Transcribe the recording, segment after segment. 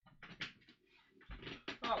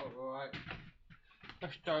Alright,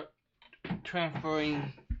 let's start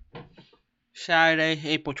transferring Saturday,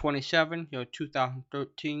 April 27th, your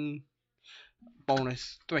 2013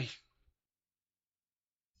 bonus 3.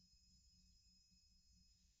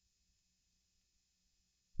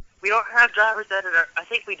 We don't have driver's ed. I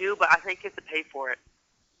think we do, but I think you have to pay for it.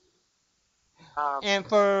 And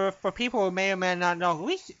for people who may or may not know, at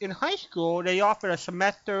least in high school, they offered a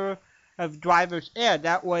semester of driver's ed.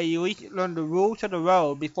 That way you at least learn the rules of the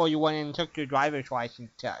road before you went in and took your driver's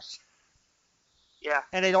license test. Yeah.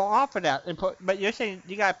 And they don't offer that. But you're saying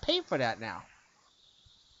you got to pay for that now.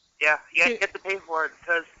 Yeah, you have to pay for it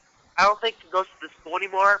because I don't think it goes to the school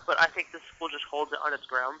anymore, but I think the school just holds it on its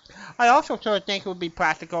grounds. I also sort of think it would be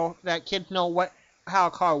practical that kids know how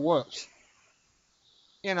a car works.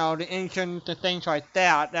 You know, the engine, the things like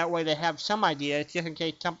that. That way they have some idea, just in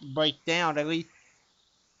case something breaks down. At least,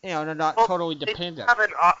 you know, they're not totally dependent.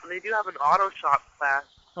 They do have an auto shop class.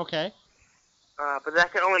 Okay. But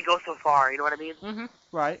that can only go so far. You know what I mean? Mhm.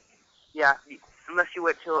 Right. Yeah. Unless you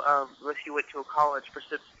went to a college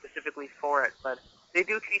specifically for it, but they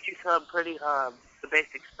do teach you some pretty the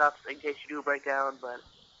basic stuff in case you do break down. But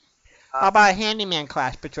how about a handyman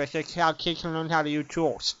class, Patricia? How kids can learn how to use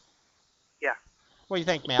tools. Yeah. What do you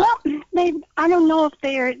think, Matt? Well, I don't know if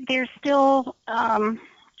they're still. I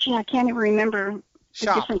can't even remember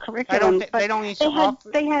the different curriculums.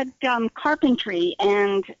 They had carpentry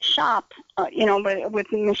and shop,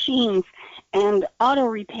 with machines and auto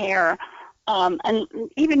repair. And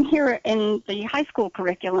even here in the high school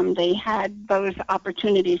curriculum, they had those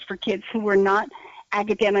opportunities for kids who were not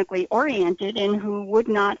academically oriented and who would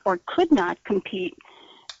not or could not compete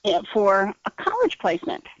for a college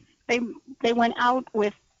placement. They went out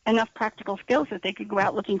with enough practical skills that they could go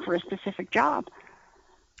out looking for a specific job.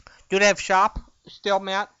 Do they have shop still,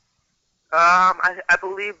 Matt? I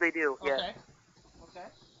believe they do. Okay. Yeah. Okay.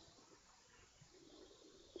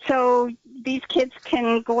 So these kids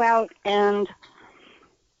can go out and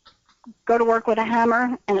go to work with a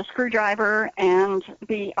hammer and a screwdriver and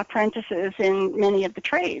be apprentices in many of the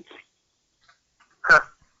trades. Huh.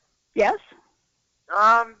 Yes?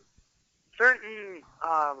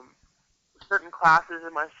 Certain classes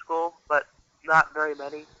in my school, but not very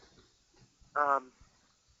many.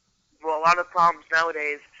 Well, a lot of problems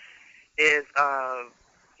nowadays is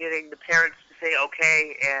getting the parents to say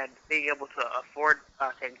okay and being able to afford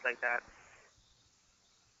things like that.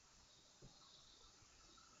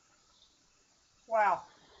 Wow.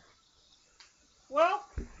 Well,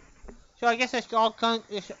 so I guess it's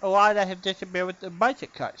a lot that have disappeared with the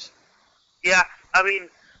budget cuts. Yeah, I mean,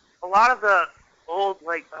 a lot of the old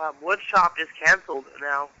wood shop is canceled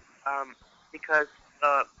now because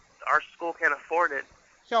our school can't afford it.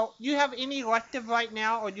 So, you have any elective right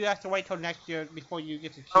now, or do you have to wait till next year before you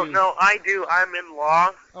get to choose? Oh, no, I do. I'm in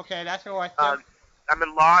law. Okay, that's elective. I'm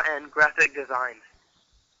in law and graphic design.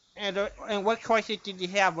 And what choices did you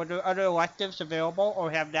have? Were there other electives available, or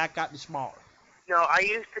have that gotten smaller? No, I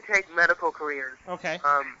used to take medical careers. Okay.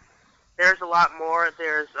 There's a lot more.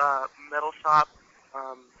 There's metal shop,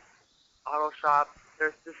 auto shop.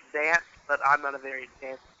 There's this dance, but I'm not a very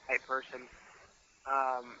dance type person.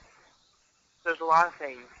 There's a lot of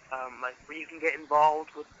things, like where you can get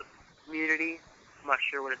involved with the community. I'm not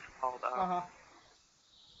sure what it's called.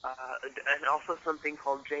 And also something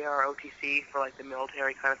called JROTC for like the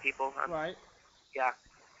military kind of people. Right. Yeah.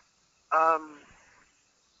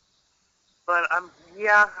 But I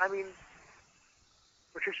mean,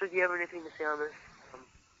 Patricia, do you have anything to say on this?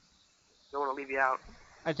 Don't want to leave you out.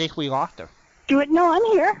 I think we lost her. No, I'm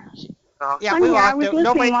here. Yeah, I'm we here. lost I was her.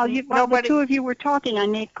 listening while the two of you were talking. I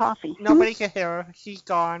made coffee. Nobody can hear her. She's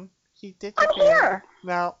gone. She disappeared. I'm here.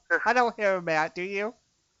 No, I don't hear her, Matt. Do you?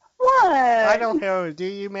 What? I don't hear her. Do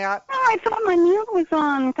you, Matt? No, I thought my mute was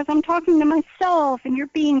on because I'm talking to myself and you're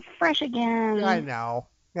being fresh again. I know.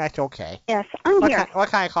 That's okay. Yes, I'm here. What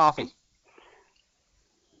kind of coffee?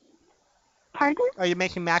 Pardon? Are you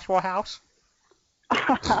making Maxwell House?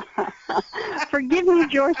 Forgive me,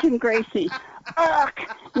 George and Gracie. Ugh,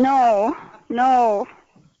 no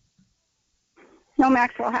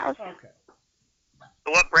Maxwell House. Okay.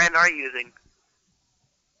 So what brand are you using?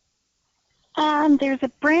 There's a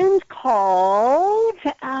brand called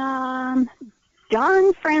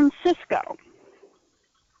Don Francisco.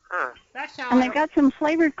 Huh. And they've got some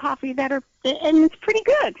flavored coffee and it's pretty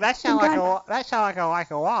good. That sounds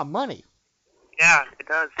like a lot of money. Yeah, it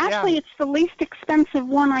does. Actually, It's the least expensive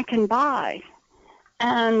one I can buy.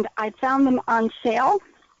 And I found them on sale.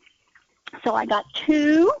 So I got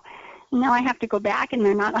 2. Now I have to go back, and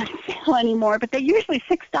they're not on sale anymore. But they're usually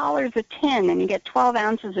 $6 a tin, and you get 12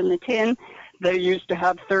 ounces in the tin. They used to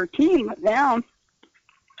have 13, but now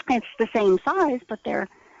It's the same size, but there's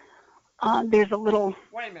a little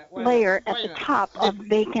layer at the top of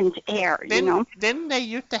vacant air, you know. Didn't they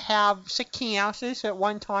used to have 16 ounces at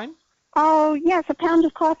one time? Oh, yes, a pound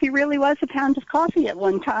of coffee really was a pound of coffee at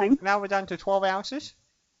one time. Now we're down to 12 ounces?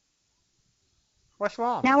 What's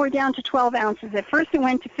wrong? Now we're down to 12 ounces. At first it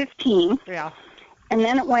went to 15. Yeah. And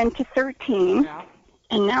then it went to 13. Yeah.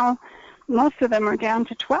 And now most of them are down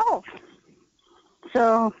to 12.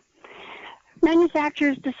 So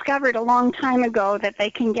manufacturers discovered a long time ago that they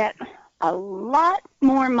can get a lot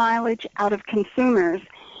more mileage out of consumers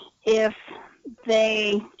if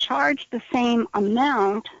they charge the same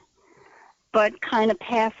amount but kind of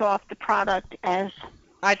pass off the product as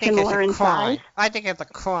similar in size. I think it's a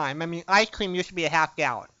crime. I mean, ice cream used to be a half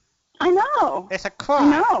gallon. I know. It's a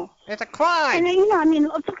crime. I know. It's a crime. And you know, I mean,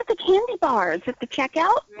 let's look at the candy bars at the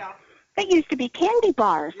checkout. Yeah. They used to be candy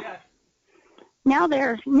bars. Yes. Now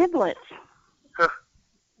they're niblets.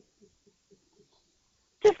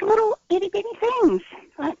 Just little itty-bitty things.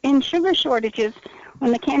 In sugar shortages,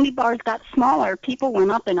 when the candy bars got smaller, people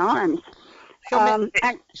went up in arms.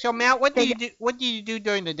 So Matt, what do you do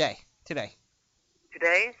during the day today?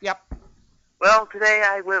 Today? Yep. Well, today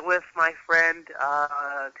I went with my friend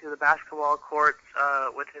to the basketball courts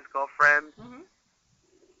with his girlfriend. Mm-hmm.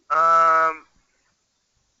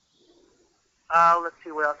 Let's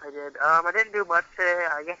see what else I did. I didn't do much today.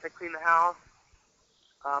 I guess I cleaned the house.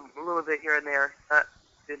 A little bit here and there. Not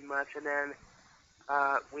did much. And then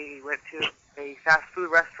we went to a fast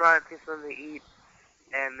food restaurant, get something to eat,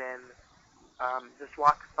 and then just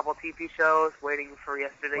watched a couple TV shows, waiting for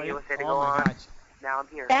Yesterday USA to go on. Gosh. Now I'm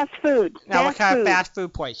here. Fast food. Now, what kind of fast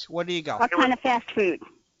food place? Where do you go? What kind of fast food?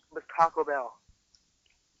 It was Taco Bell.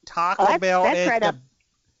 Taco Bell is right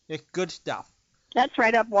it's good stuff. That's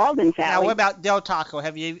right up Walden's alley. Now, what about Del Taco?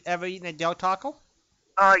 Have you ever eaten at Del Taco?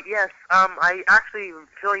 Yes. I actually am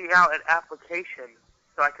filling out an application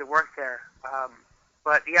so I could work there.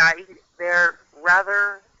 But yeah, I eat there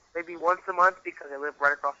rather maybe once a month because I live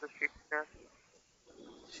right across the street from there.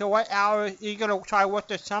 So what hours are you going to try work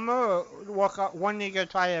this summer, or when are you going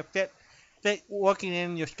to try to fit working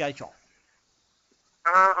in your schedule?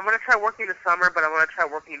 I'm going to try working the summer, but I'm going to try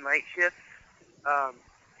working night shifts,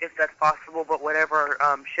 if that's possible, but whatever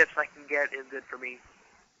shifts I can get is good for me.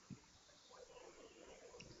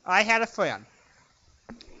 I had a friend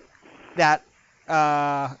that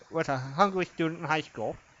was a hungry student in high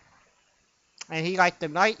school, and he liked the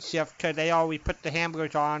night shift because they always put the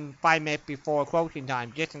hamburgers on 5 minutes before closing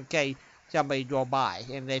time, just in case somebody drove by,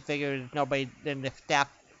 and they figured then the staff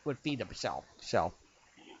would feed themselves. So,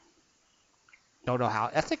 don't know how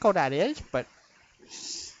ethical that is, but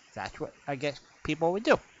that's what I guess people would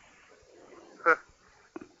do.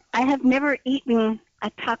 I have never eaten a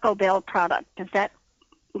Taco Bell product.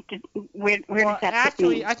 Where does that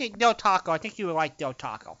actually, put me? I think Del Taco. I think you would like Del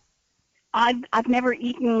Taco. I've never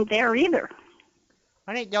eaten there either.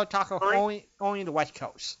 I think Del Taco only the West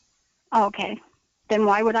Coast. Okay. Then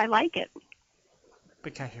why would I like it?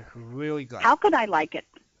 Because it's really good. How could I like it?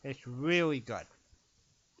 It's really good.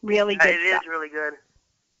 Really good It stuff. is really good.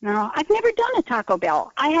 No, I've never done a Taco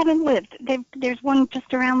Bell. I haven't lived. There's one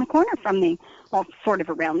just around the corner from me. Well, sort of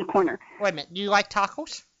around the corner. Wait a minute. Do you like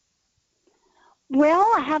tacos?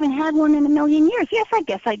 Well, I haven't had one in a million years. Yes, I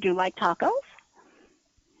guess I do like tacos.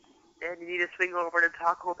 And you need to swing over to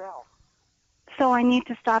Taco Bell. So I need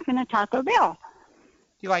to stop in a Taco Bell.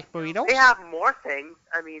 Do you like burritos? They have more things.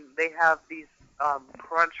 I mean, they have these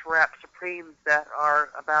Crunch Wrap Supremes that are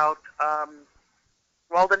about.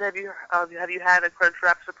 Walden, have you had a Crunch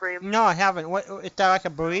Wrap Supreme? No, I haven't. Is that like a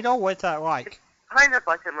burrito? What's that like? It's kind of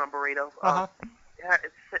like a burrito. Uh-huh. Yeah,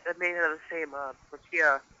 it's made out of the same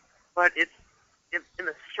tortilla, but it's in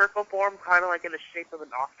a circle form, kind of like in the shape of an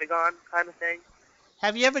octagon kind of thing.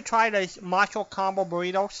 Have you ever tried those macho combo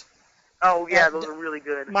burritos? Oh, yeah, those are really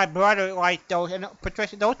good. My brother liked those. And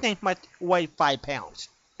Patricia, those things must weigh 5 pounds.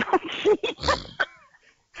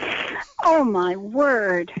 Oh, my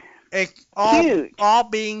word. It's huge. All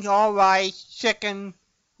beans, all rice, chicken.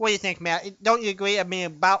 What do you think, Matt? Don't you agree? I mean,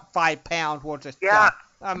 about 5 pounds worth of stuff.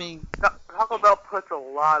 I mean, Taco Bell puts a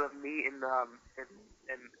lot of meat and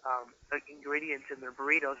ingredients in their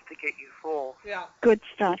burritos to get you full. Yeah. Good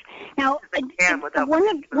stuff. Now,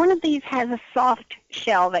 one of these has a soft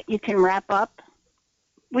shell that you can wrap up.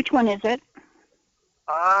 Which one is it?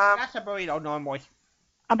 That's a burrito, normally.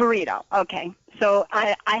 A burrito. Okay. So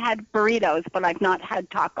I had burritos, but I've not had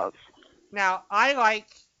tacos. Now,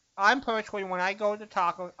 I'm personally, when I go to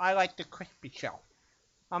tacos, I like the crispy shell.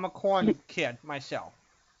 I'm a corn kid myself.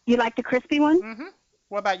 You like the crispy one? Mm-hmm.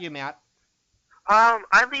 What about you, Matt?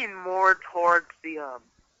 I lean more towards the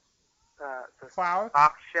the Flower?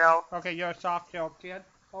 soft shell. Okay, you're a soft shell kid.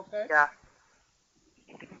 Okay. Yeah.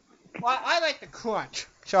 Well, I like the crunch,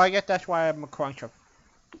 so I guess that's why I'm a cruncher.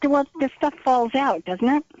 Well, the stuff falls out, doesn't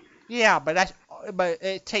it? Yeah, but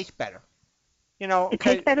it tastes better. You know. It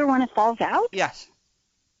tastes better when it falls out? Yes.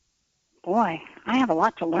 Boy, I have a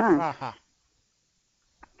lot to learn. Uh-huh.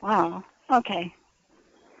 Wow. Okay.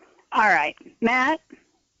 All right. Matt?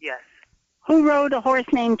 Yes. Who rode a horse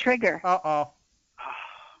named Trigger? Uh-oh.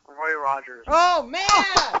 Roy Rogers. Oh, man!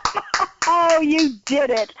 Oh, you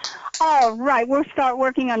did it. All right. We'll start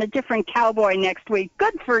working on a different cowboy next week.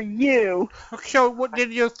 Good for you. So,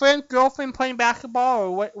 did your girlfriend play basketball,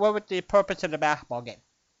 or what was the purpose of the basketball game?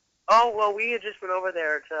 Oh, well, we had just went over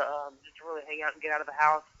there to just to really hang out and get out of the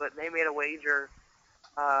house, but they made a wager.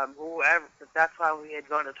 Whoever, that's why we had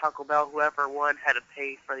gone to Taco Bell. Whoever won had to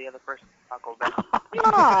pay for the other person's Taco Bell.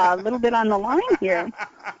 Ah, a little bit on the line here.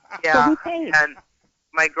 Yeah, so who paid? And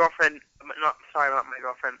my girlfriend, not my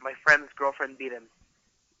girlfriend, my friend's girlfriend beat him.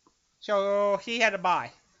 So he had to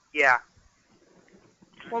buy. Yeah.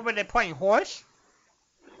 What were they playing, horse?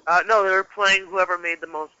 No, they were playing whoever made the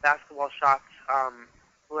most basketball shots.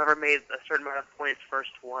 Whoever made a certain amount of points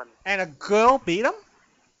first won. And a girl beat him?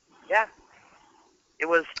 Yeah. It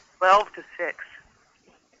was 12-6.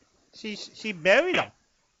 She buried him.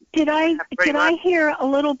 Did I hear a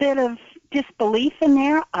little bit of disbelief in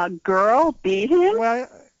there? A girl beat him? Well,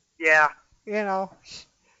 yeah. You know,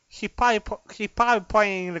 she probably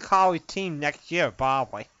playing in the college team next year,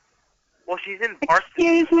 probably. Well, she's in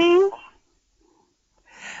varsity. Excuse me?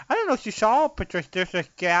 I don't know if you saw Patricia. There's a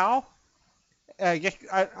gal. I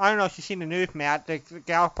don't know if you've seen the news, Matt. The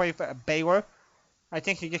gal played for Baylor. I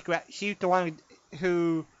think she's the one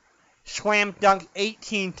who slam dunked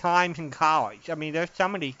 18 times in college. I mean, there's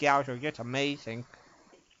some of these gals who are just amazing.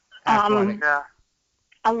 Yeah.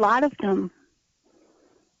 A lot of them.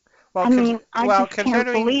 Well, I just can't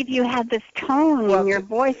believe you had this tone in your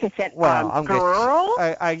voice. It said, girl?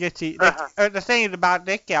 I get you. The thing is about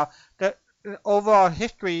this gal, the overall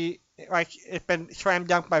history, like, it's been slam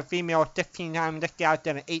dunked by females 15 times. This gal's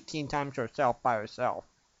done it 18 times herself by herself.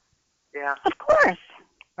 Yeah. Of course.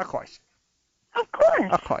 Of course. Of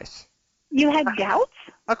course. Of course. You had gout?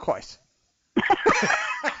 Of course.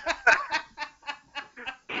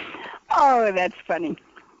 Oh, that's funny.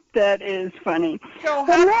 That is funny. So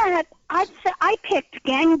well, Matt, I picked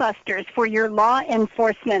Gangbusters for your law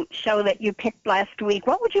enforcement show that you picked last week.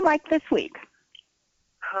 What would you like this week?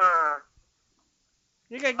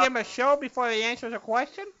 You gonna give him a show before he answers a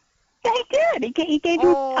question? Yeah, he did. He gave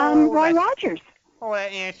you Roy Rogers. Oh,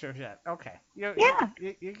 that answers it. Okay. Yeah.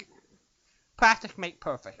 You practice make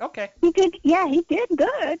perfect. Okay. He did. Yeah, he did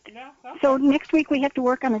good. Yeah, okay. So next week we have to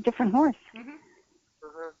work on a different horse. Mhm.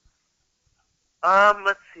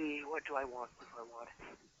 Let's see. What do I want?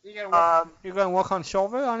 You gonna work on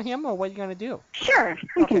Silver on him, or what are you gonna do? Sure,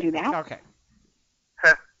 we can do that. Okay.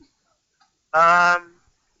 I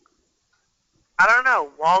don't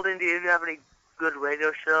know. Walden, do you have any good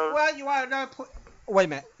radio shows? Well, you want to know? Wait a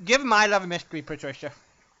minute. Give him I Love a Mystery, Patricia.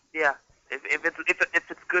 Yeah. If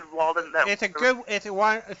it's good, Walden. It's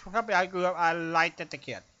something I grew up. I liked as a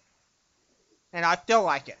kid, and I still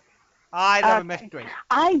like it. I Love a Mystery.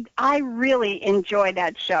 I really enjoy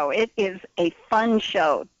that show. It is a fun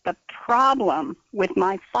show. The problem with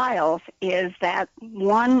my files is that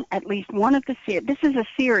at least one of the series. This is a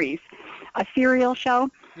series, a serial show.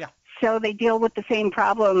 Yeah. So they deal with the same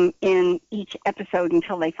problem in each episode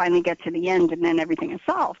until they finally get to the end, and then everything is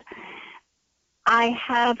solved. I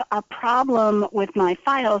have a problem with my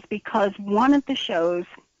files because one of the shows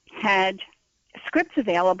had scripts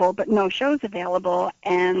available but no shows available,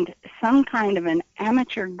 and some kind of an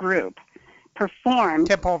amateur group performed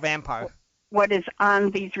Temple Vampire. What is on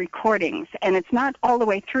these recordings. And it's not all the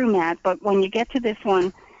way through, Matt, but when you get to this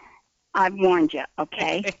one, I've warned you,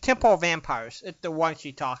 okay? It's Temple Vampires. It's the one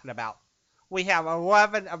she's talking about. We have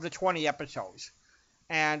 11 of the 20 episodes.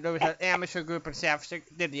 And there was an amateur group in San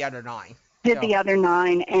Francisco did the other 9. The other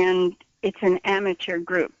 9, and it's an amateur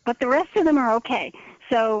group. But the rest of them are okay.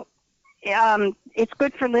 So it's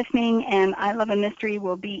good for listening, and I Love a Mystery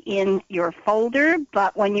will be in your folder.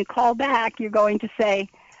 But when you call back, you're going to say,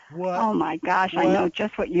 what? Oh, my gosh, what? I know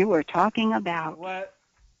just what you were talking about. What?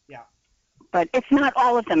 Yeah. But it's not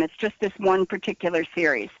all of them. It's just this one particular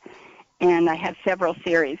series. And I have several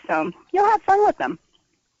series, so you'll have fun with them.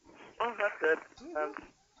 Oh, that's good.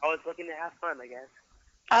 I was looking to have fun, I guess.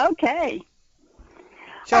 Okay.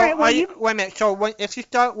 So, all right, well, wait a minute. So, if you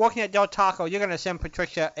start working at Del Taco, you're going to send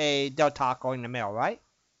Patricia a Del Taco in the mail, right?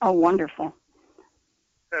 Oh, wonderful.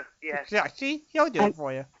 Yes. Yeah, see? He'll do it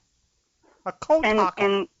for you. A cold taco.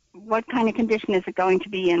 And what kind of condition is it going to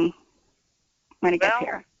be in? when it gets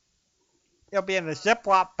here. It'll be in a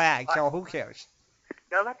Ziploc bag, so who cares?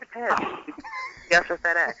 No, that depends. Yes, or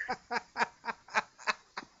FedEx.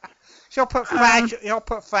 He'll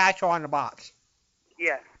put Fragile on the box.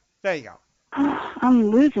 Yes. There you go.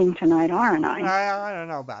 I'm losing tonight, aren't I? I don't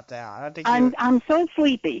know about that. I think I'm so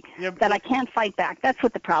sleepy that I can't fight back. That's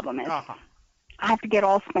what the problem is. Uh-huh. I have to get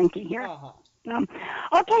all spunky here. Uh-huh.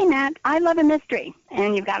 Okay, Matt, I love a mystery,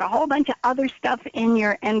 and you've got a whole bunch of other stuff in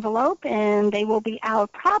your envelope, and they will be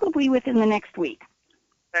out probably within the next week.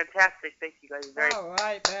 Fantastic. Thank you guys very much. All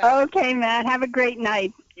right, Matt. Okay, Matt, have a great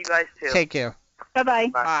night. You guys too. Take care. Bye-bye.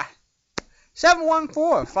 Bye.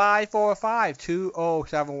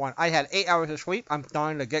 714-545-2071. I had 8 hours of sleep. I'm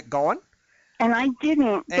starting to get going. And I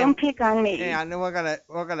didn't. Don't pick on me. Yeah, and then we're gonna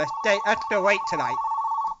stay extra late tonight.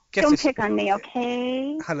 Don't pick on me,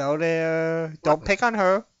 okay? Hello there. Don't pick on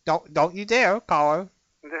her. Don't you dare call her.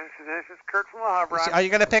 This is Kurt from Auburn. Are you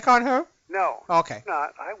gonna pick on her? No. Okay.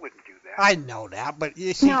 Not. I wouldn't do that. I know that, but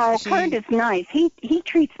Kurt is nice. He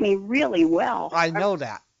treats me really well. I know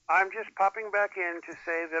that. I'm just popping back in to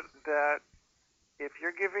say that if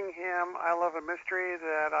you're giving him I Love a Mystery,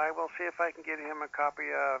 that I will see if I can get him a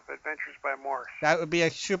copy of Adventures by Morse. That would be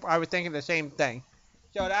a super. I was thinking the same thing.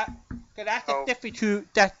 So that's the 52.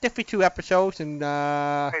 That's 52 episodes and.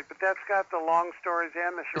 Right, but that's got the long stories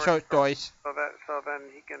and the short stories. So then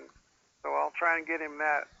he can. So I'll try and get him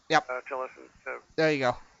that. Yep. To listen to. There you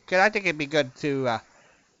go. Cause I think it'd be good to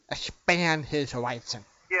expand his horizon.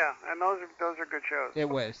 Yeah, and those are good shows. It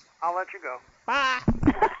was. I'll let you go. Bye.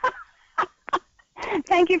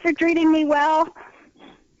 Thank you for treating me well.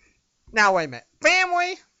 Now wait a minute.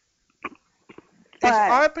 Family. Is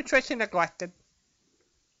our Patricia neglected?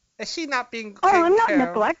 Is she not being taken care of? Oh, I'm not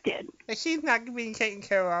neglected. Is she not being taken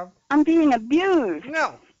care of? I'm being abused.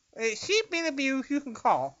 No. If she's being abused, you can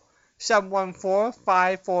call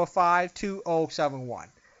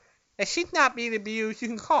 714-545-2071. If she's not being abused, you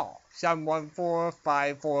can call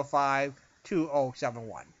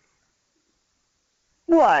 714-545-2071.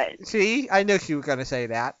 What? See? I knew she was going to say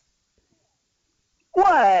that.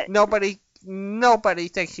 What? Nobody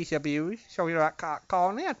thinks she's abused, so you're not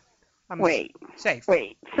calling in. Wait. Safe.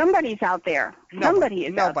 Wait. Somebody's out there. Somebody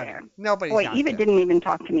is out there. Nobody's Boy, out Eva there. didn't even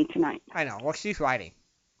talk to me tonight. I know. Well, she's writing.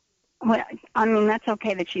 Well, I mean, that's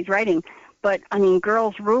okay that she's writing. But, I mean,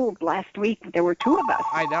 girls ruled last week. There were 2 of us.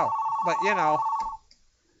 I know. But,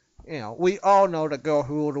 we all know the girl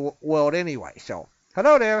who ruled the world anyway. So,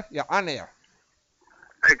 hello there. You're on there.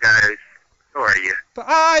 Hi, guys. How are you? But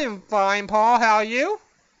I am fine, Paul. How are you?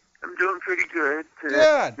 I'm doing pretty good.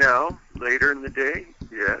 Good. Now, later in the day,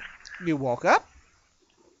 yes. You woke up?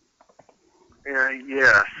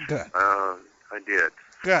 Yes. Good. I did.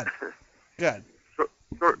 Good. Good.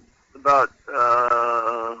 About,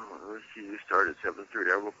 let's see, you started at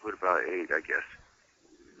 7:30. I will put about 8, I guess.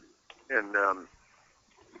 And,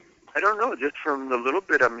 I don't know, just from the little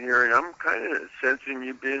bit I'm hearing, I'm kind of sensing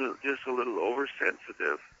you being just a little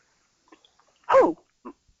oversensitive. Oh.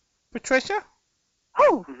 Patricia?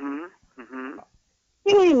 Oh. Mm-hmm.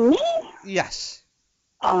 You mean me? Yes.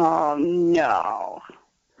 Oh, no.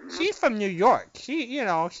 She's from New York.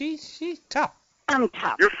 She's tough. I'm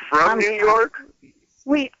tough. You're from New York?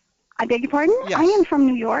 I beg your pardon? Yes. I am from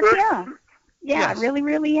New York, yeah. Yeah, Yes. I really,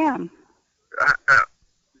 really am.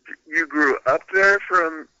 You grew up there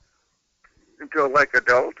until like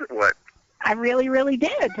adult or what? I really, really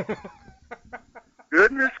did.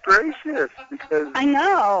 Goodness gracious. Because I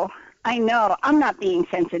know. I'm not being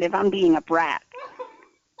sensitive. I'm being a brat.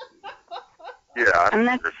 yeah. And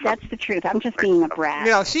that's the truth. I'm just being a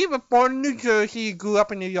brat. She was born in New Jersey, grew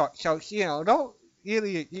up in New York. So, don't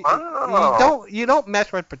really, you don't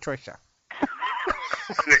mess with Patricia. An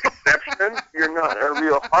exception? You're not a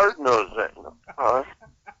real hard-nosed then, huh?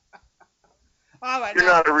 All right, You're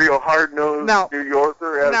not a real hard-nosed New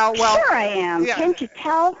Yorker? Sure I am. Yeah. Can't you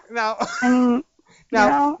tell? Now,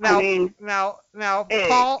 Paul, how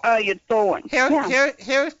you doing?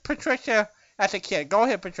 Here's Patricia as a kid. Go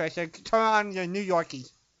ahead, Patricia. Turn on your New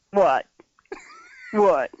Yorkie. What?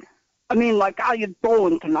 I mean, like, how you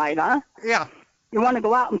doing tonight, huh? Yeah. You want to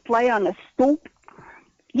go out and play on the stoop?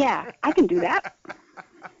 Yeah, I can do that.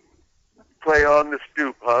 Play on the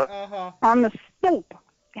stoop, huh? Uh-huh. On the stoop.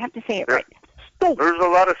 You have to say it right. Stoop. There's a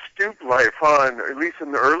lot of stoop life, huh? At least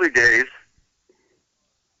in the early days.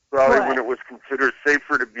 Probably when it was considered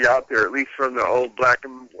safer to be out there, at least from the old black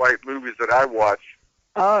and white movies that I watched.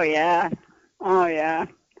 Oh, yeah. I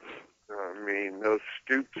mean, those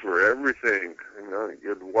stoops were everything.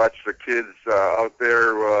 You'd watch the kids out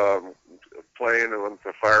there playing with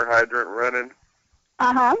the fire hydrant running.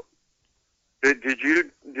 Uh-huh. Did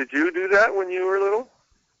you do that when you were little?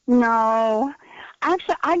 No.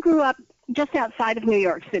 Actually, I grew up just outside of New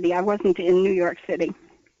York City. I wasn't in New York City.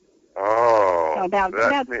 Oh, So that's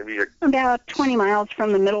about 20 miles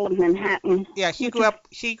from the middle of Manhattan. Yeah, she grew up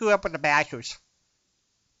with the Badgers.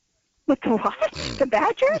 With the what? The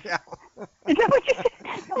Badgers? Yeah. Is that what you said?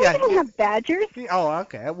 No, we didn't have Badgers. Oh,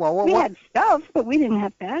 okay. Well, we had stuff, but we didn't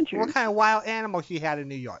have Badgers. What kind of wild animals you had in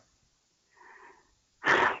New York?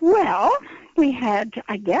 Well, we had,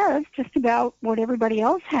 I guess, just about what everybody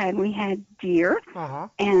else had. We had deer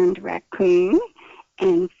and raccoon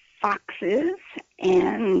and foxes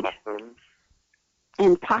and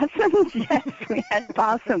possums. Yes, we had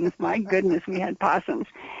possums. My goodness, we had possums.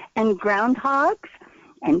 And groundhogs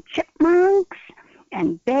and chipmunks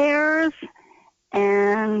and bears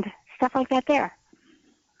and stuff like that there.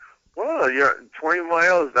 Well, you're 20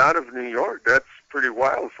 miles out of New York. That's pretty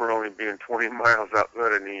wild for only being 20 miles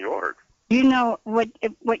outside of New York. You know, what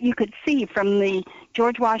you could see from the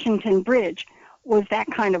George Washington Bridge was that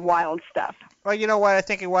kind of wild stuff. Well, you know what I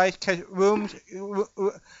think it was? Because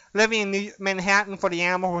living in Manhattan for the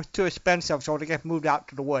animal was too expensive, so they just moved out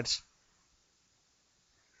to the woods.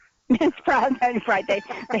 That's right.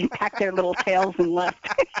 They packed their little tails and left.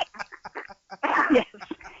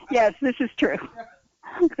 Yes, this is true.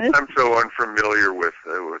 I'm so unfamiliar with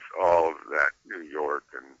all of that, New York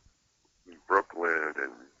and Brooklyn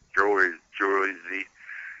and Jersey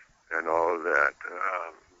and all of that.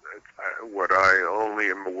 What I only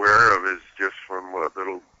am aware of is just from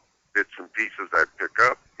little bits and pieces I pick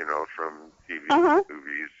up, from TV,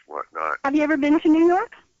 movies, whatnot. Have you ever been to New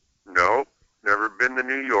York? No, never been to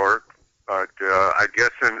New York, but I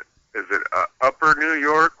guess is it Upper New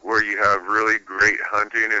York where you have really great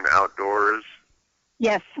hunting and outdoors?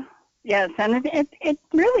 Yes, and it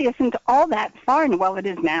really isn't all that far. Well, it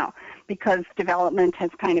is now because development has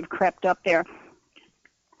kind of crept up there.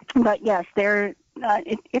 But yes,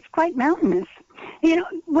 it's quite mountainous.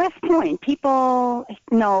 West Point, people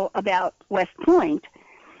know about West Point.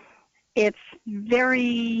 It's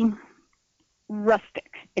very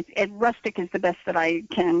rustic. Rustic is the best that I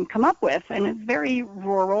can come up with, and it's very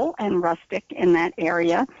rural and rustic in that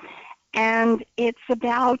area. And it's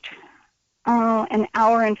about an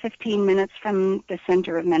hour and 15 minutes from the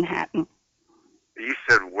center of Manhattan. You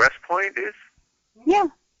said West Point is? Yeah.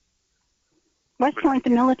 West Point, the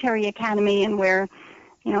military academy, and where,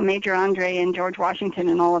 Major Andre and George Washington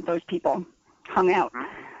and all of those people hung out.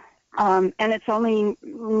 And it's only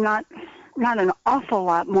not an awful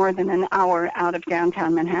lot more than an hour out of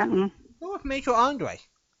downtown Manhattan. Who was Major Andre?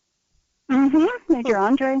 Major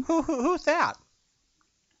Andre. Who's that?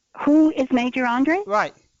 Who is Major Andre?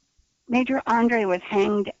 Right. Major Andre was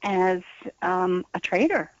hanged as a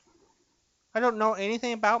traitor. I don't know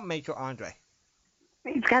anything about Major Andre.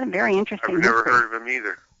 He's got a very interesting history. I've never history. heard of him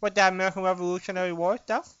either. What, that American Revolutionary War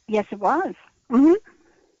stuff? Yes, it was.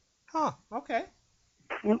 Huh, okay.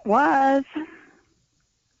 It was.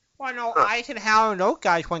 Well, I know Eisenhower and those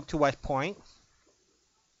guys went to West Point.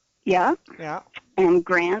 Yeah. Yeah. And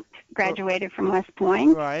Grant graduated from West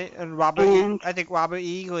Point. Right, and I think Robert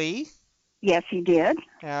E. Lee. Yes, he did.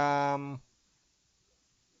 Of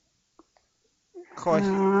course.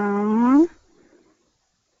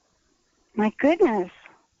 My goodness.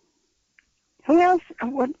 Who else?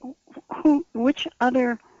 Which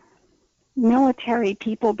other military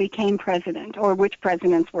people became president, or which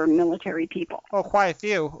presidents were military people? Oh, quite a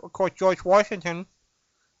few. Of course, George Washington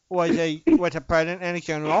was a president and a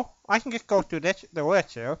general. I can just go through the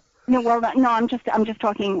list here. No, I'm just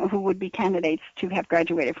talking who would be candidates to have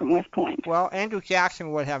graduated from West Point. Well, Andrew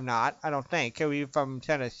Jackson would have not. I don't think. He was from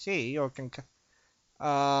Tennessee,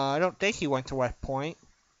 I don't think he went to West Point.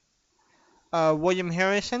 William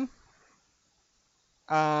Harrison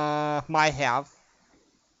might have.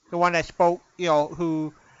 The one that spoke,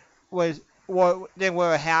 who didn't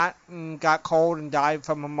wear a hat and got cold and died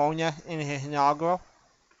from pneumonia in his inaugural.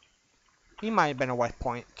 He might have been a West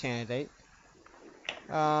Point candidate.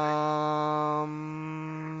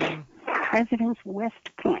 Presidents West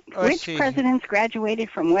Point. Which presidents graduated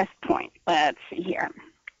from West Point? Let's see here.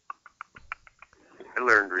 I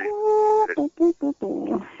learned reading.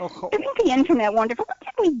 Isn't the internet wonderful? What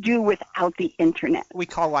can we do without the internet? We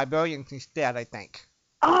call librarians instead, I think.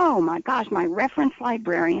 Oh my gosh, my reference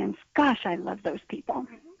librarians. Gosh, I love those people.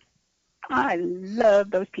 I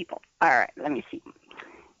love those people. All right, let me see.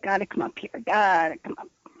 Gotta come up here. Gotta come up.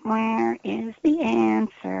 Where is the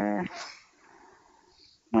answer?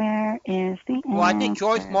 Where is the answer? Well, I think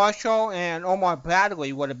George Marshall and Omar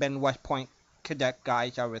Bradley would have been West Point cadet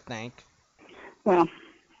guys, I would think. Well,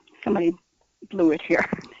 somebody blew it here.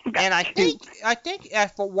 And I think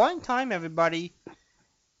for one time, everybody,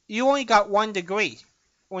 you only got one degree.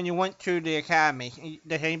 when you went to the academy,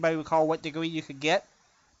 does anybody recall what degree you could get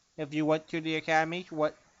if you went to the academy?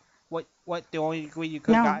 What the only degree you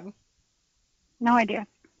could have gotten? No idea.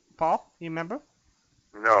 Paul, you remember?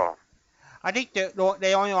 No. I think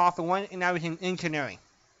they only offer one, and that was in engineering.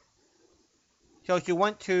 So if you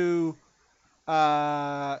went to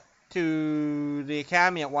the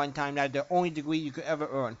academy at one time, that's the only degree you could ever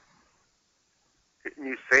earn. Can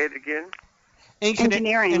you say it again?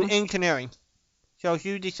 Engineering. In engineering. So if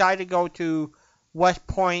you decide to go to West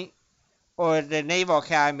Point or the Naval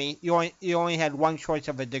Academy, you only had one choice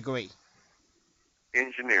of a degree.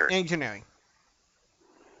 Engineering. Engineering.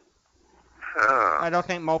 Huh. I don't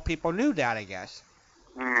think most people knew that, I guess.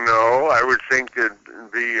 No, I would think there'd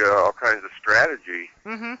be all kinds of strategy.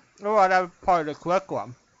 Well, that was part of the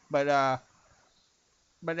curriculum, but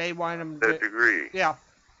they wanted them to... The degree. Yeah.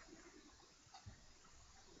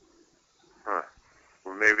 Huh.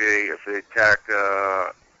 Well, maybe if they attacked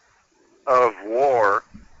of war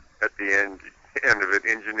at the end of it,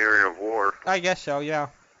 engineering of war. I guess so, yeah.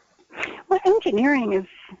 Well, engineering is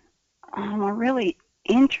a really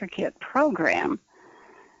intricate program,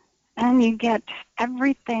 and you get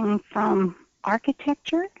everything from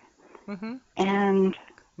architecture and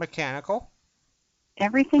mechanical.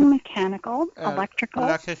 Everything mechanical, electrical.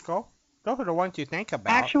 Those are the ones you think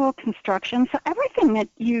about. Actual construction. So everything that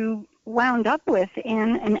you wound up with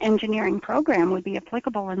in an engineering program would be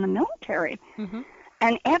applicable in the military.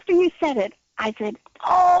 And after you said it, I said,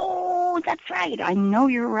 oh, that's right. I know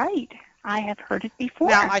you're right. I have heard it before.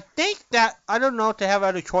 Now, I think that, I don't know if they have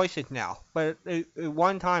other choices now, but at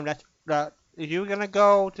one time, if you were going to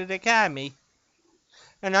go to the academy,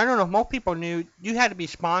 and I don't know if most people knew, you had to be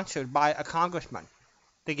sponsored by a congressman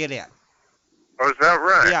to get in. Oh, is that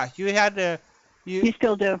right? Yeah, you had to. You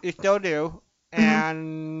still do. You still do.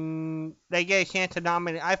 And they get a chance to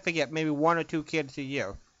nominate, I forget, maybe 1 or 2 kids a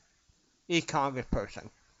year, each congressperson.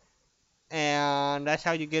 And that's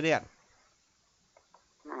how you get in.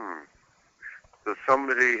 So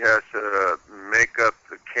somebody has to make up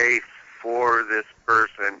the case for this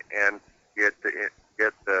person and get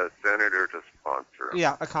the senator to sponsor him.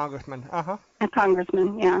 Yeah, a congressman. A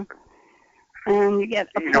congressman, yeah. And you get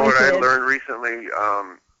appointed. You know what I learned recently?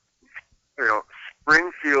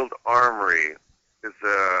 Springfield Armory is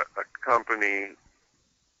a company,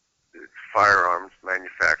 it's firearms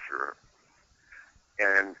manufacturer.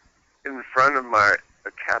 And in front of my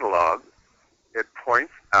catalog, it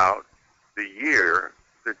points out the year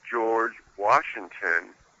that George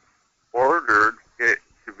Washington ordered it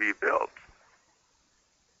to be built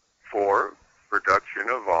for production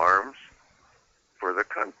of arms for the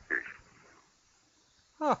country.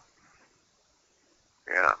 Huh.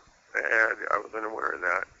 Yeah, I wasn't aware of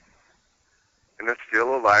that. And it's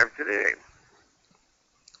still alive today.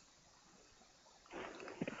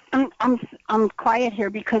 I'm quiet here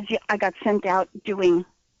because I got sent out to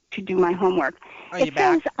do my homework. It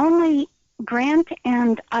says only Grant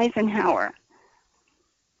and Eisenhower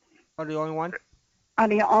are the only ones? Are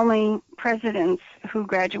the only presidents who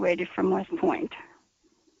graduated from West Point.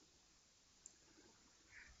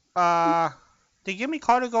 Did Jimmy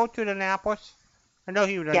Carter go to Annapolis? I know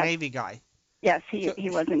he was a Navy guy. Yes, he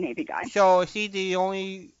was a Navy guy. So is he the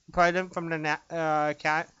only president from the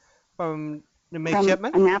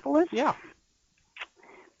midshipmen? From Annapolis? Yeah.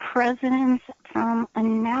 Presidents from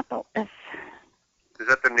Annapolis. Is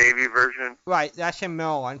that the Navy version? Right, that's in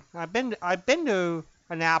Maryland. I've been to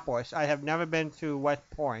Annapolis. I have never been to West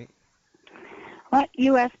Point. What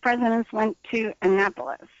U.S. presidents went to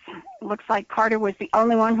Annapolis? Looks like Carter was the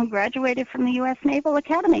only one who graduated from the U.S. Naval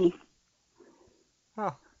Academy.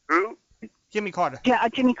 Huh. Who? Jimmy Carter. Yeah,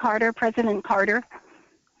 Jimmy Carter, President Carter.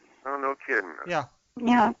 Oh, no kidding. Yeah.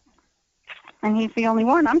 Yeah. And he's the only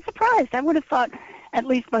one. I'm surprised. I would have thought, at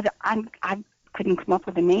least, but I couldn't come up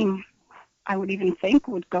with a name I would even think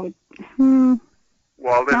would go. Walden,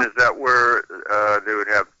 is that where they would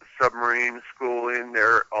have submarine school in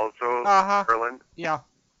there also? Maryland? Yeah.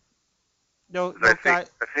 No, I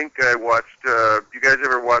think I watched. You guys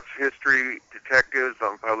ever watch History Detectives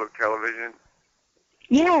on public television?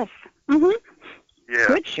 Yes. Yeah.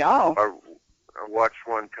 Good show. I watched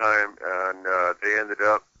one time, and they ended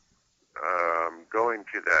up going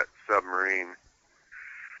to that submarine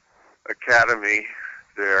academy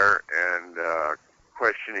there and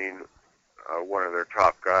questioning one of their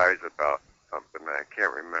top guys about something. I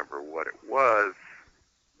can't remember what it was,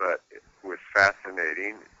 but it was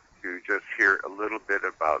fascinating to just hear a little bit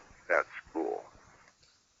about that school.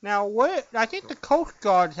 Now, I think the Coast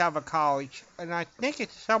Guards have a college, and I think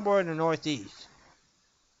it's somewhere in the Northeast.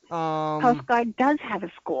 Coast Guard does have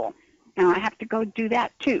a school. Now, I have to go do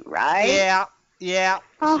that too, right? Yeah.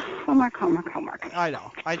 Oh, Homework. I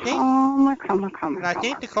know. I think. Homework. And I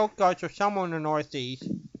think the Coast Guards are somewhere in the Northeast.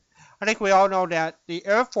 I think we all know that the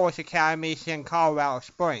Air Force Academy is in Colorado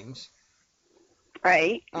Springs.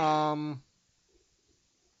 Right. I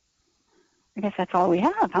guess that's all we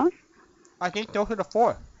have, huh? I think those are the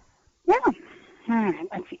 4. Yeah. All right.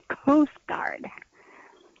 Let's see. Coast Guard.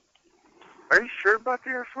 Are you sure about the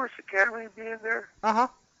Air Force Academy being there? Uh-huh.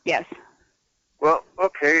 Yes. Well,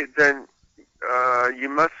 okay, then you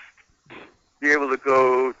must be able to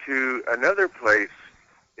go to another place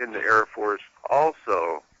in the Air Force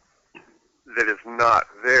also that is not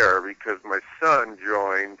there, because my son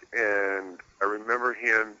joined, and I remember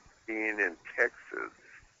him being in Texas.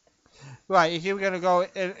 Right. If you were going to go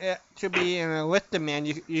to be an enlisted man,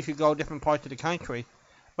 you should go different parts of the country.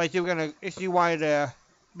 But if you wanted to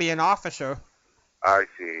be an officer, I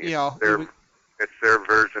see. You know, it's their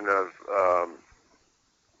version of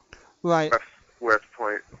right. West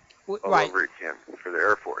Point all over again for the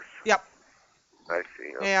Air Force. Yep. I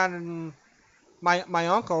see. Okay. And my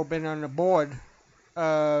uncle been on the board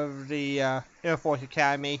of the Air Force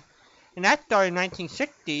Academy, and that started in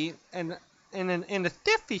 1960. And in the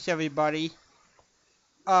 50s, everybody,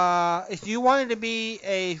 if you wanted to be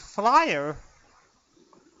a flyer,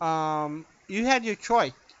 you had your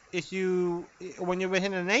choice. When you were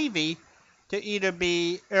in the Navy, to either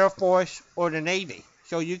be Air Force or the Navy.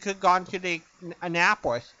 So you could go into the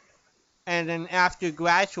Annapolis, and then after you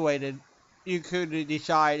graduated, you could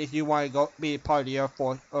decide if you want to go be a part of the Air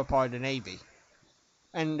Force or part of the Navy.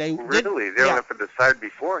 And they really? They don't have to decide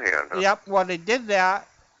beforehand, huh? Yep. Well, they did that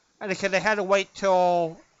because they had to wait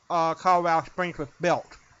till Colorado Springs was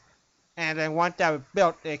built. And then once that was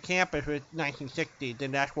built, their campus was 1960.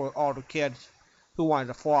 Then that's where all the kids who wanted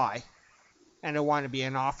to fly and they wanted to be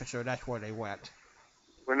an officer, that's where they went.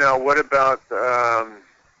 Well, now, what about,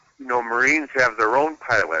 Marines have their own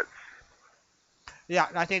pilots? Yeah,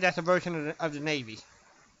 I think that's a version of the Navy.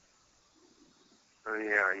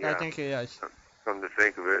 Yeah. I think it is. Come to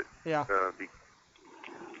think of it. Yeah.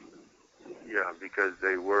 Because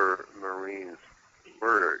they were Marines,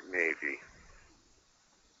 were Navy.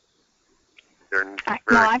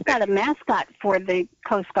 I've got a mascot for the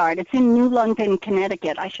Coast Guard. It's in New London,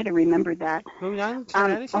 Connecticut. I should have remembered that. New London,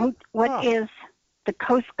 Connecticut? What is the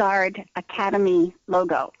Coast Guard Academy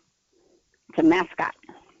logo? It's a mascot.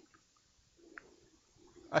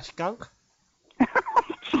 A skunk? This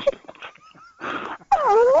is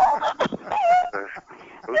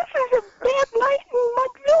a bad night in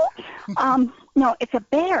Mudville. No, it's a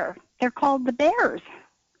bear. They're called the Bears.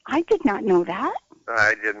 I did not know that.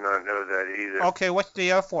 I did not know that either. Okay, what's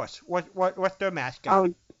the Air Force? What's their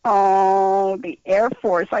mascot? Oh, the Air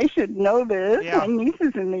Force. I should know this. Yeah. My niece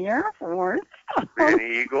is in the Air Force. An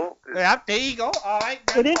eagle? Yep, the eagle. All right.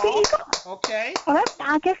 It is the eagle? Okay. Well,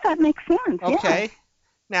 I guess that makes sense. Okay. Yeah.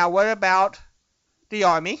 Now, what about the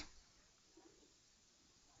Army?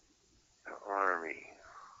 The Army.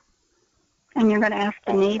 And you're going to ask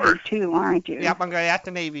the Navy, too, aren't you? Yep, I'm going to ask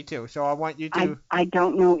the Navy, too. So I want you to... I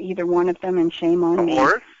don't know either one of them, and shame on me. A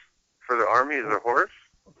horse? For the Army is a horse?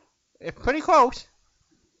 It's pretty close.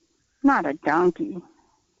 Not a donkey.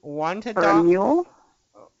 One to or a mule?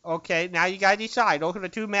 Okay, now you got to decide. Those are the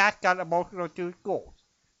two mascots of both of those two schools.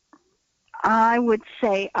 I would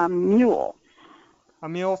say a mule. A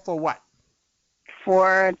mule for what?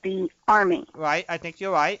 For the Army. Right, I think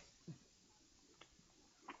you're right.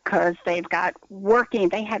 Because they had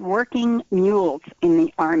working mules in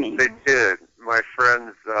the Army. They did. My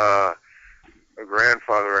friend's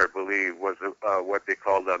grandfather, I believe, was what they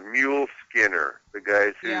called a mule skinner. The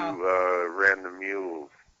guys who ran the mules,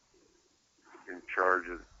 in charge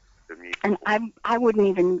of the mules. And I wouldn't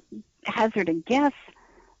even hazard a guess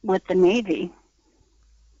with the Navy.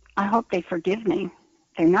 I hope they forgive me.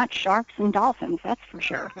 They're not sharks and dolphins, that's for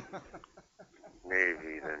sure. The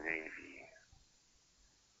Navy.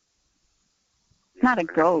 Not a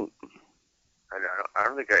goat. I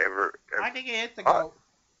don't think I ever... I think it is the goat.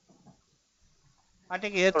 I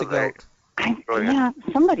think it is the goat. Yeah,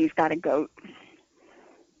 somebody's got a goat.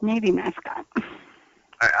 Navy mascot.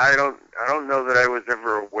 I don't know that I was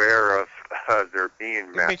ever aware of there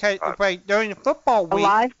being mascots. Because during the football week... A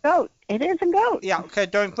live goat. It is a goat. Yeah, because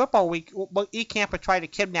during football week, each camp would try to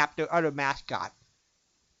kidnap the other mascot.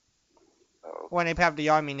 When they have the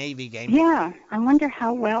Army-Navy game. Yeah, I wonder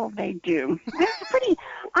how well they do.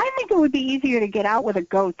 I think it would be easier to get out with a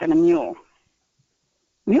goat than a mule.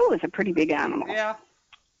 Mule is a pretty big animal. Yeah.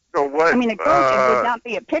 So what? I mean, a goat would not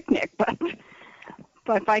be a picnic,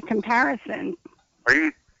 but by comparison.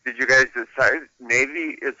 Did you guys decide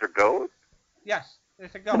Navy is a goat? Yes,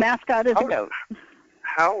 it's a goat. The mascot is a goat.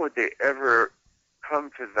 How would they ever come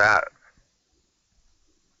to that?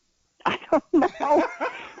 I don't know.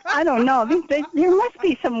 I don't know. There must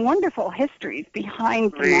be some wonderful histories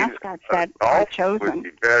behind the mascots that are chosen. Would be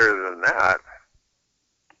better than that.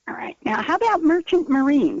 All right. Now, how about Merchant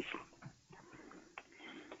Marines?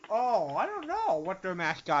 Oh, I don't know what their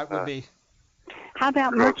mascot would be. How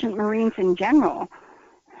about Merchant Marines in general?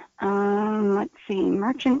 Let's see.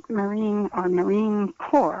 Merchant Marine or Marine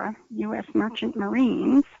Corps, U.S. Merchant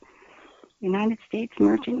Marines, United States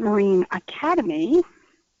Merchant Marine Academy,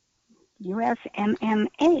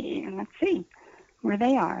 USMMA. Let's see where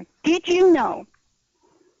they are. Did you know?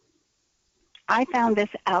 I found this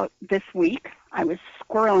out this week. I was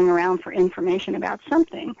squirreling around for information about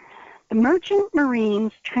something. The Merchant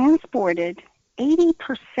Marines transported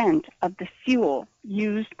 80% of the fuel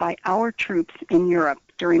used by our troops in Europe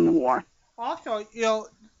during the war. Also,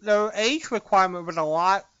 their age requirement was a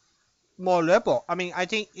lot more liberal. I mean, I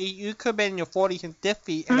think you could have been in your 40s and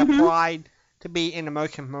 50s and applied to be in the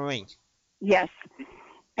Merchant Marines. Yes.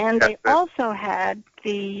 And they also had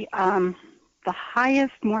the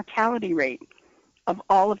highest mortality rate of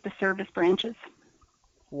all of the service branches.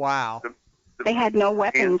 Wow. They had no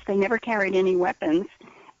weapons. They never carried any weapons.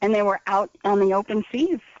 And they were out on the open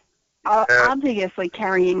seas, obviously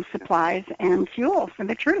carrying supplies and fuel for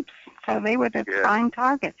the troops. So they were the prime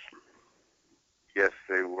targets. Yes,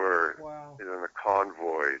 they were. Wow. In the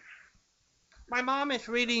convoys. My mom is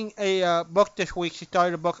reading a book this week. She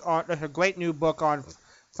started a book there's a great new book on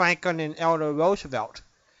Franklin and Eleanor Roosevelt.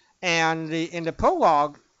 And in the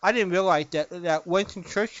prologue, I didn't realize that Winston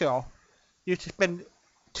Churchill used to spend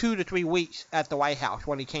 2 to 3 weeks at the White House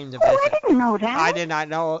when he came to visit. Oh, I didn't know that. I did not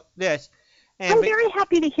know this. And I'm very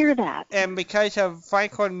happy to hear that. And because of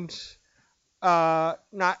Franklin's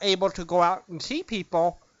not able to go out and see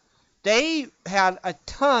people, they had a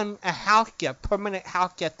ton of house guests, permanent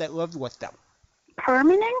house guests that lived with them.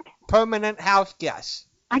 Permanent? Permanent house guests.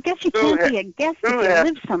 I guess you can't be a guest if you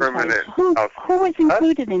live someplace. Who was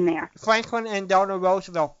included in there? Franklin and Eleanor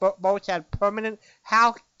Roosevelt both had permanent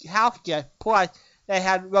house guests, plus they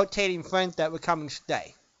had rotating friends that would come and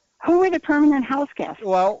stay. Who were the permanent house guests?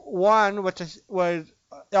 Well, one was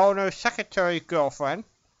Eleanor's secretary girlfriend.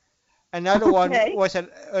 Another one was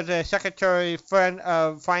a secretary friend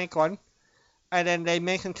of Franklin. And then they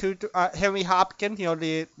mentioned Henry Hopkins,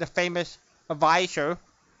 the famous advisor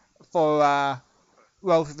for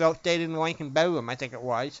Roosevelt, stayed in the Lincoln bedroom, I think it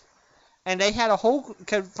was. And they had a whole,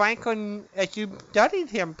 because Franklin, as you studied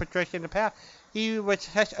him, Patricia, in the past, he was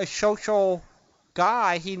such a social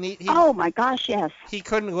guy. Oh my gosh, yes. He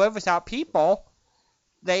couldn't live without people.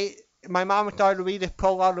 My mom started to read this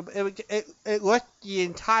prologue. It lists the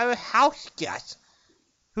entire house guests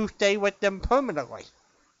who stay with them permanently.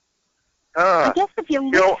 I guess if you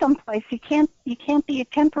live someplace, you can't be a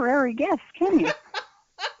temporary guest, can you?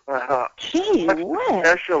 Gee whiz.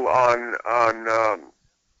 Special on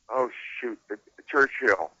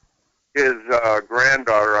Churchill. His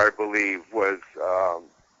granddaughter, I believe, was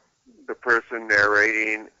the person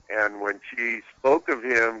narrating, and when she spoke of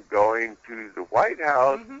him going to the White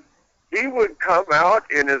House, he would come out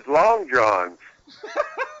in his long johns,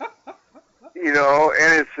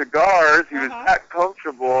 and his cigars. He was that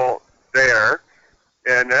comfortable there,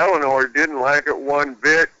 and Eleanor didn't like it one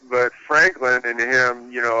bit, but Franklin and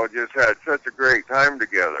him, just had such a great time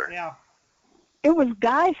together. Yeah. It was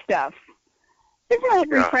guy stuff. Isn't it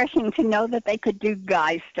refreshing to know that they could do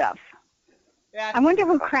guy stuff? Yeah. I wonder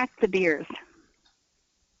who cracked the beers.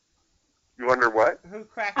 You wonder what?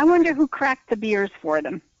 I wonder who cracked the beers for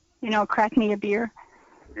them. Crack me a beer.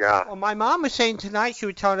 Yeah. Well, my mom was saying tonight, she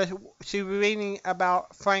was telling us, she was reading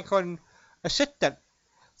about Franklin's assistant.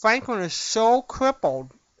 Franklin is so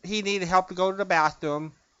crippled, he needed help to go to the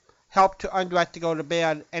bathroom, help to undress to go to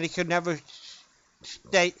bed, and he could never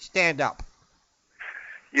stand up.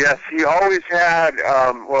 Yes, he always had,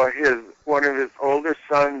 one of his older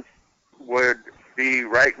sons would be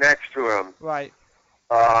right next to him. Right.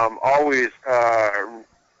 Always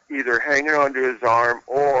either hanging onto his arm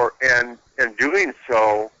and doing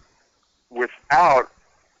so without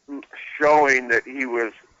showing that he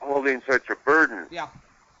was holding such a burden. Yeah.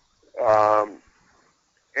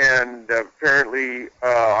 And apparently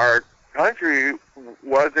our country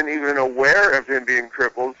wasn't even aware of him being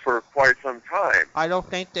crippled for quite some time. I don't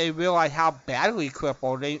think they realized how badly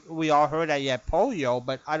crippled. We all heard that he had polio,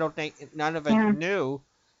 but I don't think none of us knew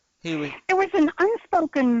he was. There was an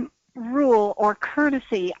unspoken rule or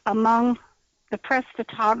courtesy among the press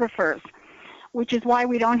photographers, which is why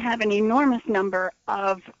we don't have an enormous number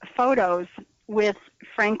of photos with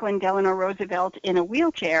Franklin Delano Roosevelt in a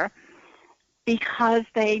wheelchair, because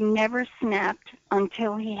they never snapped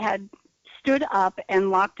until he had stood up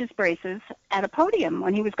and locked his braces at a podium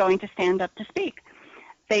when he was going to stand up to speak.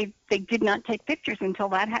 They did not take pictures until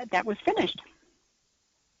that was finished.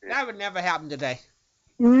 That would never happen today.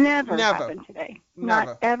 Never happen today. Never.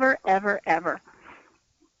 Not ever, ever, ever.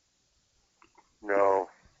 No.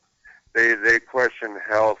 They question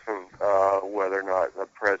health of whether or not the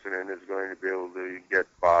president is going to be able to get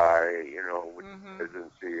by, with the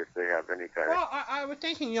presidency if they have any kind of... Well, I was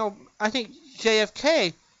thinking, I think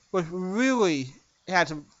JFK had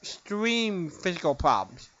some extreme physical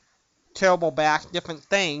problems. Terrible back, different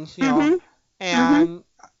things, and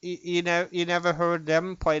you never heard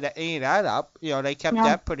them play that up. They kept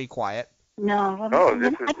that pretty quiet. No.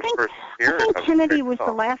 I think Kennedy was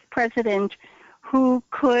the last president who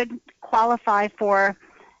could qualify for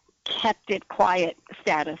kept it quiet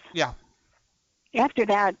status. Yeah. After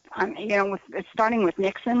that, starting with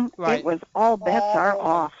Nixon, right. It was all bets are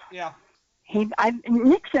off. Yeah.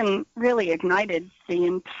 Nixon really ignited the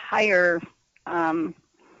entire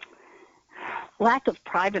lack of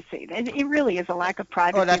privacy. It really is a lack of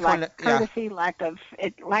privacy, lack of courtesy, lack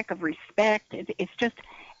of respect. It's just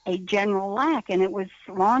a general lack, and it was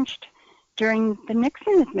launched during the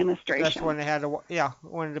Nixon administration. That's when they had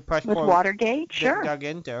when the press with Watergate, sure, dug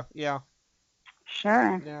into,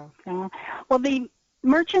 sure, yeah. Well, the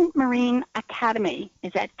Merchant Marine Academy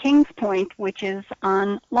is at Kings Point, which is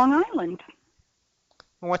on Long Island.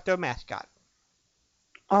 And what's their mascot?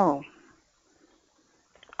 Oh,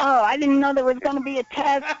 I didn't know there was going to be a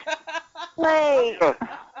test. Wait.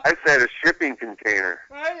 I said a shipping container.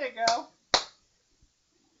 There you go.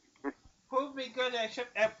 Who'd be good at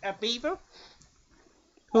a beaver?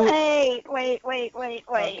 Wait.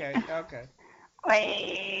 Okay.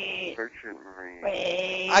 Wait. Merchant Marine.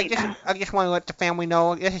 Wait. I just want to let the family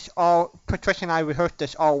know this is all. Patricia and I rehearsed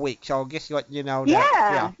this all week, so I'll just let you know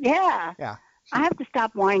that. Yeah. I have to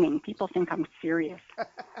stop whining. People think I'm serious.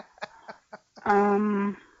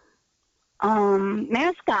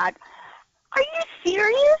 Mascot. Are you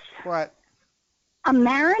serious? What? A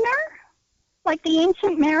mariner? Like the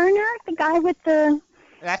ancient mariner? The guy with the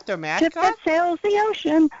That's their mascot? ship that sails the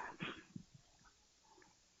ocean?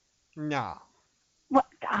 No. What?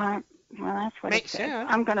 Well, that's what Makes it says. sense.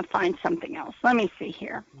 I'm going to find something else. Let me see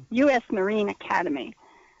here. U.S. Marine Academy.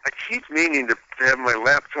 I keep meaning to have my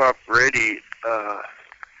laptop ready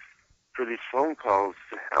for these phone calls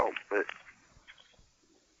to help, but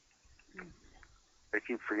I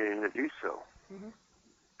keep forgetting to do so.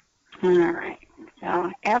 All right.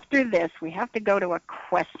 So after this, we have to go to a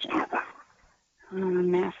question.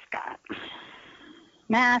 Mascot.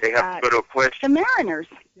 They have to go to a question. The Mariners.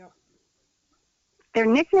 Yep. Their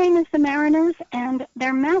nickname is the Mariners, and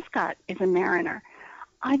their mascot is a Mariner.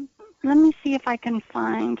 Let me see if I can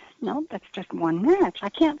find... No, that's just one match. I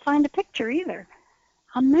can't find a picture either.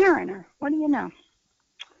 A Mariner. What do you know?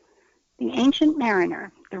 The Ancient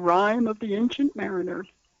Mariner. The Rime of the Ancient Mariner.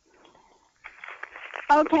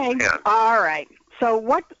 Okay, Yeah. All right. So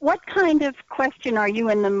what kind of question are you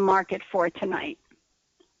in the market for tonight?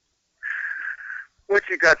 What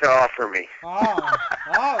you got to offer me? Oh,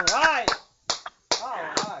 all right.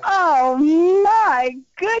 Oh, my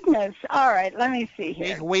goodness. All right, let me see here.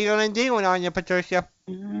 He's wheeling and dealing on you, Patricia.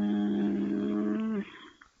 It's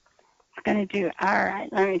going to do... All right,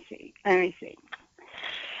 let me see.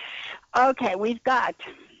 Okay, we've got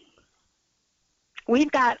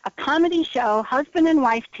a comedy show, husband and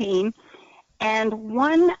wife team, and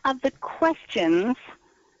one of the questions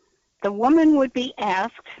the woman would be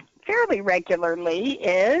asked fairly regularly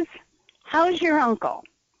is, how's your uncle?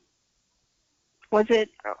 Was it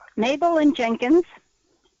Mabel and Jenkins,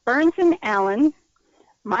 Burns and Allen,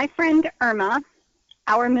 my friend Irma,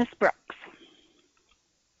 our Miss Brooks?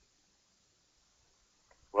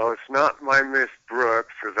 Well, it's not my Miss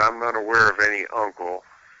Brooks, because I'm not aware of any uncle.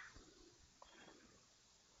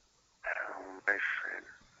 My friend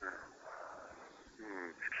Irma.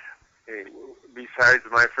 Hey, besides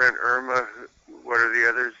my friend Irma, what are the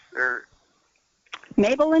others there?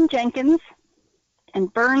 Mabel and Jenkins,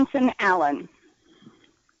 and Burns and Allen.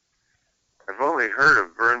 I've only heard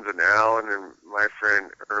of Burns and Allen and my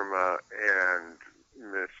friend Irma and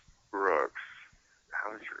Miss Brooks.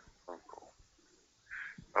 How's your uncle?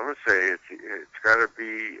 I'm going to say it's got to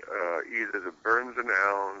be either the Burns and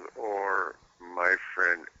Allen or my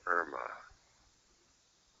friend Irma.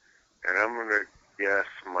 And I'm going to guess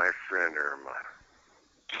my friend Irma.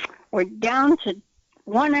 We're down to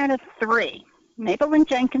 1 out of 3. Mabel and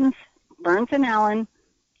Jenkins, Burns and Allen,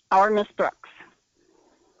 our Miss Brooks.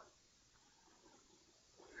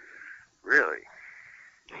 Really?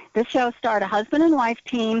 This show starred a husband and wife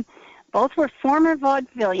team. Both were former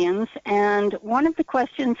vaudevillians, and one of the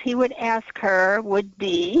questions he would ask her would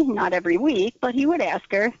be, not every week, but he would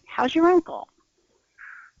ask her, how's your uncle?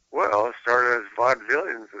 Well, it started as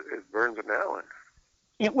vaudevillians at Burns and Allen.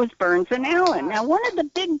 It was Burns and Allen. Now, one of the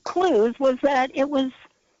big clues was that it was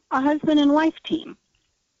a husband and wife team.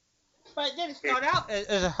 But it didn't start out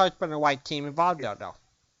as a husband and wife team in vaudeville, though.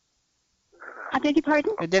 I beg your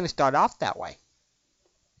pardon? It didn't start off that way.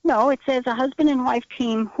 No, it says a husband and wife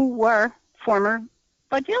team who were former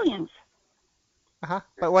vaudevillians. Uh-huh.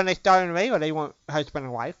 But when they started in radio, they weren't husband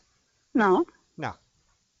and wife. No. No.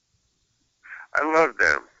 I love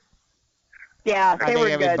them. Yeah, they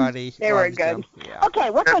were good. They were good. Yeah.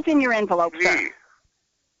 Okay, what was in your envelope, sir?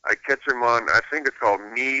 I catch them on, I think it's called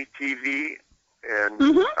Me TV. And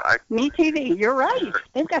Me TV, you're right.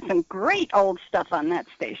 They've got some great old stuff on that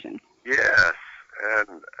station. Yes,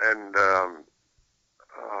 and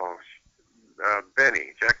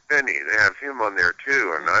Jack Benny, they have him on there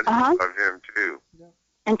too, and I love him too.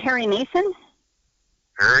 And Perry Mason?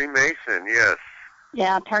 Perry Mason, yes.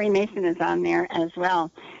 Yeah, Perry Mason is on there as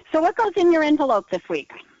well. So what goes in your envelope this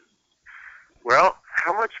week? Well,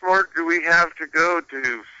 how much more do we have to go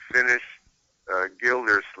to finish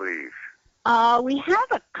Gildersleeve? We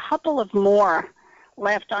have a couple of more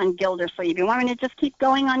left on Gildersleeve. You want me to just keep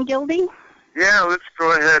going on Gildy? Yeah, let's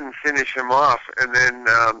go ahead and finish him off. And then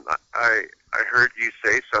I heard you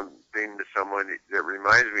say something to someone that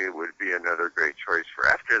reminds me it would be another great choice for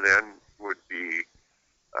after then would be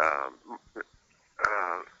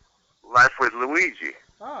Life with Luigi.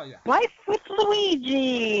 Oh, yeah. Life with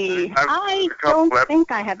Luigi. I don't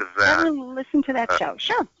think I have ever listened to that show.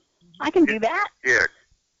 Sure, I can do that. Yeah.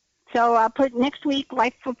 So I'll put next week,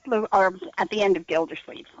 Life with or at the end of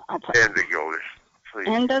Gildersleeve. I'll put end of Gildersleeve.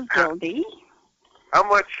 End of Gildy. How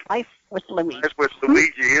much Life with Luigi? Life with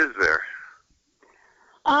Luigi is there?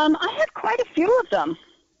 I have quite a few of them.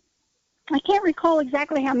 I can't recall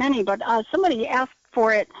exactly how many, but somebody asked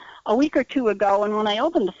for it a week or two ago, and when I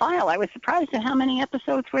opened the file, I was surprised at how many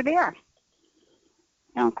episodes were there.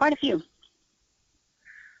 Quite a few.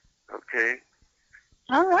 Okay.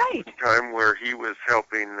 All right. Time where he was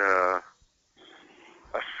helping a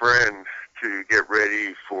friend to get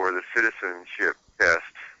ready for the citizenship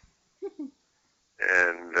test,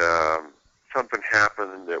 and something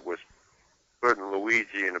happened that was putting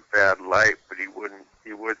Luigi in a bad light, but he wouldn't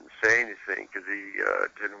say anything because he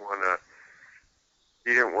didn't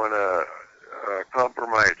want to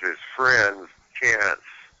compromise his friend's chance.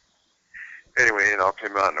 Anyway, it all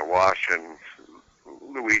came out in the wash, and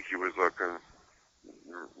Luigi was looking,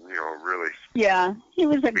 really. Yeah, he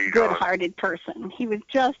was a good-hearted person. He was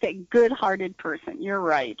just a good-hearted person. You're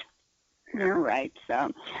right. You're right.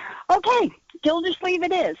 So, okay, Gildersleeve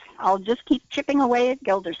it is. I'll just keep chipping away at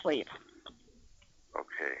Gildersleeve.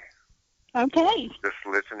 Okay. Okay. Just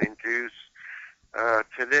listening to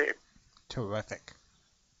today. Terrific.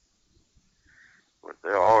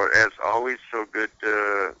 As always, so good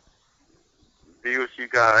to be with you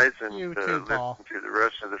guys and you to too, listen Paul. to the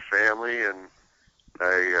rest of the family. And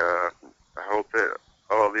I hope that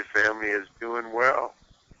all the family is doing well.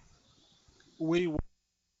 We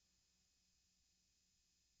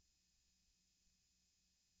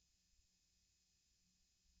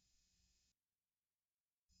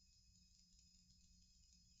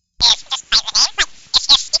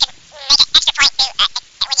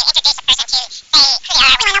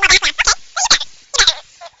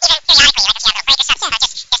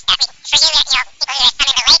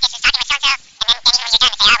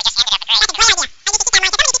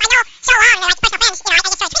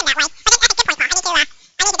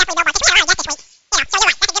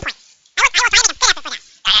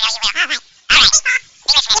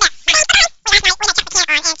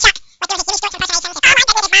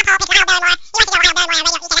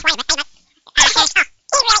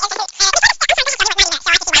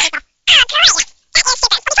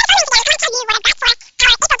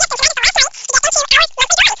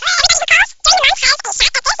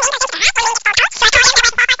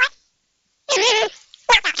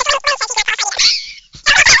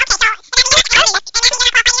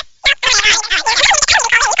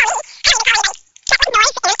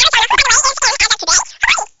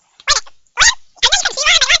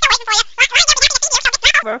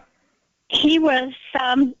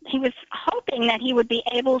he was hoping that he would be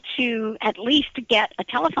able to at least get a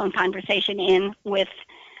telephone conversation in with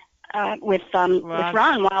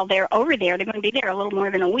Ron while they're over there. They're going to be there a little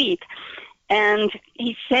more than a week. And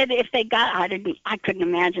he said if they got, I couldn't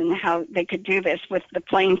imagine how they could do this with the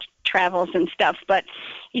plane travels and stuff, but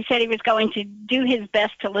he said he was going to do his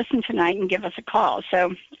best to listen tonight and give us a call.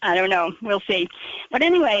 So I don't know. We'll see. But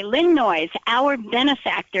anyway, Lynn Noyes, our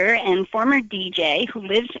benefactor and former DJ who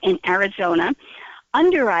lives in Arizona,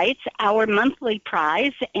 underwrites our monthly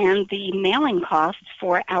prize and the mailing costs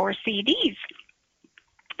for our CDs.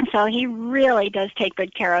 So he really does take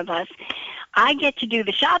good care of us. I get to do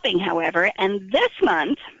the shopping, however, and this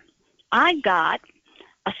month I got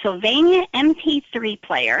a Sylvania MP3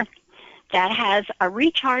 player that has a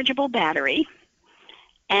rechargeable battery,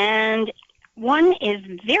 and one is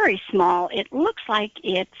very small. It looks like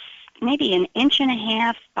it's maybe 1.5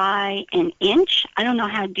 inches by 1 inch. I don't know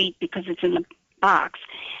how deep because it's in the box.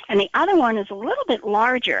 And the other one is a little bit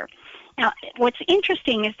larger. Now, what's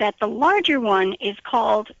interesting is that the larger one is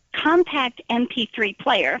called Compact MP3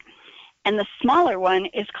 Player, and the smaller one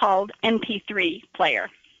is called MP3 Player.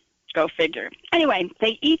 Go figure. Anyway,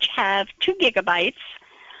 they each have 2 gigabytes.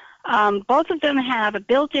 Both of them have a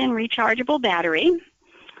built-in rechargeable battery.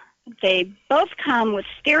 They both come with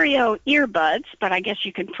stereo earbuds, but I guess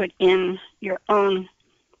you could put in your own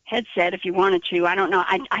headset if you wanted to. I don't know.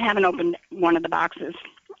 I haven't opened one of the boxes.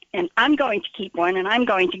 And I'm going to keep one, and I'm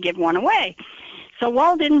going to give one away. So,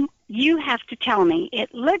 Walden, you have to tell me.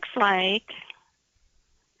 It looks like,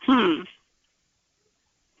 the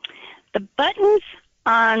buttons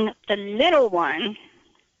on the little one,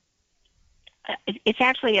 it's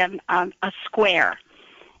actually a square.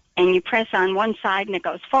 And you press on one side and it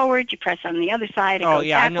goes forward. You press on the other side, it goes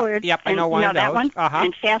backwards. I know one of those. That one?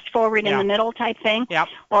 And fast forward in the middle type thing? Yep.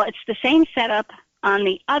 Well, it's the same setup on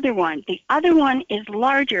the other one. The other one is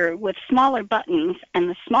larger with smaller buttons, and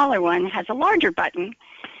the smaller one has a larger button.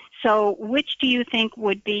 So which do you think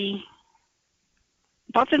would be?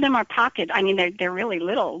 Both of them are pocket. I mean, they're really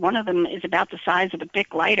little. One of them is about the size of a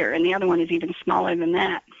Bic lighter, and the other one is even smaller than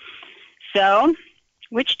that. So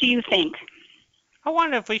which do you think? I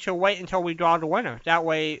wonder if we should wait until we draw the winner. That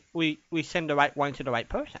way we send the right one to the right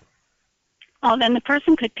person. Oh, then the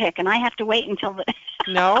person could pick, and I have to wait until the...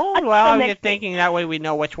 No, well, I'm just thinking that way we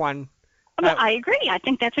know which one. Well, I agree. I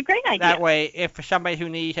think that's a great idea. That way, if for somebody who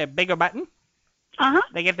needs a bigger button,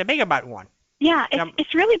 they get the bigger button one. Yeah,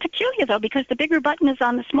 it's really peculiar, though, because the bigger button is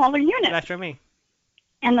on the smaller unit. That's for me.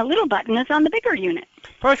 And the little button is on the bigger unit.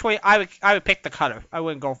 Personally, I would pick the color. I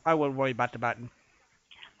wouldn't worry about the button.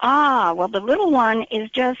 Ah, well, the little one is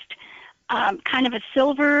just kind of a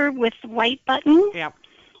silver with white button. Yep.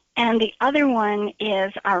 And the other one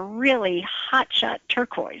is a really hotshot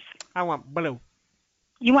turquoise. I want blue.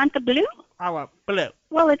 You want the blue? I want blue.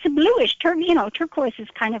 Well, it's a bluish. Turquoise is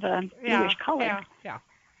kind of a bluish color. Yeah.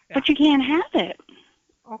 But you can't have it.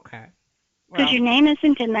 Okay. Because your name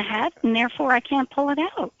isn't in the hat, and therefore I can't pull it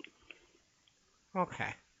out.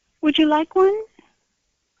 Okay. Would you like one?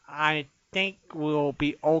 I think we'll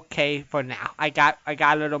be okay for now. I got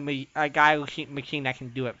a machine that can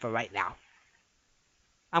do it for right now.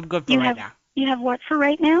 I'm good for right now. You have what for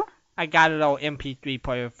right now? I got a little MP3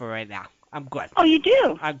 player for right now. I'm good. Oh, you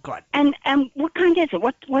do? I'm good. And what kind is it?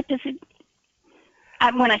 What does it?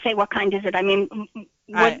 When I say what kind is it, I mean,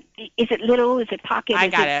 is it little? Is it pocket? I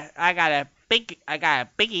got a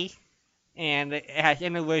biggie, and it has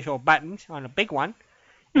individual buttons on the big one,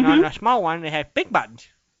 and on the small one it has big buttons,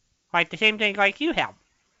 like the same thing like you have.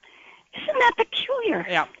 Isn't that peculiar?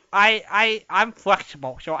 Yeah, I'm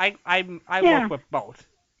flexible, so I work with both.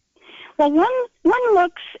 Well, one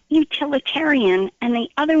looks utilitarian, and the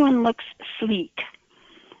other one looks sleek.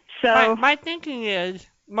 So my thinking is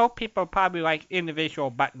most people probably like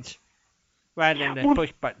individual buttons rather than the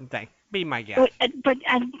push button thing. Be my guess. But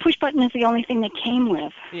push button is the only thing that came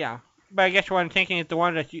with. Yeah, but I guess what I'm thinking is the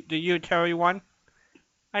one that the utilitarian one.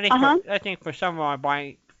 I think for some of my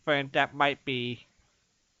blind friends that might be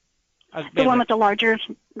the one with the larger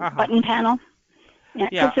button panel.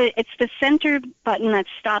 Yeah. It's the center button that's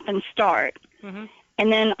stop and start, and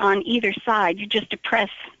then on either side you just depress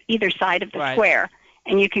either side of the square,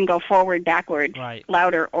 and you can go forward, backward,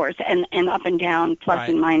 louder, and up and down. Plus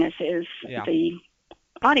and minus is the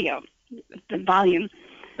audio, the volume.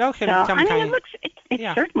 Okay, so I mean,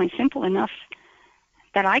 it's certainly simple enough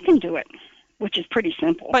that I can do it, which is pretty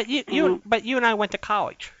simple. But you and I went to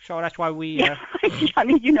college, so that's why we. I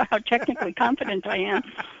mean, you know how technically competent I am.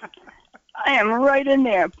 I am right in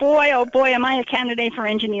there. Boy, oh boy, am I a candidate for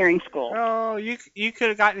engineering school. Oh, you could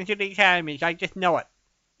have gotten into the academies. I just know it.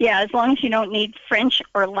 Yeah, as long as you don't need French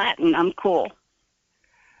or Latin, I'm cool.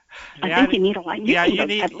 I think you need a language. Yeah, you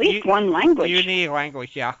need at least one language. You need a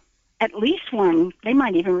language, yeah. At least one. They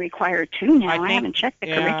might even require 2 now. I haven't checked the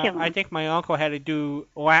curriculum. I think my uncle had to do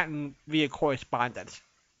Latin via correspondence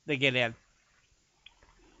to get in.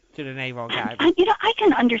 to the Naval Academy. I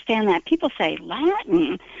can understand that. People say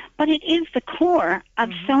Latin, but it is the core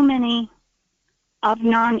of so many of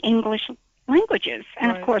non-English languages.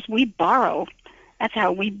 And, of course, we borrow. That's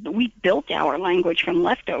how we built our language from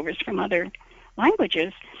leftovers from other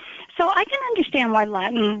languages. So I can understand why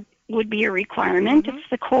Latin would be a requirement. It's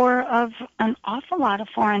the core of an awful lot of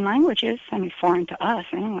foreign languages. I mean, foreign to us,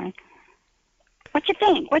 anyway. What you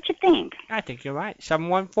think? I think you're right.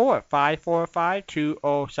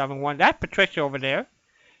 714-545-2071. That's Patricia over there.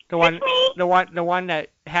 The one that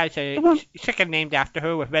has a chicken named after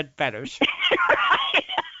her with red feathers.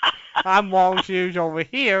 I'm Walden Hughes over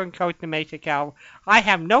here in Costa Mesa, Cal. I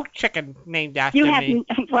have no chicken named after me.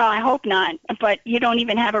 Well, I hope not. But you don't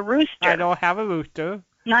even have a rooster. I don't have a rooster.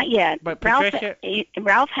 Not yet. But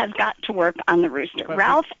Ralph has got to work on the rooster.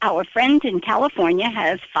 Ralph, our friend in California,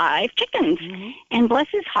 has 5 chickens. And bless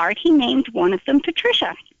his heart, he named one of them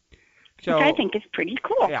Patricia, which I think is pretty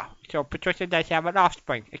cool. Yeah, so Patricia does have an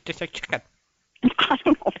offspring. It's just a chicken. I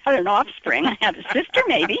don't know about an offspring. I have a sister,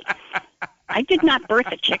 maybe. I did not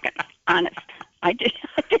birth a chicken, honest. I did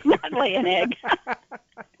not lay an egg.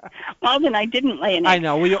 Well, then I didn't lay an egg. I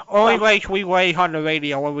know. We lay on the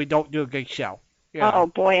radio when we don't do a good show. Yeah. Oh,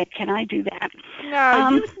 boy, can I do that? No,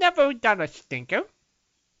 you've never done a stinker.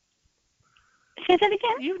 Say that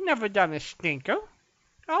again? You've never done a stinker.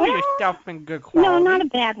 All your stuff been good quality. No, not a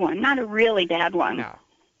bad one. Not a really bad one. No.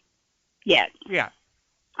 Yet. Yeah.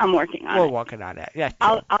 I'm working on it. We're working on that. Yes.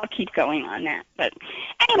 I'll keep going on that. But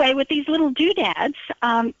anyway, with these little doodads,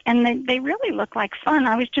 and they really look like fun.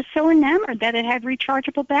 I was just so enamored that it had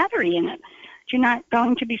rechargeable battery in it. You're not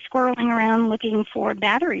going to be squirreling around looking for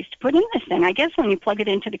batteries to put in this thing. I guess when you plug it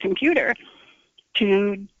into the computer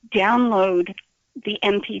to download the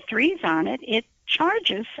MP3s on it, it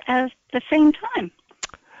charges at the same time.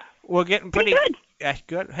 We're getting pretty good. That's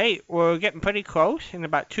good. Hey, we're getting pretty close. In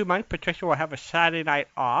about 2 months, Patricia will have a Saturday night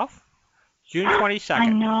off. June 22nd. I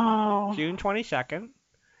know. June 22nd.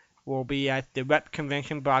 We'll be at the Rep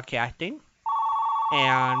Convention Broadcasting.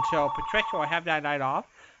 And so Patricia will have that night off.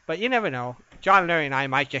 But you never know. John, Larry, and I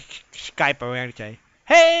might just Skype her and say,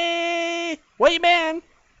 "Hey, where you been?"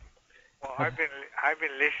 Well, I've been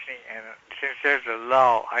listening, and since there's a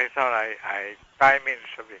lull, I thought I chime in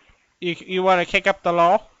something. You want to kick up the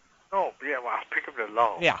lull? No, yeah, well, I'll pick up the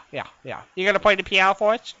lull. Yeah. You gonna play the piano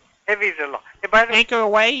for us? Heavy's a lull. Hey, by the way, Anchor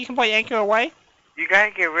Away. You can play Anchor Away. You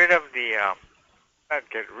gotta get rid of the not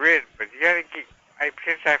get rid, but you gotta get.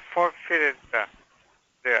 Since I forfeited the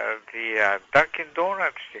Dunkin'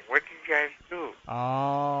 Donuts thing. What did you guys do?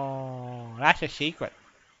 Oh, that's a secret.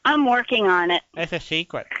 I'm working on it. That's a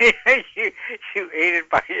secret. you ate it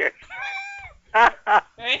by yourself.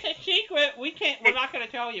 It's a secret. We're not gonna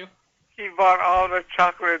tell you. He bought all the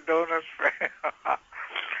chocolate donuts for.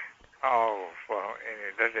 Oh, well,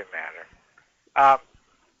 it doesn't matter.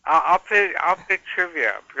 I'll play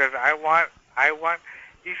trivia because I want.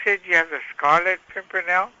 You said you have the Scarlet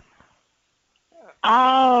Pimpernel.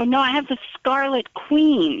 Oh, no, I have the Scarlet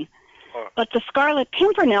Queen. Oh. But the Scarlet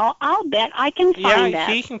Pimpernel, I'll bet I can find that.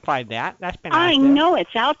 Yeah, she can find that. That's been I know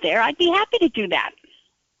it's out there. I'd be happy to do that.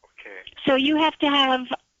 Okay. So you have to have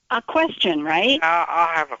a question, right?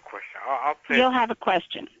 I'll have a question. I'll play. You'll have a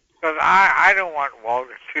question. Because I don't want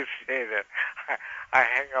Walden to say that I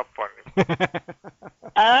hang up on him.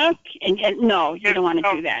 Okay. No, you don't want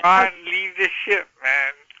to do that. Ron, leave the ship,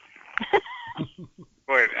 man.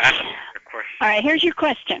 Go ahead, ask the question. All right, here's your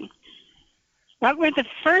question. What were the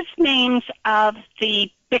first names of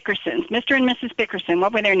the Bickersons, Mr. and Mrs. Bickerson?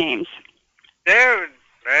 What were their names?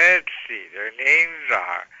 Let's see. Their names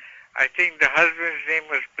are, I think the husband's name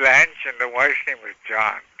was Blanche and the wife's name was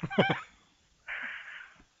John.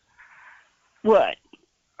 What?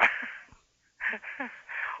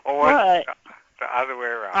 Or what? The other way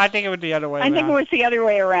around. I think it was the other way around. I think it was the other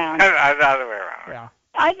way around. The other way around. Yeah.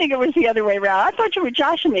 I think it was the other way around. I thought you were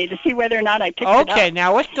joshing me to see whether or not I picked it up. Okay,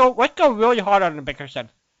 now let's go really hard on the Bickerson.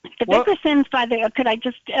 The Bickersons,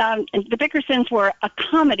 the Bickersons were a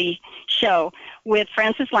comedy show with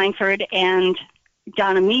Frances Langford and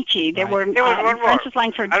Don Amici. There were one more. Frances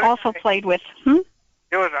Langford also played with.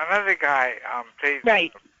 There was another guy played.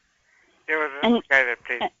 Right. There was another guy that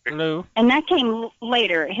played Lou. And that came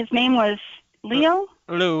later. His name was Leo.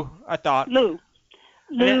 Lou, I thought. Lou,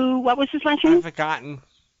 what was his last name? I've forgotten.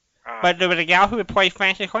 But there was a gal who would play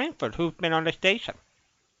Frances Langford, who's been on the station.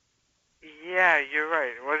 Yeah, you're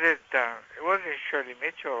right. It wasn't Shirley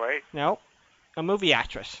Mitchell, right? No, a movie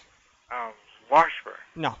actress. Washburn.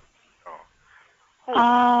 No.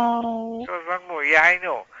 Oh. There was one more. Yeah, I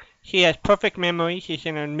know. She has perfect memory. She's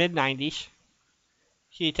in her mid-90s.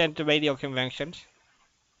 She attends the radio conventions.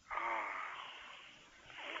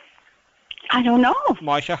 I don't know.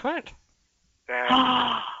 Marsha Hunt. That's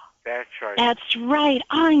right. That's right.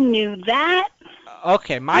 I knew that.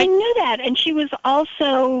 Okay, I knew that, and she was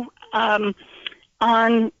also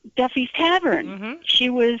on Duffy's Tavern. Mm-hmm. She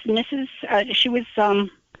was Mrs. She was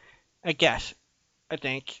I guess. I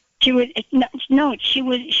think. She was no. She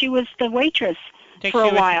was the waitress for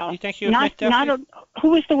a while. You think she was Miss Duffy? Who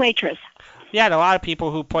was the waitress? Yeah, a lot of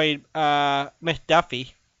people who played Miss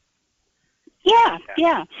Duffy.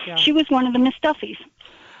 Yeah. She was one of the Miss Duffies.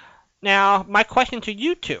 Now, my question to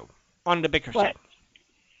you two on the Bickerson.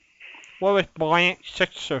 What was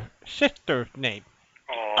Blanche's sister's name?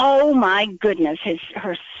 Oh my goodness,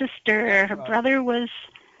 her sister, her brother was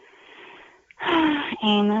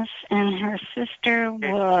Amos, and her sister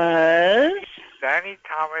was Danny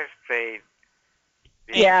Thomas played.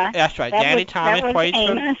 Yeah, that's right. Danny Thomas played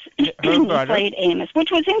Amos. her brother. Played Amos,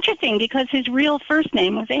 which was interesting because his real first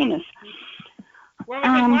name was Amos. What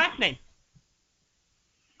was his last name?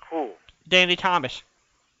 Who? Danny Thomas.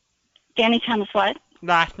 Danny Thomas what?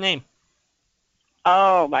 Last name.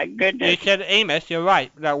 Oh my goodness. You said Amos. You're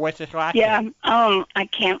right. Now, what's his last name? Yeah. I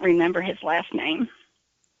can't remember his last name.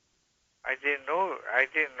 I didn't know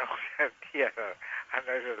that he had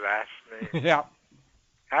another last name. Yeah.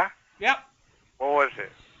 Huh? Yep. What was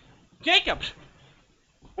it? Jacobs.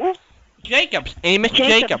 Who? Jacobs. Amos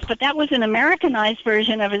Jacobs. But that was an Americanized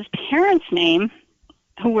version of his parents' name,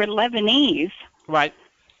 who were Lebanese. Right.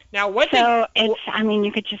 Now,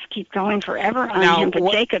 you could just keep going forever on him,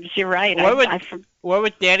 but Jacobs, you're right. What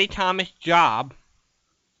was Danny Thomas' job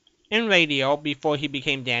in radio before he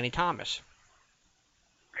became Danny Thomas?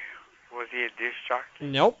 Was he a disc jockey?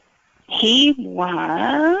 Nope. He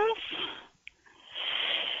was...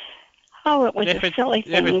 Oh, it was a silly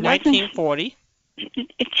thing. It was 1940.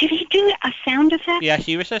 Did he do a sound effect? Yes,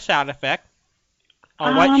 he was a sound effect.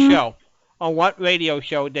 On what show? On what radio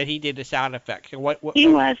show did he do the sound effects? He was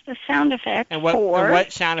the sound effect and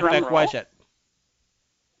what sound effect was it?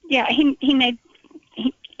 Yeah, he made.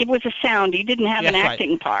 It was a sound. He didn't have an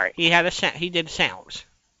acting part. He had he did sounds.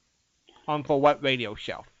 For what radio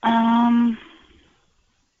show? Was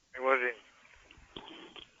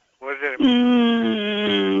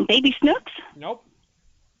it? Baby Snooks? Nope.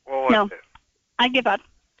 What was it? I give up.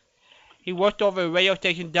 He worked over at radio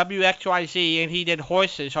station WXYZ, and he did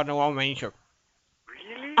horses on the Lone Ranger.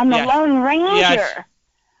 Really? On the Lone Ranger? Yes.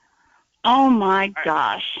 Oh, my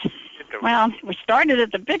gosh. Well, we started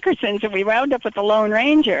at the Bickersons, and we wound up with the Lone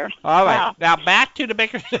Ranger. All right. Wow. Now, back to the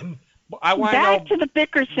Bickersons. Back to the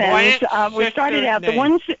Bickersons. We started out,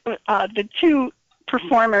 the two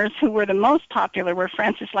performers who were the most popular were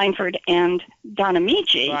Frances Langford and Donna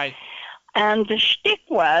Michi. Right. And the shtick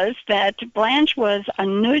was that Blanche was a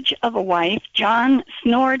nudge of a wife. John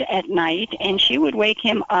snored at night, and she would wake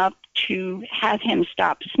him up to have him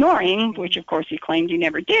stop snoring, which, of course, he claimed he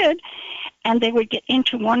never did. And they would get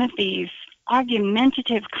into one of these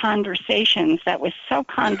argumentative conversations that was so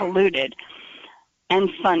convoluted and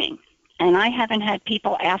funny. And I haven't had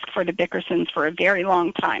people ask for the Bickersons for a very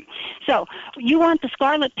long time. So, you want the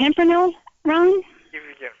Scarlet Pimpernel, Ron? If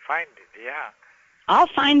you can find it, yeah. I'll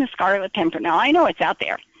find the Scarlet Pimpernel. I know it's out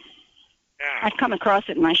there. Yeah. I've come across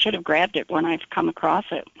it, and I should have grabbed it when I've come across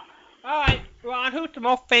it. All right, Ron, who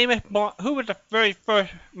was the very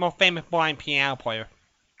first most famous blind piano player?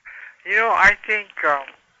 I think,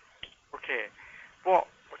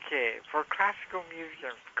 for classical music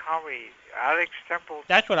and comedy, Alex Temple...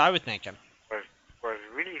 That's what I was thinking. Was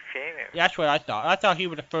really famous. That's what I thought. I thought he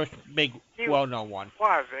was the first big, well-known one.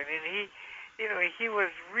 Was, and he was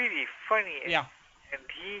really funny. Yeah. And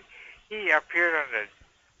he appeared on the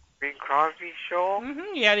Bing Crosby show.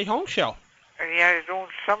 Mm-hmm. He had his own show. And he had his own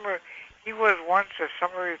summer. He was once a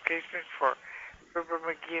summer replacement for Fibber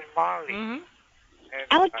McGee and Molly. Mm-hmm. And,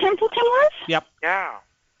 Alec Templeton was? Yep. Yeah.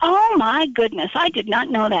 Oh, my goodness. I did not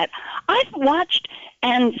know that. I've watched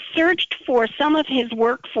and searched for some of his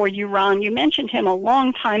work for you, Ron. You mentioned him a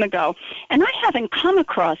long time ago, and I haven't come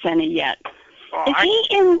across any yet. Is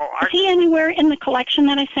he anywhere in the collection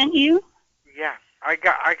that I sent you? Yeah. I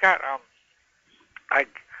got on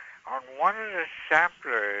one of the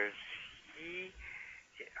samplers,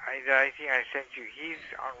 I think I sent you, he's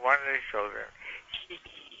on one of the shows.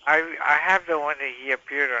 I have the one that he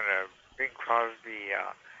appeared on a Bing Crosby,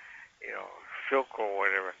 Silk or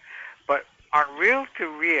whatever. But on Reel to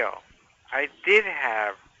Reel, I did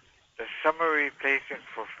have the summer replacement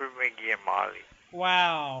for Fibber McGee and Molly.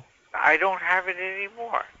 Wow. I don't have it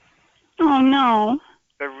anymore. Oh, no.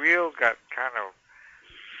 The reel got kind of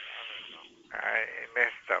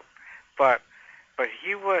messed up. But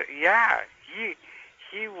he was, he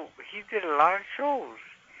did a lot of shows.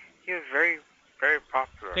 He was very very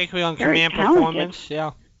popular. Particularly on command performance,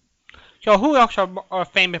 yeah. So who else are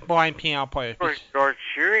famous blind piano players? Of course, George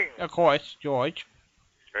Shearing. Of course, George.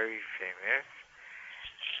 Very famous.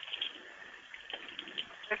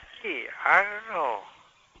 Let's see, I don't know.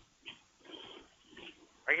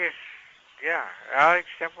 I guess, yeah, Alex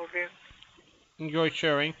Templeton. And George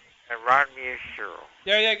Shearing. And Ron Miyashiro.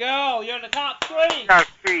 There you go, you're in the top 3. Top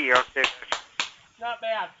 3, okay. Not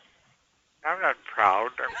bad. I'm not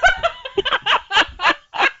proud.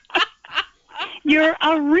 You're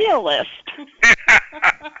a realist.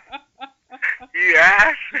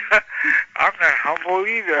 Yes. I'm not humble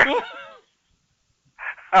either.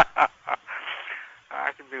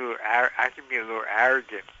 I can be a little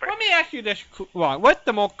arrogant. But let me ask you this, Ron. What's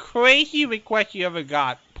the most crazy request you ever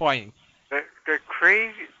got playing? The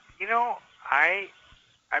crazy, you know, I've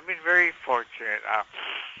been very fortunate.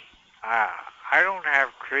 I don't have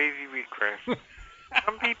crazy requests.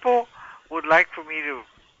 Some people would like for me to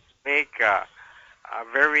make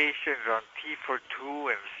variations on T for 2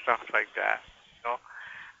 and stuff like that. You know,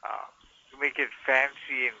 to make it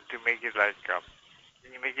fancy and to make it like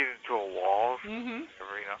you make it into a wall,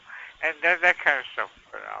 whatever, you know, and that kind of stuff.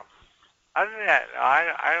 But other than that,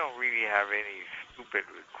 I don't really have any stupid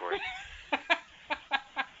requests.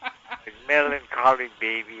 Like Melancholy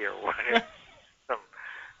Baby or whatever.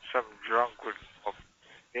 Some drunk would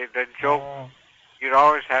the joke. You'd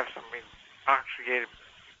always have some intoxicated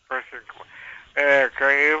person going,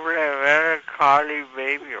 can you play Melancholy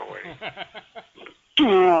Baby or whatever?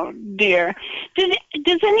 Oh dear.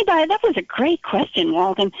 Does anybody? That was a great question,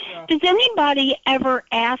 Walden. Yeah. Does anybody ever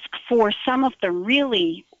ask for some of the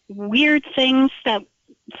really weird things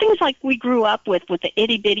like we grew up with the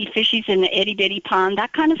itty bitty fishies in the itty bitty pond,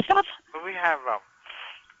 that kind of stuff? When we have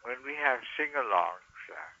sing-alongs,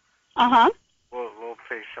 we'll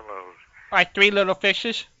play some of those. Like Three Little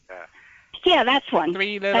Fishes. Yeah, that's one.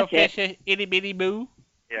 Three Little Fishes, itty bitty boo.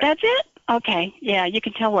 Yeah. That's it. Okay. Yeah, you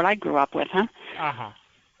can tell what I grew up with, huh?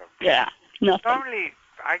 Yeah. Nothing. Normally,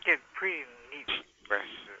 I get pretty neat requests,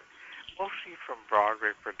 mostly from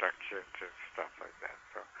Broadway productions and stuff like that.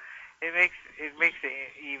 So it makes the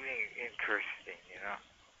evening interesting, you know.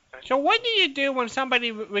 So what do you do when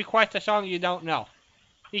somebody requests a song you don't know?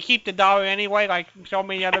 You keep the dollar anyway, like so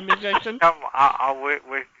many other musicians. I'll with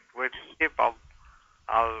tip. I'll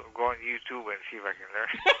go on YouTube and see if I can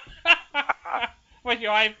learn. With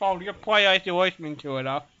your iPhone, you play as you're listening to it,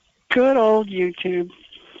 huh? Good old YouTube.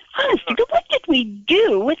 Honestly, what did we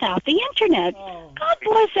do without the internet? Oh. God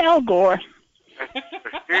bless Al Gore.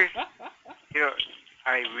 Seriously, you know,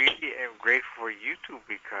 I really am grateful for YouTube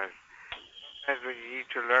because sometimes when you need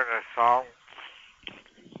to learn a song,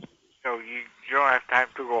 you know, you don't have time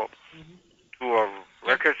to go to a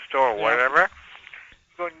record store or whatever.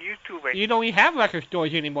 You go on YouTube and you don't even have record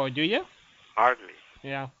stores anymore, do you? Hardly.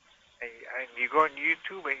 Yeah. And you go on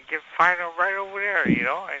YouTube and you can find them right over there, you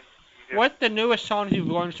know. And you what's the newest songs you've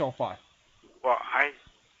learned so far? Well,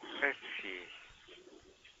 let's see.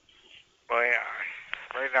 Well,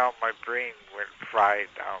 right now my brain went fried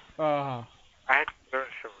down. I had to learn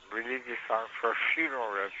some religious songs for a funeral,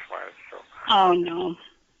 that's why. So. Oh no.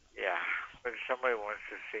 Yeah, but somebody wants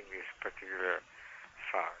to sing this particular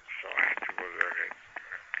song, so I had to go learn it.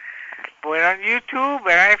 Went on YouTube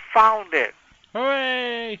and I found it.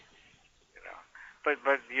 Hooray! You know,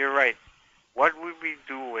 but you're right. What would we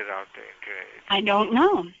do without the internet? I don't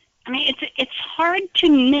know. I mean, it's hard to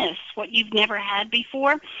miss what you've never had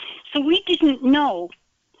before. So we didn't know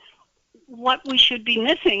what we should be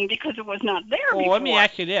missing because it was not there before. Well, let me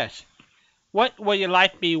ask you this. What will your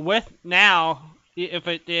life be with now if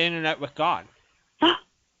the internet was gone? Are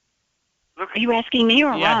you asking me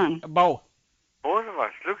or Ron? Both. Both of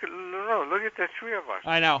us. Look at the three of us.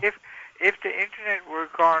 I know. If the internet were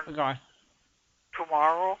gone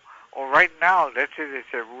tomorrow or right now, let's say they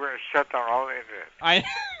said we're going to shut down all the internet.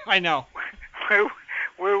 I know.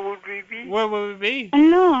 Where would we be? Where would we be? I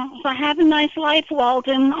know. So have a nice life,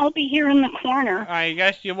 Walden. I'll be here in the corner. I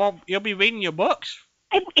guess you won't. You'll be reading your books.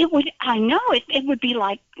 It would. I know. It would be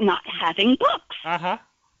like not having books. I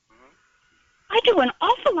do an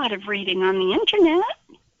awful lot of reading on the internet.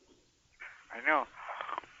 I know.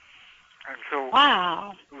 And so.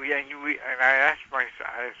 Wow. And I ask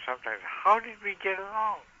myself sometimes, how did we get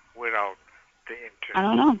along without the internet? I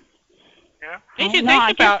don't know. Yeah.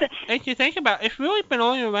 If you think about, it's really been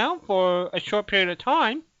only around for a short period of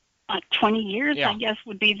time. 20 years, I guess,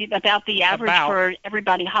 would be about the average for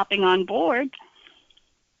everybody hopping on board.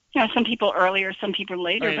 You know, some people earlier, some people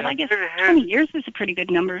later, but I guess 20 years is a pretty good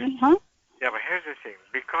number, huh? Yeah, but here's the thing.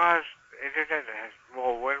 Because internet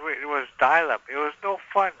when it was dial-up, it was no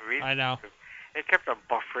fun, really. I know. It kept on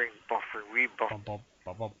buffering, rebuffering.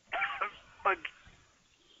 But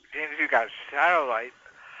since you got satellite,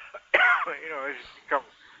 it's become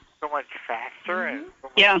so much faster and so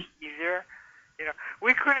much easier.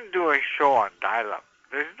 We couldn't do a show on dial-up.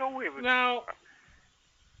 There's no way we No.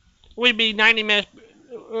 We'd be 90 minutes.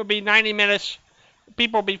 It would be 90 minutes.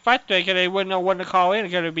 People would be frustrated because they wouldn't know when to call in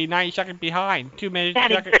because it would be 90 seconds behind. 2 minutes.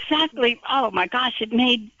 Exactly. Oh my gosh, it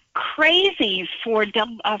made crazy for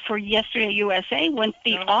Yesterday USA when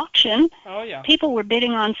the auction. Oh yeah. People were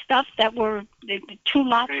bidding on stuff that were 2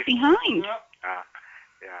 lots behind. Yeah.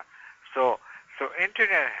 So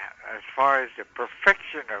internet, as far as the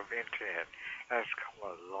perfection of internet, has come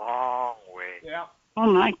a long way. Yeah.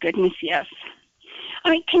 Oh my goodness, yes. I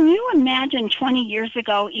mean, can you imagine 20 years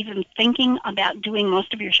ago even thinking about doing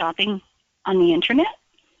most of your shopping on the internet?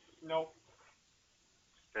 No.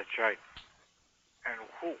 That's right. And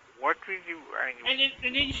what we do... And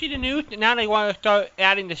did you see the news? Now they want to start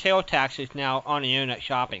adding the sales taxes now on the internet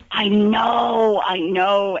shopping. I know.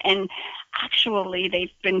 And actually,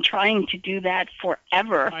 they've been trying to do that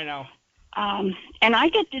forever. I know. And I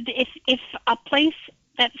get if a place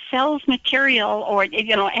that sells material or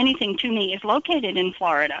anything to me is located in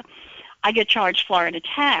Florida, I get charged Florida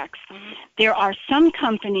tax. Mm-hmm. There are some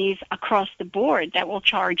companies across the board that will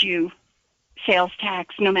charge you sales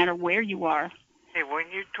tax no matter where you are. Hey,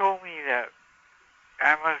 when you told me that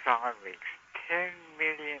Amazon makes $10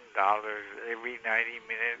 million every 90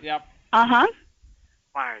 minutes. Yep. Uh-huh.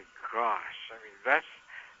 My gosh. I mean,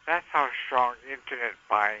 that's how strong internet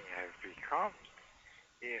buying has become.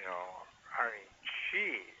 I mean,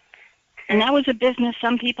 gee. And that was a business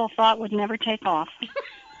some people thought would never take off.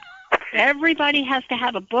 Everybody has to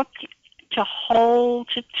have a book to hold,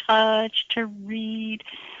 to touch, to read.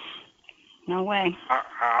 No way.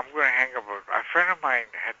 I'm going to hang up. A friend of mine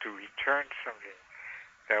had to return something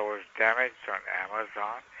that was damaged on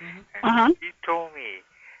Amazon, and he told me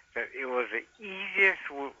that it was the easiest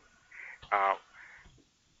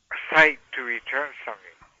site to return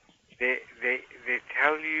something. They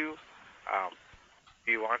tell you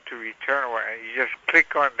you want to return, and you just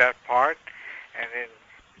click on that part, and then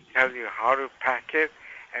tell you how to pack it,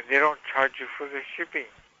 and they don't charge you for the shipping.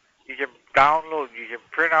 You can download, you can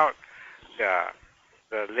print out the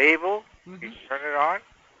label, you turn it on,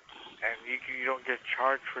 and you don't get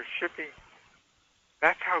charged for shipping.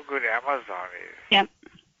 That's how good Amazon is. Yep.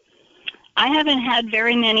 I haven't had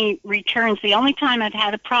very many returns. The only time I've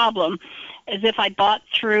had a problem is if I bought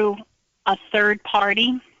through a third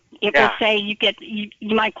party. It will say you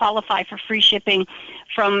might qualify for free shipping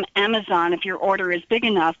from Amazon if your order is big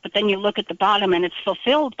enough, but then you look at the bottom and it's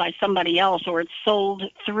fulfilled by somebody else or it's sold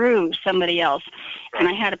through somebody else. And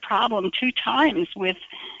I had a problem 2 times with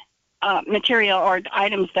material or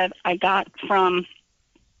items that I got from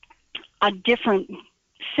a different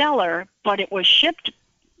seller, but it was shipped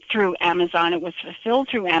through Amazon. It was fulfilled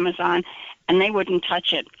through Amazon, and they wouldn't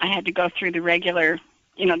touch it. I had to go through the regular,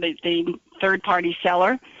 the third-party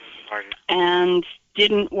seller, and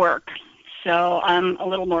didn't work. So I'm a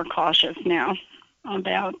little more cautious now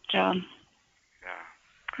about, even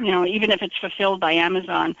if it's fulfilled by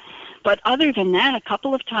Amazon. But other than that, a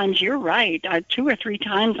couple of times, you're right. 2 or 3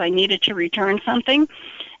 times I needed to return something,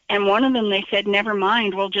 and one of them they said, never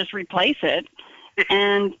mind, we'll just replace it.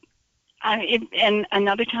 And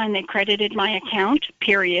another time they credited my account,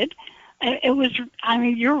 period. It was,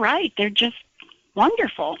 you're right. They're just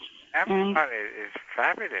wonderful. Amazon is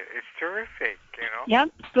fabulous. It's terrific, Yep.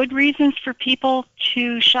 Good reasons for people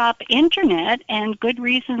to shop internet and good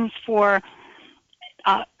reasons for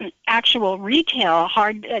actual retail,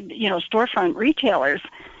 storefront retailers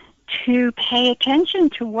to pay attention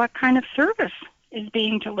to what kind of service is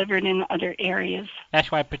being delivered in other areas. That's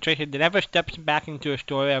why Patricia never steps back into a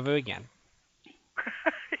store ever again.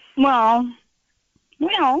 Well,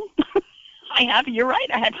 I have. You're right.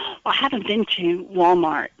 I haven't been to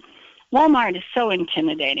Walmart. Walmart is so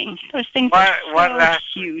intimidating. Those things are so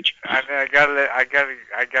huge. I gotta let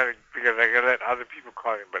other people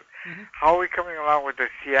call in. But how are we coming along with the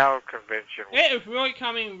Seattle convention? It is really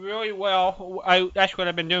coming really well. That's what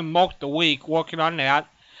I've been doing most of the week, working on that.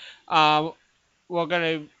 We're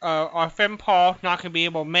gonna. Our friend Paul's not gonna be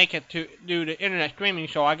able to make it to do the internet streaming,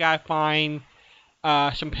 so I gotta find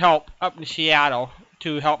some help up in Seattle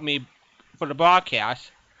to help me for the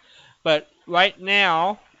broadcast. But right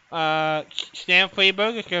now, Stan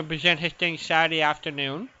Freeberg is going to present his thing Saturday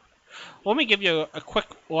afternoon. Let me give you a quick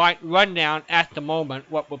rundown at the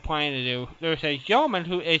moment what we're planning to do. There's a gentleman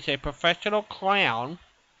who is a professional clown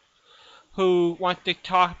who wants to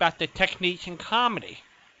talk about the techniques in comedy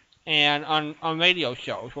and on radio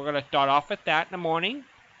shows. We're going to start off with that in the morning.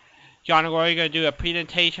 John and Lori are going to do a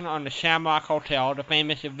presentation on the Shamrock Hotel, the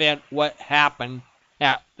famous event, what happened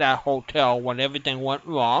at that hotel when everything went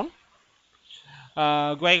wrong.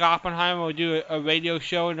 Greg Oppenheimer will do a radio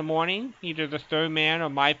show in the morning, either the Third Man or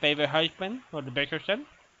My Favorite Husband or the Bickerson.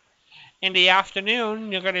 In the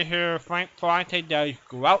afternoon, you're going to hear Frank Ferrante does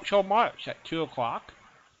Groucho Marx at 2 o'clock.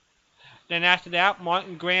 Then after that,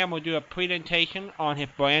 Martin Graham will do a presentation on his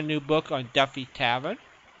brand new book on Duffy Tavern.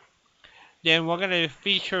 Then we're going to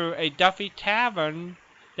feature a Duffy Tavern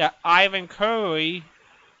that Ivan Curry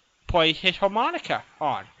plays his harmonica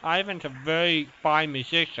on. Ivan's a very fine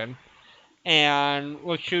musician, and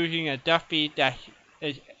we're choosing a Duffy that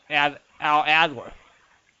is Al Adler,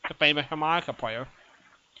 the famous harmonica player.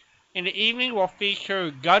 In the evening, we'll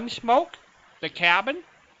feature Gunsmoke, The Cabin,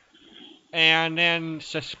 and then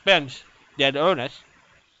Suspense, Dead Earnest.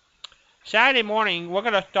 Saturday morning, we're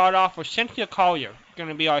going to start off with Cynthia Collier, going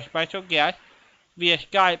to be our special guest via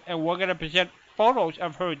Skype, and we're going to present photos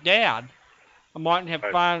of her dad. Martin had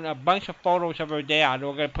found a bunch of photos of her dad.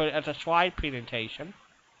 We're going to put it as a slide presentation.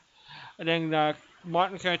 And then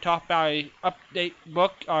Martin's going to talk about an update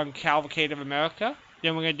book on Cavalcade of America.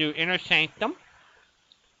 Then we're going to do Inner Sanctum.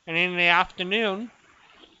 And in the afternoon,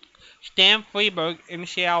 Stan Freberg in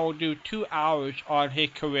Seattle will do 2 hours on his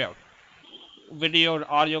career. Video and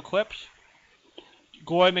audio clips.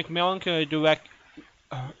 Gloria McMillan going to direct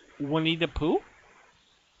Winnie the Pooh.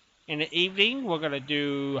 In the evening, we're going to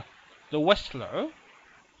do The Whistler,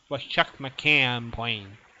 with Chuck McCann playing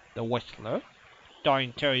The Whistler,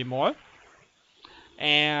 starring Terry Moore.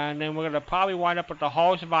 And then we're going to probably wind up with The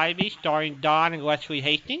Halls of Ivy, starring Don and Leslie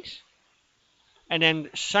Hastings. And then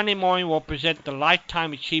Sunday morning, we'll present the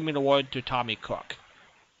Lifetime Achievement Award to Tommy Cook.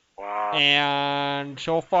 Wow. And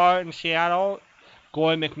so far in Seattle,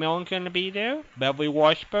 Gloria McMillan's going to be there, Beverly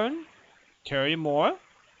Washburn, Terry Moore,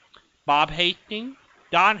 Bob Hastings,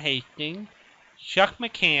 Don Hastings, Chuck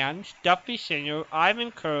McCann, Duffy Singer,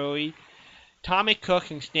 Ivan Curley, Tommy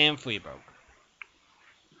Cook, and Stan Freberg.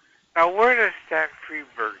 Now, where does Stan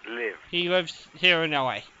Freberg live? He lives here in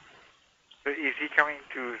L.A. So is he coming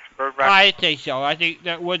to Spurback? I think so. I think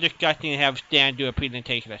that we're discussing to have Stan do a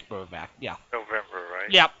presentation at Spurback. Yeah. November, right?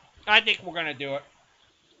 Yep. I think we're going to do it.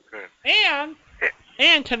 Good.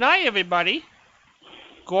 And tonight, everybody,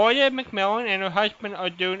 Gloria McMillan and her husband are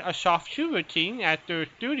doing a soft shoe routine at their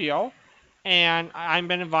studio, and I've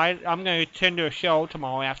been invited. I'm going to attend their show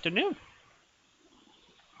tomorrow afternoon.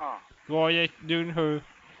 Huh. Gloria's doing her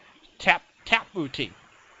tap routine.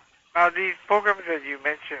 Now, these programs that you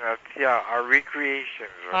mentioned are recreations,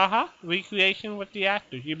 right? Recreation with the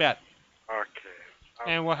actors, you bet. Okay.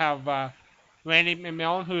 And we'll have Randy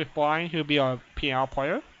McMillan, who is blind, who'll be our piano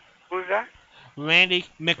player. Who's that? Randy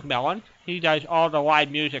McMillan. He does all the live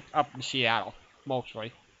music up in Seattle,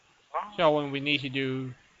 mostly. Oh. So when we need to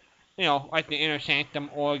do, like the Inner Sanctum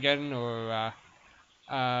organ or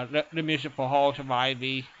the music for Halls of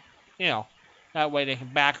Ivy, that way they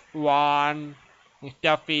can back Ron and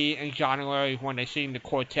Duffy and John and Larry when they sing the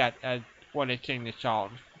quartet as when they sing the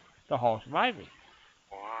songs, the Halls of Ivy.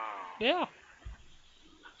 Wow. Yeah.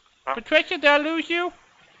 Patricia, did I lose you?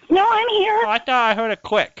 No, I'm here. Oh, I thought I heard a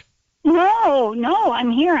click. No,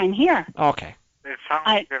 I'm here. Okay. It sounds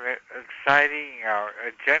like an exciting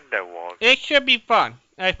agenda, Walt. It should be fun.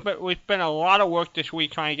 We spent a lot of work this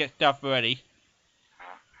week trying to get stuff ready.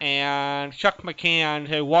 And Chuck McCann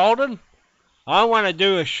said, Walden, I want to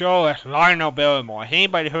do a show with Lionel Barrymore.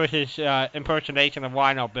 Anybody heard his impersonation of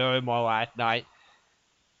Lionel Barrymore last night?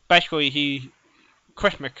 Especially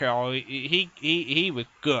Christmas Carol. He was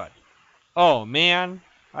good. Oh man,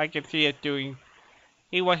 I can see it doing.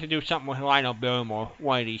 He wants to do something with Lionel Barrymore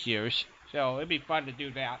one of these years, so it'd be fun to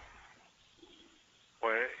do that.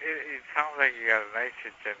 Well, it sounds like you got a nice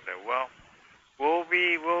agenda. Well, we'll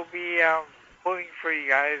be pulling for you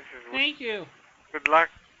guys. Thank you. Good luck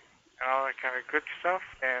and all that kind of good stuff,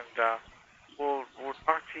 and we'll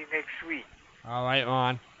talk to you next week. All right,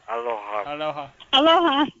 Ron. Aloha. Aloha.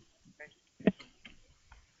 Aloha.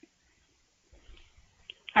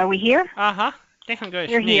 Are we here? I think I'm going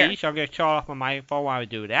to sneeze, so I'm going to turn off my microphone while I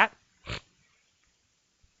do that.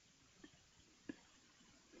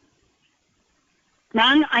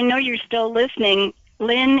 Ron, I know you're still listening.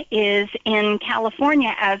 Lynn is in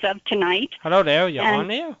California as of tonight. Hello there. You're on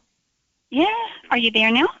there? Yeah. Are you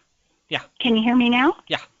there now? Yeah. Can you hear me now?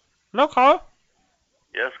 Yeah. Hello, Carl.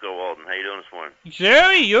 Yes, go Walden. How you doing this morning?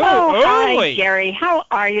 Jerry, you're early. Hi, Jerry. How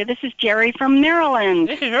are you? This is Jerry from Maryland.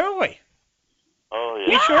 This is early. Oh,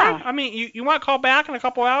 yeah. You sure? I mean, you want to call back in a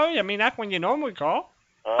couple hours? I mean, that's when you normally call.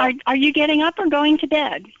 Are you getting up or going to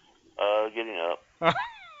bed? Getting up.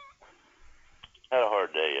 Had a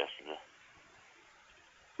hard day yesterday.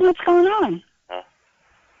 What's going on?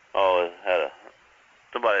 Oh, it had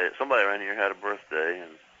somebody around here had a birthday,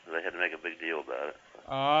 and they had to make a big deal about it.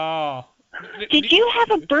 Oh. Did you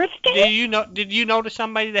have a birthday? Did you know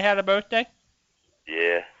somebody that had a birthday?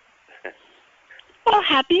 Yeah. Well,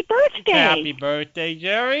 happy birthday. Happy birthday,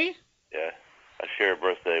 Jerry. Yeah. I share a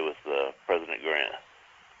birthday with President Grant.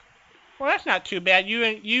 Well, that's not too bad. You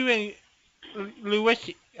and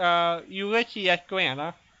Ulysses Grant,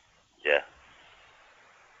 huh? Yeah.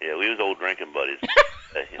 Yeah, we was old drinking buddies.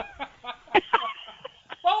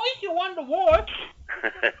 Well, at least you won the war.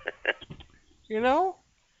 You know?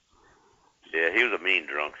 Yeah, he was a mean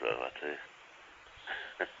drunk, though, I tell you.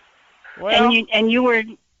 Well, and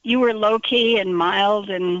you were low key and mild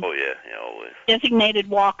and. Oh yeah, always. Designated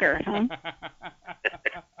walker, huh?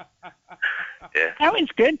 Yeah. That was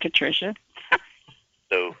good, Patricia.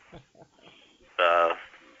 So.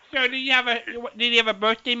 So did you have a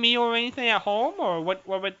birthday meal or anything at home, or what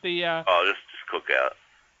would the? Oh, just cookout.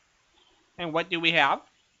 And what do we have?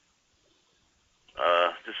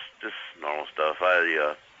 Just normal stuff.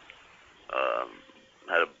 I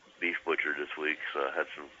had a beef butcher this week, so I had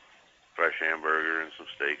some fresh hamburger and some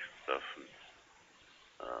steaks and stuff,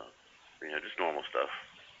 and just normal stuff.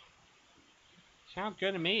 Sounds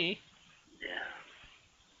good to me. Yeah.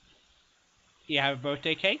 You have a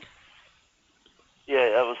birthday cake? Yeah,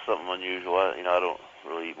 that was something unusual. I don't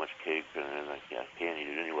really eat much cake, and I can't eat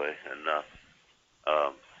it anyway. And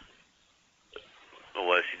my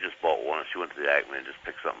wife, she just bought one. She went to the Acme and just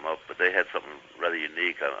picked something up. But they had something rather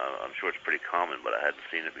unique. I'm sure it's pretty common, but I hadn't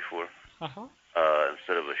seen it before.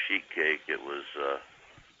 Instead of a sheet cake, it was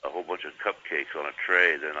a whole bunch of cupcakes on a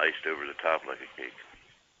tray, then iced over the top like a cake.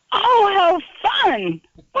 Oh, how fun!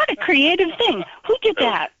 What a creative thing. Who did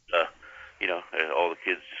that? All the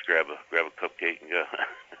kids just grab a cupcake and go.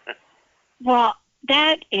 Well,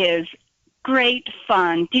 that is great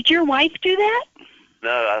fun. Did your wife do that?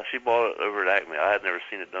 No, she bought it over at Acme. I had never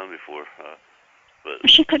seen it done before. But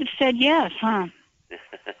she could have said yes, huh?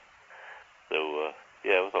 So,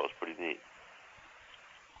 yeah, I thought it was pretty neat.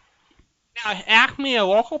 Now, is Acme a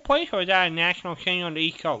local place, or is that a national chain on the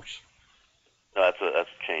East Coast? No, that's a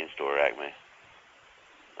chain store, Acme.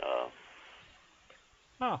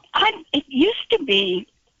 It used to be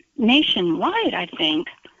nationwide, I think.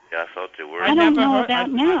 Yeah, I thought they were. I don't know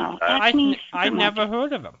about now. I never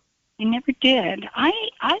heard of them. I never did.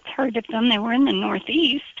 I've heard of them. They were in the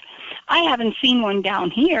Northeast. I haven't seen one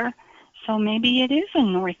down here, so maybe it is a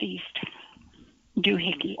Northeast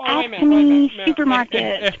doohickey. Acme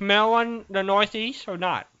Supermarket. Is Maryland the Northeast or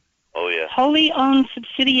not? Oh, yeah. Wholly owned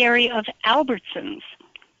subsidiary of Albertsons.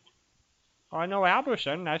 I know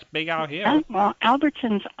Albertson. That's big out here. Well,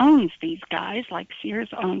 Albertsons owns these guys, like Sears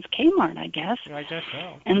owns Kmart, I guess. I guess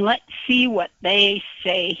so. And let's see what they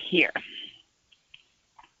say here.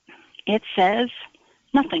 It says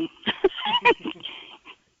nothing.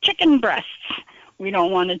 Chicken breasts. We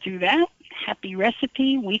don't want to do that. Happy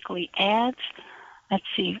recipe, weekly ads. Let's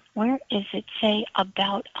see, where does it say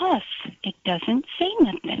about us? It doesn't say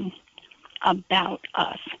nothing about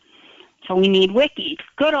us. So we need Wiki,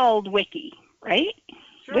 good old Wiki, right?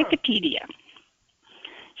 Sure. Wikipedia.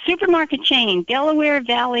 Supermarket chain, Delaware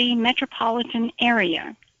Valley metropolitan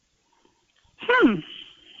area.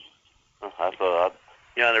 I thought,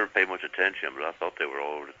 I never paid much attention, but I thought they were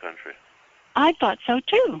all over the country. I thought so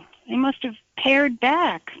too. They must have pared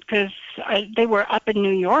back because they were up in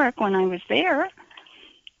New York when I was there.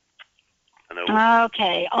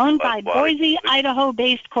 Okay, owned by Boise,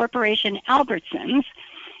 Idaho-based corporation Albertsons.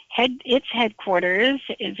 Its headquarters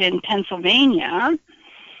is in Pennsylvania.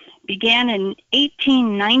 Began in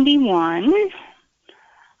 1891.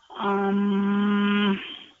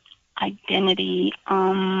 Identity.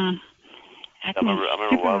 I remember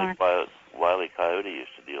Wile E. Coyote used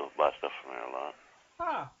to buy stuff from there a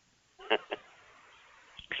lot.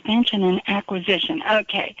 Expansion and acquisition.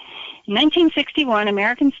 Okay. In 1961,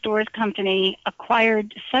 American Stores Company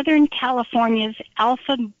acquired Southern California's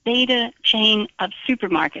Alpha Beta chain of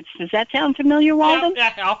supermarkets. Does that sound familiar, Walden?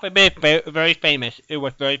 Yeah, Alpha Beta, very famous. It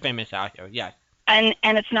was very famous out here, yes. And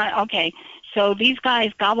it's not, okay. So these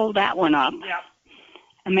guys gobbled that one up. Yeah.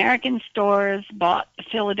 American Stores bought the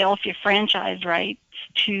Philadelphia franchise rights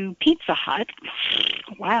to Pizza Hut.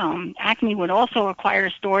 Wow. Acme would also acquire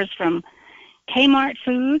stores from Kmart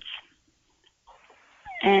Foods.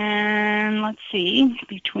 And let's see,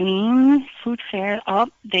 between Food Fair,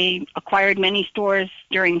 they acquired many stores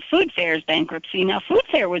during Food Fair's bankruptcy. Now, Food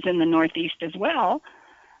Fair was in the Northeast as well.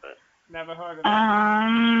 Never heard of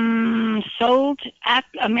it. Sold at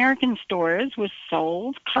American Stores was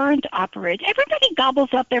sold. Current operates. Everybody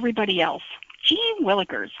gobbles up everybody else. Gee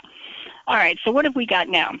willikers. All right, so what have we got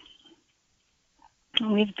now?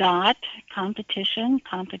 We've got competition.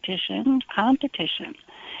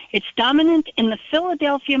 It's dominant in the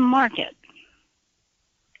Philadelphia market.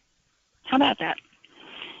 How about that?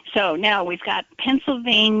 So now we've got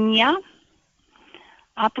Pennsylvania,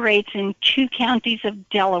 operates in 2 counties of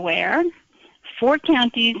Delaware, 4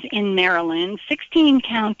 counties in Maryland, 16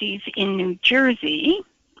 counties in New Jersey,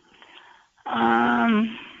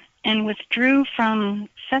 and withdrew from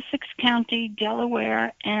Sussex County,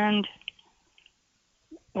 Delaware, and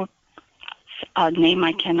a name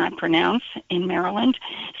I cannot pronounce, in Maryland.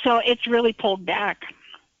 So it's really pulled back.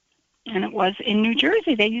 And it was in New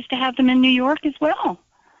Jersey. They used to have them in New York as well.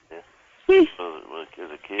 Yeah. As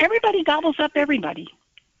a kid, everybody gobbles up everybody.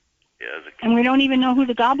 Yeah, as a kid. And we don't even know who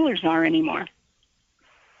the gobblers are anymore.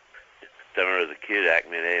 I remember as a kid,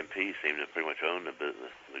 Acme and A&P seemed to pretty much own the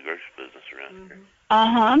business, the grocery business around here.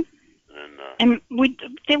 Uh-huh. And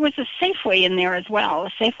there was a Safeway in there as well.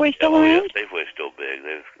 Is Safeway still Yeah, around? Safeway's still big.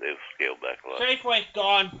 They've scaled back a lot. Safeway's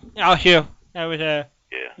gone out here. That was a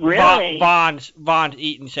really Vaughn's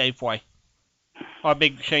Eaton Safeway. Our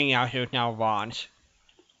big thing out here is now Vaughn's.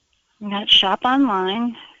 We got shop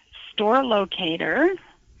online, store locator.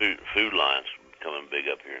 Food Lion's becoming big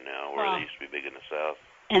up here now, where they used to be big in the South.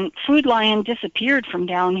 And Food Lion disappeared from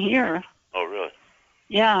down here. Oh, really?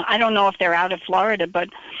 Yeah, I don't know if they're out of Florida, but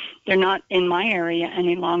they're not in my area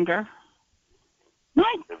any longer.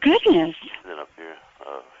 My goodness. Been up here.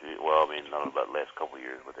 Well, I mean, not about the last couple of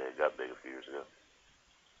years, but they got big a few years ago.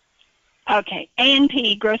 Okay,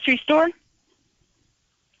 A&P grocery store.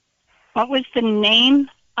 What was the name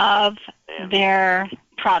of their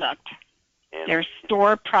product? Their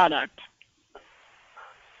store product.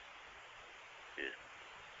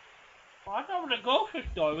 Well, I thought it was a grocery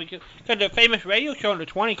store. We could the famous radio show in the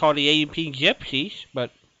 20s called the A&P Gypsies,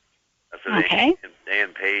 but... Okay.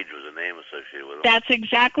 Ann Page was the name associated with them. That's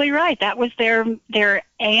exactly right. That was their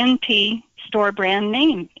A&P store brand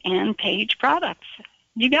name, Ann Page Products.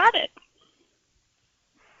 You got it.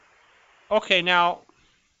 Okay, now,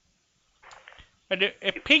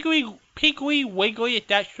 if Piggly Wiggly, is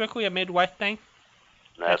that strictly a Midwest thing?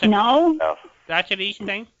 No. That's an East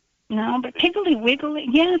thing? No, but Piggly Wiggly,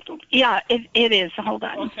 yeah, it is. Hold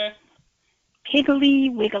on. Okay.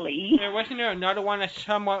 Piggly Wiggly. Wasn't there another one that's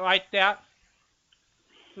somewhat like that?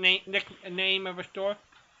 Name of a store?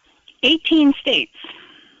 18 states.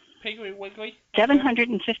 Piggly Wiggly?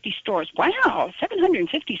 750 stores. Wow,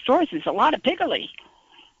 750 stores is a lot of Piggly.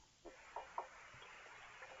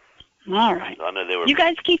 All right. I know they were... You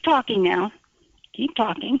guys keep talking now. Keep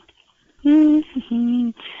talking.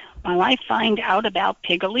 While I find out about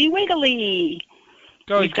Piggly Wiggly.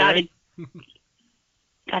 We've got a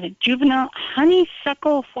juvenile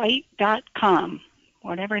honeysucklewhite.com,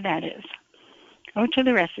 whatever that is. Go to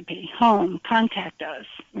the recipe. Home. Contact us.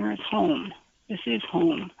 Where is home? This is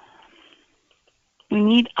home. We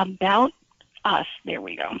need about us. There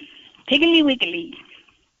we go. Piggly Wiggly.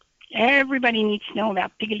 Everybody needs to know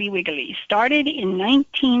about Piggly Wiggly. Started in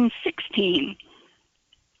 1916.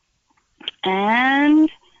 And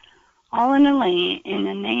all in the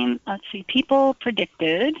name, let's see, people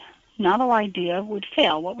predicted novel idea would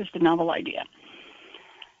fail. What was the novel idea?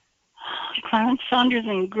 Clarence Saunders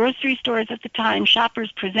in grocery stores at the time,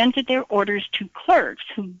 shoppers presented their orders to clerks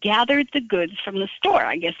who gathered the goods from the store,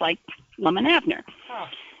 I guess like Lum and Abner. Huh.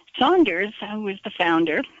 Saunders, who was the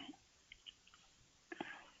founder,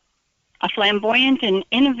 a flamboyant and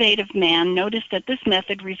innovative man, noticed that this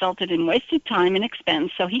method resulted in wasted time and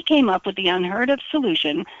expense, so he came up with the unheard-of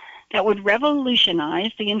solution that would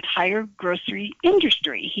revolutionize the entire grocery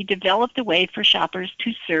industry. He developed a way for shoppers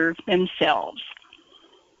to serve themselves.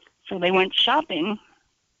 So they went shopping,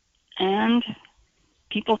 and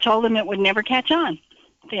people told them it would never catch on.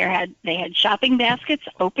 They had shopping baskets,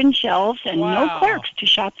 open shelves, and no clerks to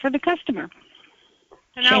shop for the customer.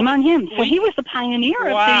 Shame on him. So he was the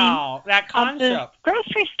pioneer of the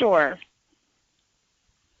grocery store.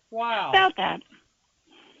 Wow. About that.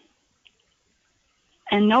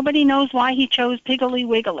 And nobody knows why he chose Piggly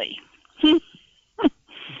Wiggly.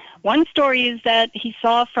 One story is that he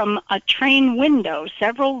saw from a train window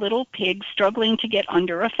several little pigs struggling to get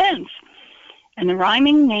under a fence. And the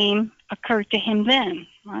rhyming name occurred to him then.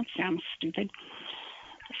 Well, that sounds stupid.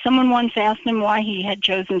 Someone once asked him why he had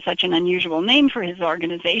chosen such an unusual name for his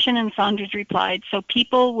organization, and Saunders replied, "So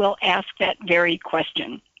people will ask that very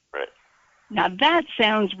question." Right. Now that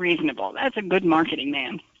sounds reasonable. That's a good marketing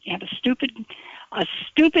man. You have a stupid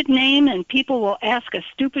name, and people will ask a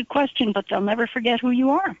stupid question, but they'll never forget who you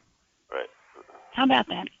are. Right. How about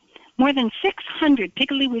that? More than 600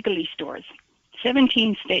 Piggly Wiggly stores,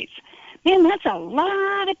 17 states. Man, that's a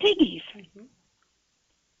lot of piggies. Mm-hmm.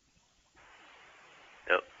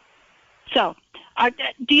 Yep. So,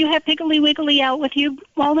 do you have Piggly Wiggly out with you,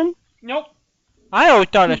 Walden? Nope. I always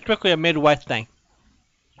thought it was strictly a Midwest thing.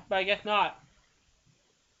 But I guess not.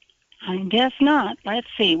 I guess not. Let's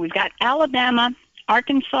see. We've got Alabama,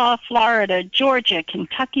 Arkansas, Florida, Georgia,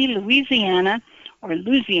 Kentucky, Louisiana,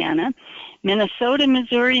 Minnesota,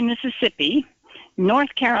 Missouri, Mississippi,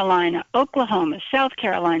 North Carolina, Oklahoma, South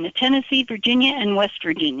Carolina, Tennessee, Virginia, and West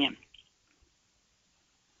Virginia.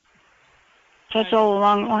 So that's all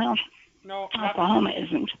along, well, no, Oklahoma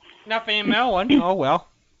isn't. Nothing in Maryland. Oh, well.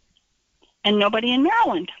 And nobody in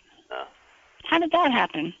Maryland. No. How did that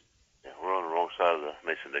happen? Yeah, we're on the wrong side of the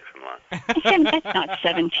Mason-Dixon line. That's not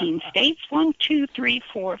 17 states. 1, 2, 3,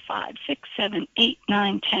 4, 5, 6, 7, 8,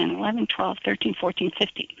 9, 10, 11, 12, 13, 14,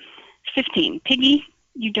 15. 15. Piggy,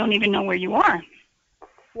 you don't even know where you are.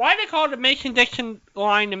 Why do they call the Mason-Dixon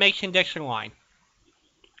line the Mason-Dixon line?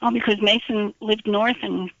 Oh, because Mason lived north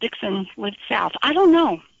and Dixon lived south. I don't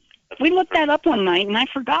know. We looked that up one night and I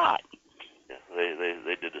forgot. Yeah,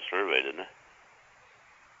 they did the survey, didn't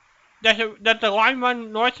they? Does the line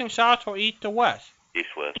run north and south or east to west?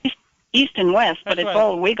 East-west. East and west, but it's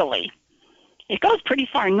all wiggly. It goes pretty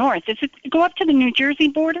far north. Does it go up to the New Jersey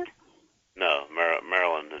border? No,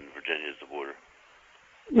 Maryland and Virginia is the border.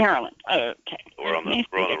 Maryland. Okay. We're on the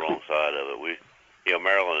wrong side of it.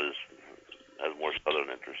 Maryland has more southern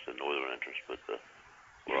interest than northern interest, but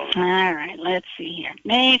we're on the... All right, let's see here.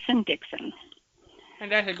 Mason-Dixon. And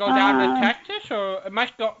does it go down to Texas, or it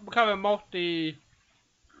must go cover mostly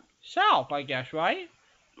south, I guess, right?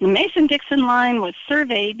 The Mason-Dixon line was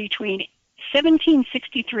surveyed between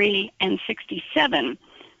 1763 and 67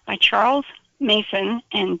 by Charles Mason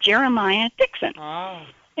and Jeremiah Dixon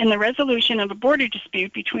in the resolution of a border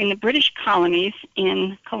dispute between the British colonies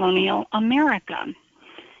in colonial America.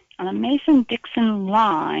 On the Mason-Dixon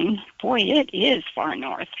line, boy, it is far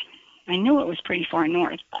north. I knew it was pretty far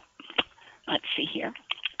north, but let's see here.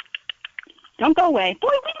 Don't go away. Boy,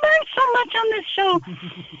 we learned so much on this show.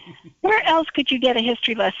 Where else could you get a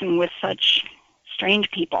history lesson with such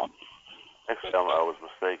strange people? Next time I was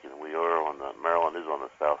mistaken. We are on the... Maryland is on the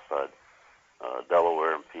south side.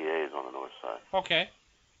 Delaware and PA is on the north side. Okay.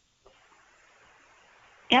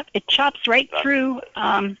 Yep, it chops right through...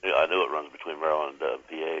 I knew it runs between Maryland and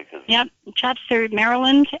PA. Cause yep, it chops through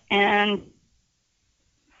Maryland and...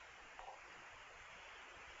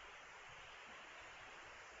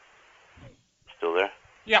 Still there?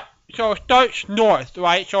 Yeah, so it starts north,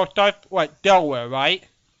 right? So it starts, Delaware, right?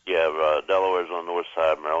 Yeah, Delaware's on the north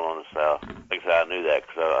side, Maryland on the south. Like I said, I knew that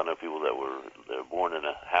because I know people that were born in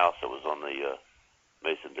a house that was on the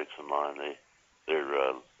Mason-Dixon line. Their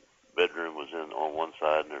bedroom was on one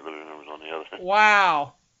side and their living room was on the other.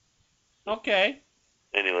 Wow. Okay.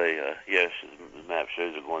 Anyway, yes, the map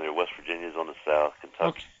shows it going there. West Virginia's on the south,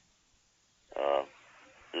 Kentucky.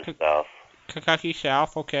 Okay. South. Kentucky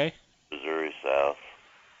south, okay. Missouri south.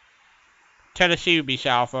 Tennessee would be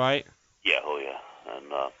south, right? Yeah, oh yeah.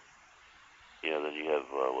 And, then you have,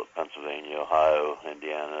 Pennsylvania, Ohio,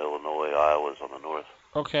 Indiana, Illinois, Iowa's on the north.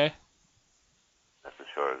 Okay. That's as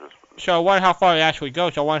far as this one. So I wonder how far it actually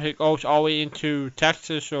goes. I wonder if it goes all the way into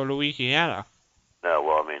Texas or Louisiana. No,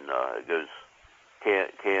 well, it goes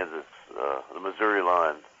Kansas, the Missouri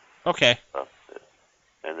line. Okay.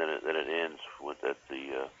 And then it ends with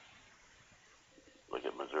look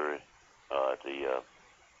at Missouri, at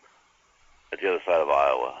the other side of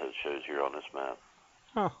Iowa, as it shows here on this map.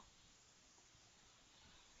 Huh.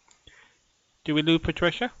 Did we lose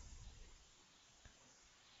Patricia?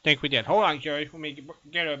 Think we did. Hold on, Jerry. Let me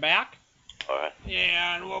get her back. All right.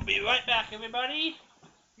 And we'll be right back, everybody.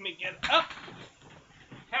 Let me get her up.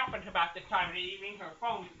 Happens about this time of the evening. Her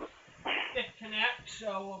phone disconnects,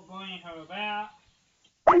 so we'll bring her back.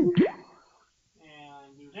 And do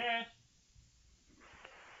this.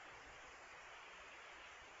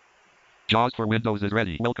 JAWS for Windows is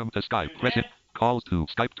ready. Welcome to Skype. Press it. Calls to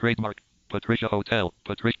Skype trademark. Patricia Hotel.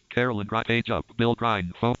 Patricia. Carolyn Grind. Page up. Bill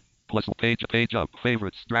Grind. Phone. Plus page up.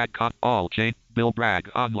 Favorites. Drag. All. Jane. Bill Bragg.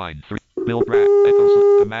 Online. 3. Bill Bragg.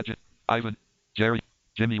 Echoes. Imagine. Ivan. Jerry.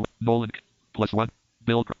 Jimmy. Nolan. +1.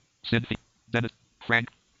 Bill. Cynthia. Dennis. Frank.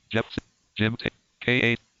 Jefferson. Jim.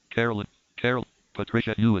 K8. Carolyn. Carol.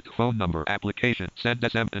 Patricia Hewitt. Phone number. Application. Send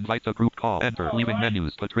SM. Invite a group call. Enter. Leaving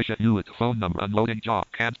menus. Patricia Hewitt. Phone number. Unloading jaw.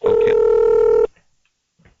 Cancel. Okay.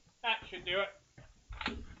 That should do it.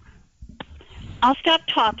 I'll stop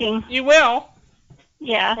talking. You will?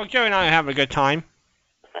 Yeah. Well, Jerry and I are having a good time.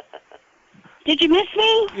 Did you miss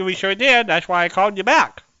me? We sure did. That's why I called you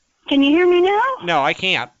back. Can you hear me now? No, I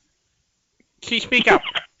can't. See, speak up.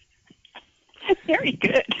 Very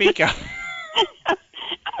good. Bingo. That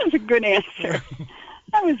was a good answer.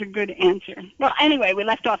 That was a good answer. Well, anyway, we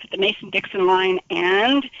left off at the Mason-Dixon line,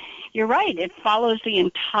 and you're right. It follows the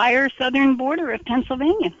entire southern border of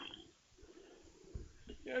Pennsylvania.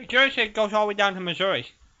 Jersey goes all the way down to Missouri.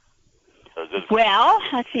 Well,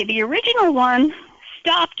 let's see. The original one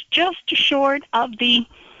stopped just short of the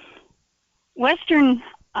western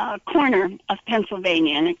corner of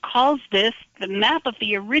Pennsylvania, and it calls this the map of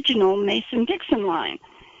the original Mason-Dixon line.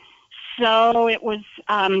 So it was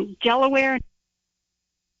Delaware.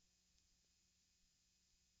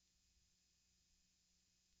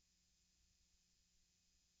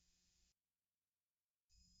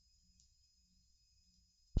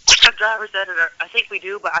 Driver's ed, I think we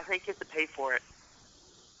do, but I think you have to pay for it.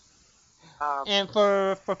 And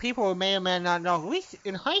for people who may or may not know, at least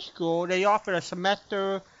in high school, they offered a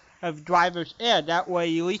semester of driver's ed. That way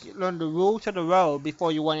you at least learn the rules of the road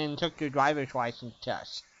before you went in and took your driver's license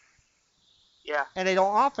test. Yeah. And they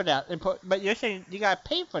don't offer that. But you're saying you got to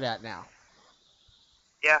pay for that now.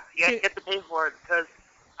 Yeah, you have to pay for it because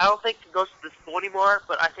I don't think it goes to the school anymore,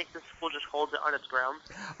 but I think the school just holds it on its grounds.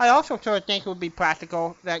 I also sort of think it would be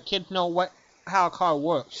practical that kids know how a car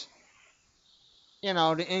works. You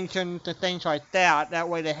know, the engine, the things like that. That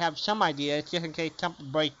way they have some idea, just in case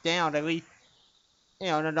something breaks down, at least, you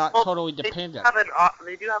know, they're not totally dependent.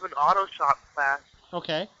 They do have an auto shop class.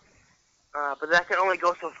 Okay. But that can only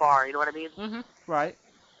go so far, you know what I mean? Mm-hmm, right.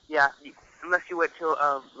 Yeah, unless you went to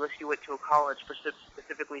a college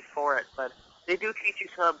specifically for it, but they do teach you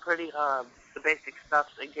some pretty, the basic stuff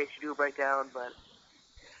in case you do break down, but...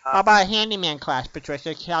 how about a handyman class,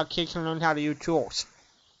 Patricia? How kids can learn how to use tools.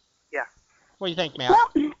 Yeah. What do you think, Matt?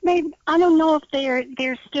 Well, I don't know if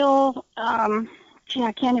they're still, I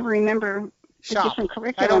can't even remember the different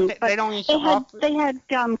curriculum. They had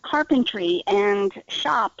carpentry and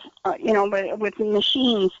shop, with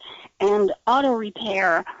machines and auto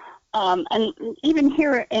repair. And even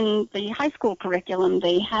here in the high school curriculum,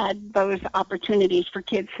 they had those opportunities for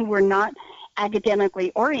kids who were not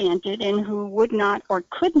academically oriented and who would not or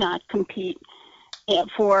could not compete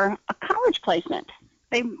for a college placement.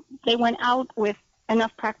 They went out with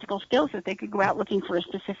enough practical skills that they could go out looking for a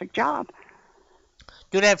specific job.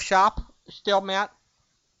 Do they have shop still, Matt?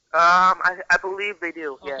 I believe they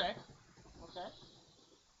do, okay. Yeah. Okay.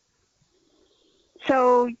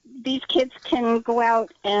 So these kids can go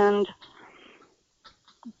out and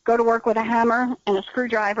go to work with a hammer and a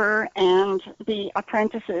screwdriver and be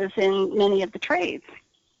apprentices in many of the trades.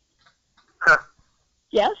 Huh.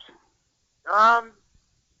 Yes?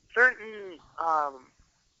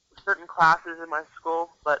 Certain classes in my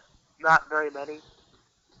school, but not very many.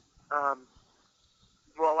 Well,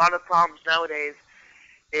 a lot of problems nowadays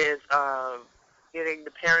is getting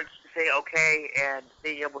the parents to say okay and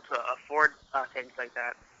being able to afford things like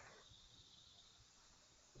that.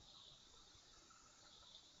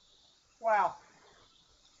 Wow.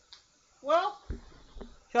 Well,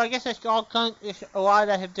 so I guess it's a lot of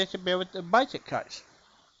that have disappeared with the budget cuts.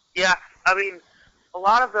 Yeah, I mean, a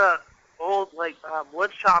lot of the old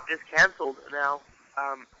wood shop is canceled now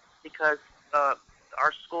because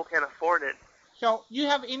our school can't afford it. So, you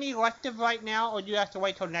have any elective right now, or do you have to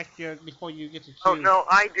wait till next year before you get to choose? Oh, no,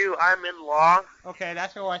 I do. I'm in law. Okay,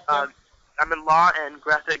 that's elective. I'm in law and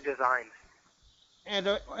graphic design. And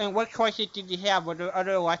what choices did you have? Were there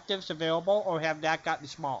other electives available, or have that gotten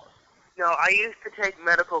smaller? No, I used to take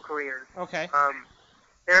medical careers. Okay.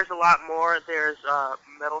 There's a lot more. There's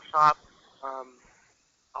metal shop,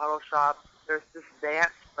 auto shop. There's this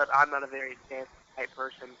dance, but I'm not a very dance type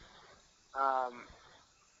person.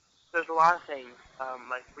 There's a lot of things,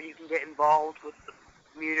 where you can get involved with the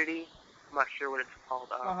community. I'm not sure what it's called.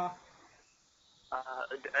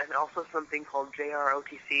 And also something called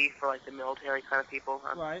JROTC for the military kind of people.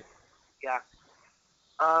 Right. Yeah.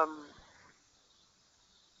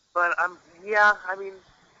 But I mean,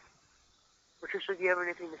 Patricia, do you have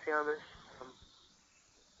anything to say on this?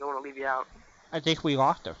 Don't want to leave you out. I think we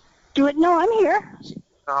lost her. Do it? No, I'm here.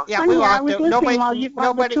 Yeah, we lost her. I was listening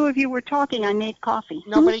while the two of you were talking. I made coffee.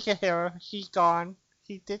 Nobody can hear her. She's gone.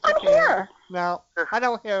 She disappeared. I'm here. No, I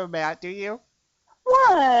don't hear her, Matt. Do you?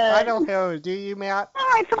 What? I don't hear her. Do you, Matt? No,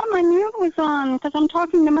 I thought my mute was on because I'm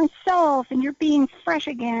talking to myself and you're being fresh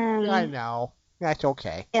again. I know. That's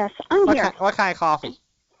okay. Yes, I'm here. What kind of coffee?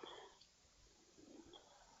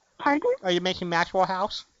 Pardon? Are you making Maxwell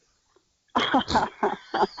House?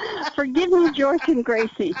 Forgive me, George and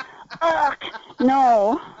Gracie. Ugh,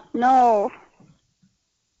 no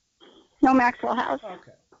Maxwell House.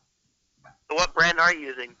 Okay. So what brand are you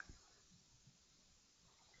using?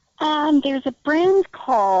 There's a brand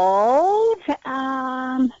called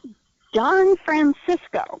Don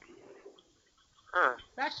Francisco. Huh.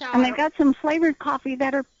 And they got some flavored coffee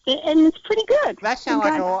that are, and it's pretty good. That sounds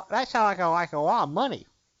like a lot of money.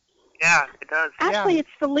 Yeah, it does. Actually, it's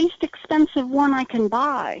the least expensive one I can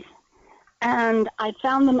buy. And I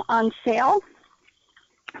found them on sale.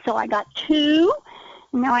 So I got 2.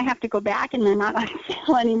 Now I have to go back, and they're not on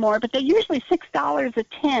sale anymore. But they're usually $6 a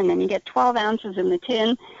tin, and you get 12 ounces in the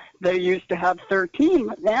tin. They used to have 13,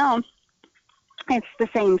 but now it's the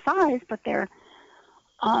same size, but there's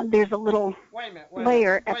a little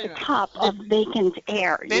layer at the top of vacant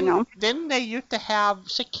air, you know. Didn't they used to have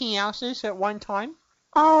 16 ounces at one time?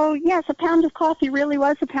 Oh, yes, a pound of coffee really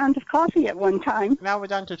was a pound of coffee at one time. Now we're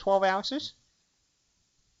down to 12 ounces?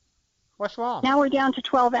 What's wrong? Now we're down to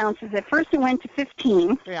 12 ounces. At first it went to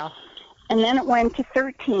 15. Yeah. And then it went to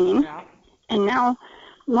 13. Yeah. And now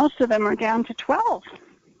most of them are down to 12.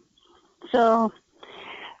 So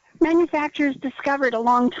manufacturers discovered a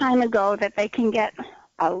long time ago that they can get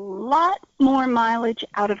a lot more mileage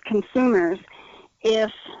out of consumers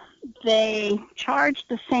if they charge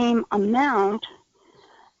the same amount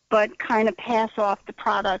but kind of pass off the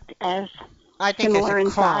product as similar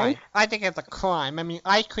in size. I think it's a crime. I mean,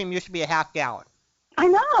 ice cream used to be a half gallon. I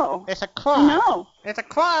know. It's a crime. I know. It's a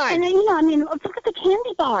crime. And then, you know, I mean, look at the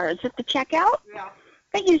candy bars at the checkout. Yeah.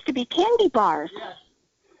 They used to be candy bars. Yes.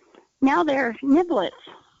 Now they're niblets.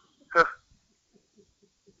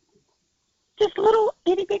 Just little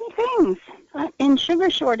itty-bitty things. In sugar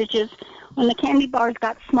shortages, when the candy bars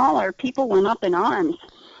got smaller, people went up in arms.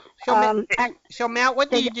 So Matt,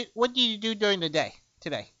 what do you do during the day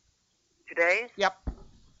today? Today? Yep.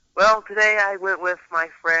 Well, today I went with my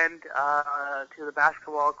friend to the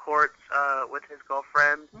basketball courts with his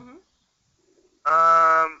girlfriend. Mm-hmm.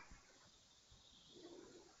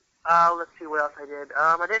 Let's see what else I did.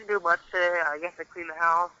 I didn't do much today. I guess I cleaned the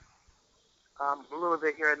house. A little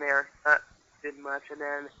bit here and there. Not did much. And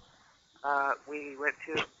then we went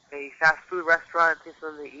to a fast food restaurant to get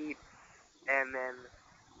something to eat. And then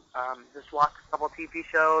just watched a couple TV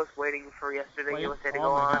shows, waiting for yesterday USA to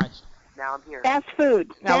go on. Gosh. Now I'm here. Fast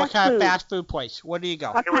food. Now, what kind of fast food place? Where do you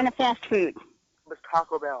go? What kind of fast food? It was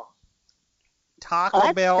Taco Bell.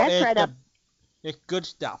 Taco Bell that's is right it's good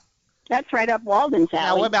stuff. That's right up Walden's alley.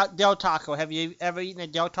 Now, what about Del Taco? Have you ever eaten a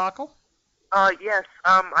Del Taco? Yes.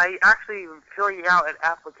 I actually am filling out an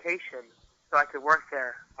application so I could work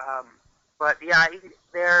there. But yeah, I eat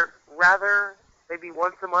there rather maybe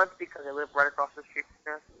once a month because I live right across the street from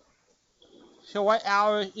there. So what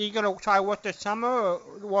hours are you gonna try work this summer,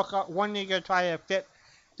 or when are you gonna try to fit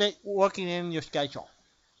working in your schedule?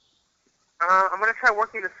 I'm gonna try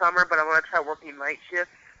working the summer, but I'm gonna try working night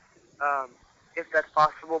shifts, if that's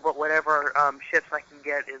possible. But whatever shifts I can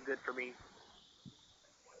get is good for me.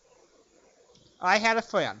 I had a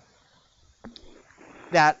friend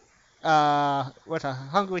that was a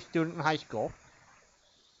hungry student in high school,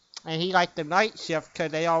 and he liked the night shift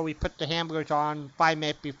because they always put the hamburgers on 5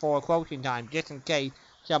 minutes before closing time, just in case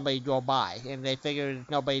somebody drove by, and they figured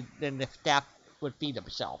nobody, then the staff would feed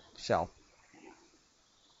themselves. So,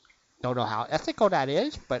 don't know how ethical that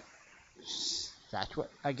is, but that's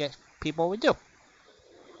what I guess people would do.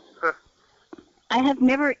 I have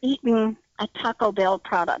never eaten a Taco Bell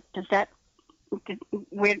product. Does that,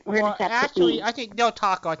 where does that actually, put me? I think Del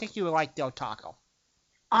Taco, I think you would like Del Taco.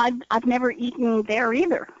 I've never eaten there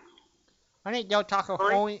either. I think Del Taco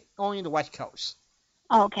only the West Coast.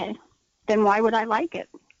 Oh, okay. Then why would I like it?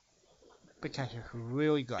 Because it's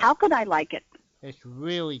really good. How could I like it? It's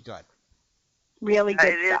really good. Really good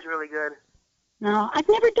It stuff. is really good. No, I've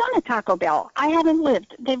never done a Taco Bell. I haven't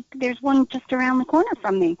lived. There's one just around the corner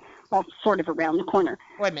from me. Well, sort of around the corner.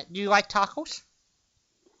 Wait a minute. Do you like tacos?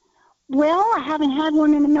 Well, I haven't had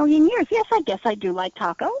one in a million years. Yes, I guess I do like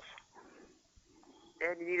tacos.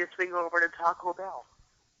 And you need to swing over to Taco Bell.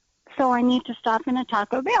 So I need to stop in a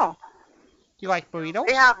Taco Bell. Do you like burritos?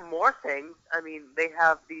 They have more things. I mean, they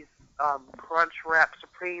have these Crunch Wrap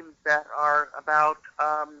Supremes that are about.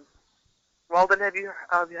 Walden, have you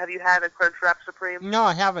had a Crunch Wrap Supreme? No,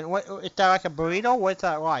 I haven't. What is that, like a burrito? What's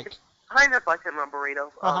that like? It's kind of like a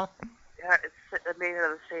burrito. Uh-huh. Yeah, it's made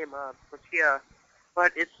out of the same tortilla,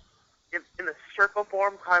 but it's in a circle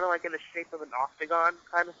form, kind of like in the shape of an octagon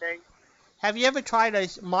kind of thing. Have you ever tried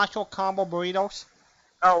those Macho Combo burritos?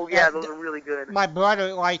 Oh, yeah, those are really good. My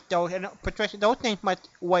brother liked those, and Patricia, those things must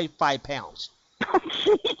weigh 5 pounds.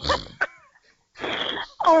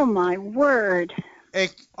 Oh, my word.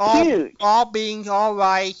 It's Huge. all beans, all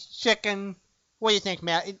rice, chicken. What do you think,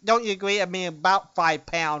 Matt? Don't you agree? I mean, about 5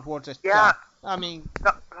 pounds worth of stuff. I mean,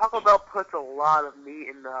 Taco Bell puts a lot of meat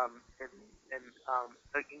in and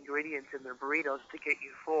ingredients in their burritos to get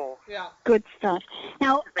you full. Yeah. Good stuff.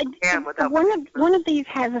 Now, one of these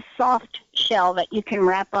has a soft shell that you can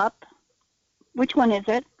wrap up. Which one is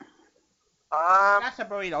it? That's a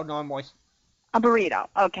burrito normally. A burrito.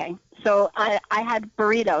 Okay. So I had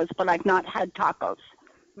burritos, but I've not had tacos.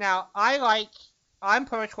 Now, I'm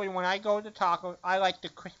personally, when I go to tacos, I like the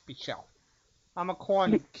crispy shell. I'm a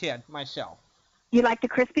corn kid myself. You like the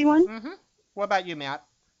crispy one? Mm-hmm. What about you, Matt?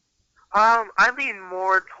 I lean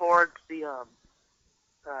more towards the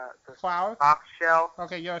flour? soft shell.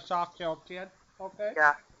 Okay, you're a soft shell kid. Okay.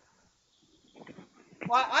 Yeah.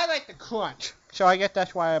 Well, I like the crunch, so I guess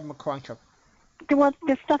that's why I'm a cruncher. Well,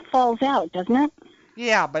 the stuff falls out, doesn't it?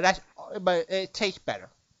 Yeah, but it tastes better.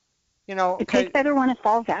 You know. It tastes better when it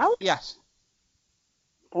falls out? Yes.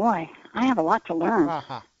 Boy, I have a lot to learn.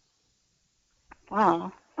 Uh-huh.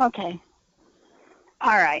 Wow. Okay.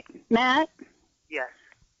 All right. Matt? Yes.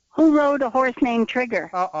 Who rode a horse named Trigger?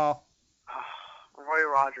 Uh-oh. Roy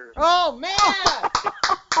Rogers. Oh, man!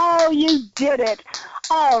 Oh, you did it.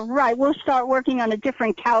 All right. We'll start working on a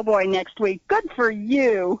different cowboy next week. Good for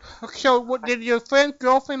you. So, did your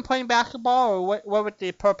girlfriend play basketball, or what was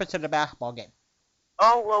the purpose of the basketball game?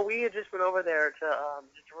 Oh, well, we had just went over there to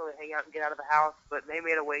just really hang out and get out of the house, but they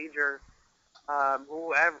made a wager.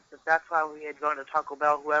 That's why we had gone to Taco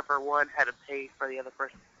Bell. Whoever won had to pay for the other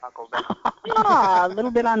person's Taco Bell. A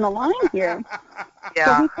little bit on the line here. Yeah,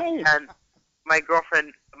 so who paid? And my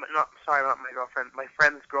girlfriend, not my girlfriend, my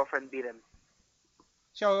friend's girlfriend beat him.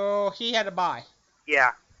 So he had to buy?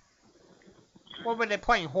 Yeah. What were they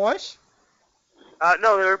playing, horse?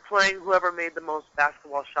 No, they were playing whoever made the most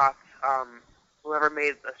basketball shots. Whoever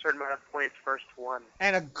made a certain amount of points first won.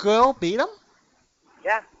 And a girl beat him?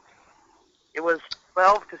 Yeah. It was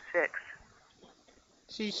 12-6.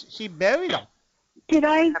 She buried him. Did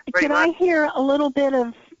I hear a little bit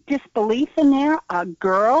of disbelief in there? A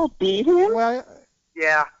girl beat him? Well,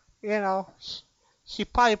 yeah. You know, she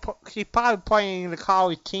probably playing the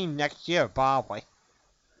college team next year, probably.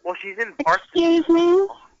 Well, she's in varsity. Excuse me?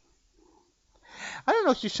 I don't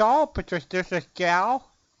know if you saw, Patricia. There's this gal.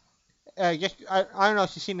 I don't know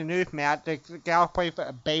if you've seen the news, Matt. The gal played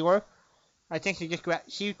for Baylor. I think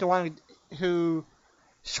she's the one who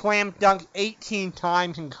slam dunked 18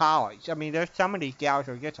 times in college. I mean, there's some of these gals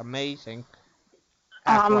who are just amazing.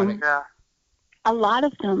 Yeah. A lot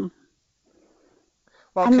of them.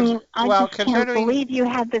 Well, I just can't believe you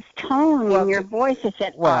had this tone in your voice. Is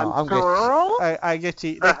it girl? I get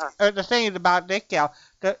the thing is about this gal,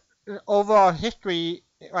 the overall history,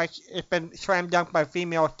 like, it's been slam dunked by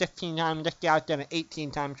females 15 times. This gal's done it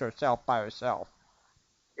 18 times herself by herself.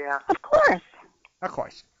 Yeah. Of course. Of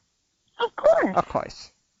course. Of course. Of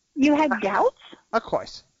course. You had doubts? Of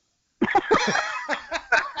course.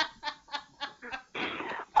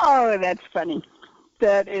 Oh, that's funny.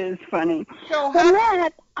 That is funny. So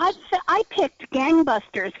Matt, I picked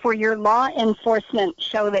Gangbusters for your law enforcement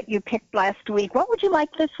show that you picked last week. What would you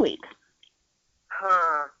like this week?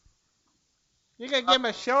 You gonna give him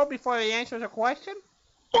a show before he answers a question?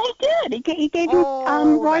 Yeah, he did. He gave you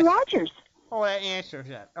Roy Rogers. Oh, that answers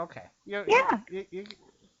that. Okay. Yeah. You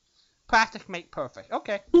practice make perfect.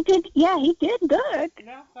 Okay. He did. Yeah, he did good.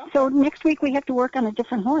 Yeah, okay. So next week we have to work on a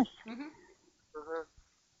different horse. Mhm.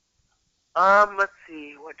 Let's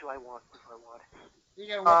see. What do I want?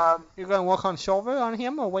 You gonna work on Silver on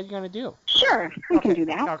him, or what are you gonna do? Sure, we can do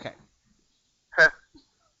that. Okay.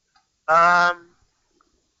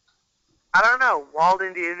 I don't know.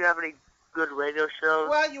 Walden, do you have any good radio shows?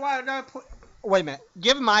 Well, you want to know? Wait a minute.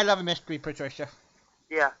 Give him I Love a Mystery, Patricia.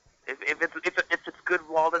 Yeah. If it's good,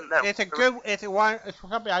 Walden. It's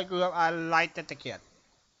something I grew up. I liked as a kid,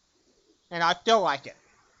 and I still like it.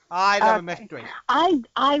 I Love a Mystery.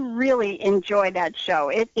 I really enjoy that show.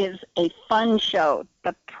 It is a fun show.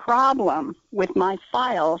 The problem with my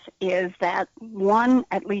files is that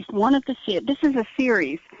at least one of the this is a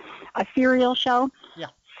series, a serial show. Yeah.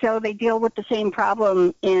 So they deal with the same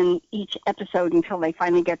problem in each episode until they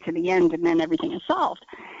finally get to the end, and then everything is solved.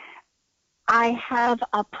 I have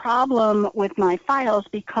a problem with my files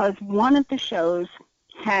because one of the shows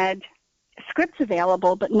had scripts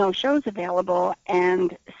available but no shows available,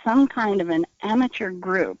 and some kind of an amateur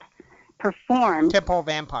group performed Temple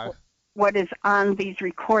Vampire what is on these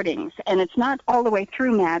recordings. And it's not all the way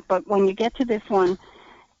through, Matt, but when you get to this one,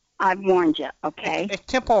 I've warned you, okay? It's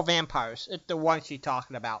Temple Vampires. It's the one she's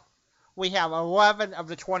talking about. We have 11 of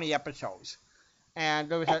the 20 episodes, and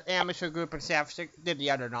there was an amateur group in San Francisco did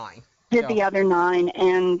the other 9. The other 9,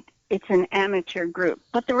 and it's an amateur group.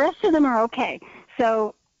 But the rest of them are okay.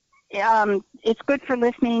 So It's good for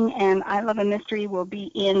listening, and I Love a Mystery will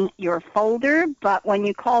be in your folder, but when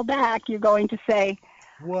you call back, you're going to say,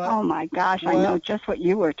 what? Oh, my gosh, what? I know just what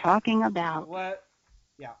you were talking about. What?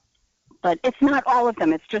 Yeah. But it's not all of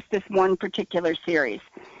them. It's just this one particular series,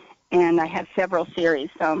 and I have several series,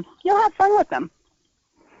 so you'll have fun with them.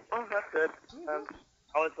 Oh, that's good.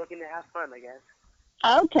 Always looking to have fun, I guess.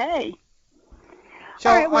 Okay. So,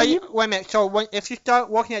 right, well, wait a minute. So, if you start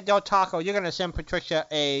working at Del Taco, you're going to send Patricia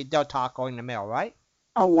a Del Taco in the mail, right?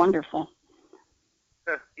 Oh, wonderful.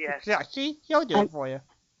 Yes. Yeah, see? He'll do it for you.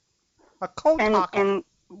 A cold taco. And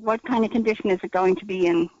what kind of condition is it going to be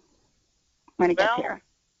in when it gets here?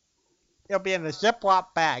 It'll be in a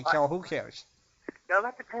Ziploc bag, so who cares? No,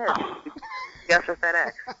 that depends. Yes, or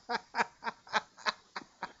FedEx.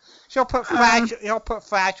 He'll put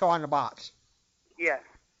Fragile on the box. Yes.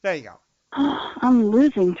 There you go. I'm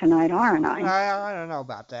losing tonight, aren't I? I don't know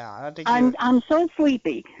about that. I think I'm so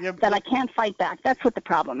sleepy that I can't fight back. That's what the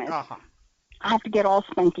problem is. Uh-huh. I have to get all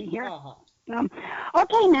spunky here. Uh-huh.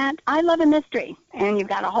 Okay, Matt, I Love a Mystery, and you've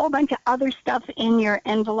got a whole bunch of other stuff in your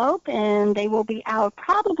envelope, and they will be out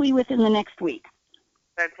probably within the next week.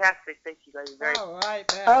 Fantastic. Thank you guys very much. All right,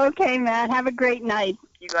 Matt. Okay, Matt, have a great night.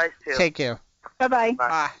 You guys too. Take care. Bye-bye.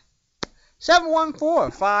 Bye.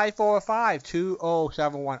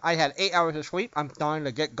 714-545-2071. I had 8 hours of sleep. I'm starting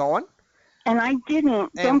to get going. And I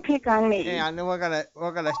didn't. Don't pick on me. Yeah, and we're gonna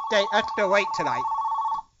stay extra late tonight.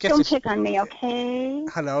 Don't pick on me, okay?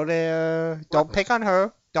 Hello there. Don't pick on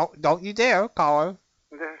her. Don't you dare call her.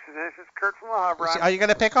 This is Kurt from Auburn. Are you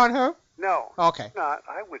gonna pick on her? No. Okay. Not.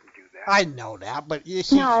 I wouldn't do that. I know that, but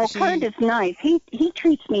Kurt is nice. He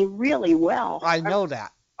treats me really well. I know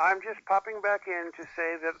that. I'm just popping back in to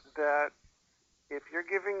say that if you're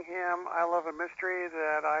giving him I Love a Mystery,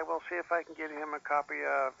 that I will see if I can get him a copy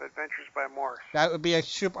of Adventures by Morse. That would be a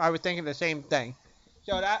super. I was thinking the same thing.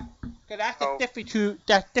 So that's the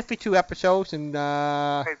Diffy 2 episodes and.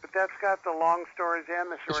 Right, but that's got the long stories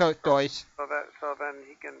and the short stories. So then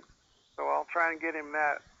he can. So I'll try and get him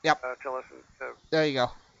that. Yep. To listen to. There you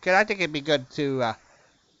go. Cause I think it'd be good to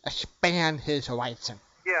expand his horizon.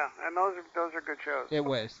 Yeah, and those are good shows. It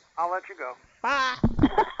was. I'll let you go. Bye.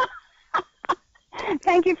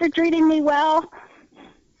 Thank you for treating me well.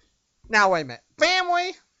 Now wait a minute.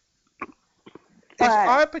 Family. Is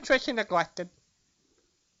our Patricia neglected?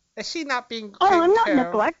 Is she not being taken care of? Oh, I'm not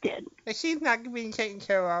neglected. Is she not being taken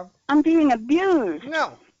care of? I'm being abused.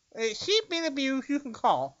 No. If she's being abused, you can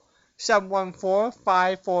call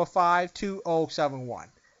 714-545-2071.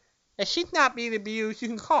 If she's not being abused, you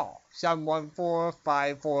can call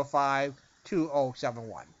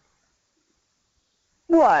 714-545-2071.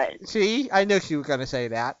 What? See? I knew she was going to say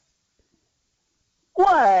that.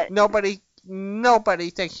 What? Nobody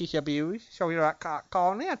thinks she's abused, so you're not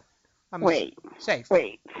calling in. Safe.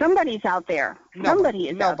 Wait. Somebody's out there. Somebody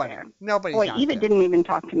is out there. Nobody's out there. Eva didn't even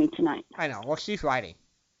talk to me tonight. I know. Well, she's writing.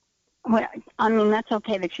 Well, I mean, that's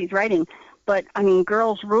okay that she's writing. But, I mean,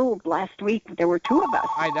 girls ruled last week. There were 2 of us.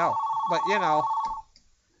 I know. But,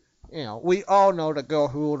 we all know the girl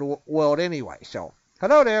who ruled the world anyway. So,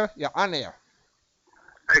 hello there. You're on there.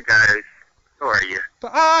 Hi, guys. How are you?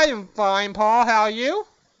 I am fine, Paul. How are you?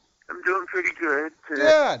 I'm doing pretty good.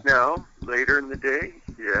 Good. Now, later in the day,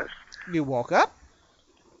 yes. You woke up?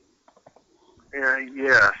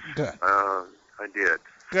 Yes. Good. I did.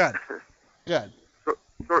 Good. Good.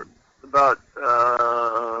 About,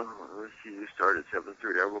 let's see, you started at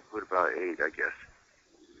 7:30. I will put about 8, I guess.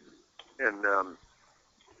 And,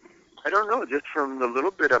 I don't know, just from the little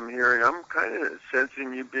bit I'm hearing, I'm kind of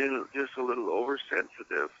sensing you being just a little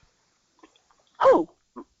oversensitive. Oh.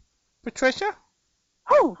 Patricia?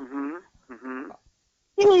 Oh. Mm-hmm.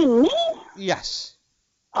 You mean me? Yes.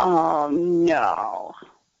 Oh, no.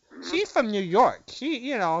 She's from New York.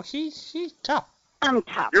 She's tough. I'm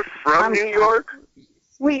tough. You're from New York?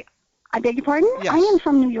 I beg your pardon? Yes. I am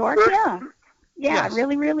from New York, yeah. Yeah, Yes. I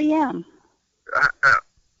really, really am.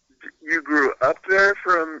 You grew up there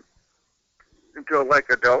until like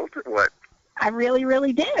adult or what? I really,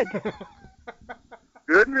 really did.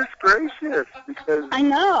 Goodness gracious. Because I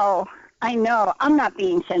know. I'm not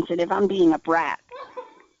being sensitive. I'm being a brat.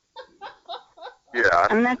 Yeah.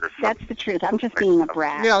 And that's the truth. I'm just being a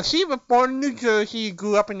brat. She was born in New Jersey,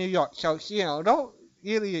 grew up in New York, so don't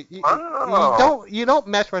really you don't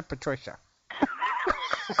mess with Patricia.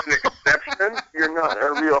 An exception? You're not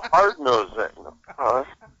a real hard-nosed then, huh?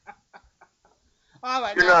 All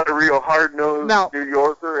right, You're not a real hard-nosed New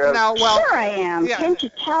Yorker? Sure I am. Yeah. Can't you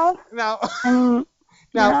tell? No.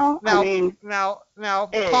 Now,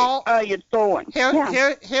 Paul. How you doing?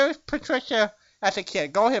 Here's Patricia as a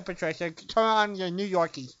kid. Go ahead, Patricia. Turn on your New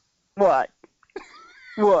Yorkie. What?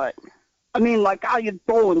 What? I mean, like, how you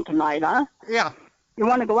doing tonight, huh? Yeah. You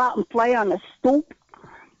want to go out and play on the stoop?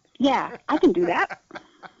 Yeah, I can do that.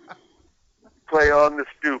 Play on the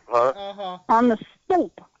stoop, huh? Uh-huh. On the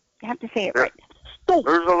stoop. You have to say it right. Stoop.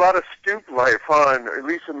 There's a lot of stoop life on, at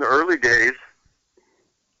least in the early days.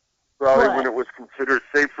 Probably when it was considered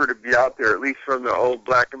safer to be out there, at least from the old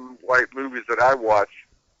black and white movies that I watched.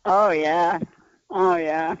 Oh, yeah. Oh,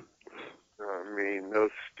 yeah. I mean, those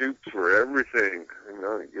stoops were everything. You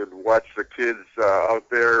know, you'd watch the kids out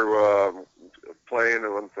there playing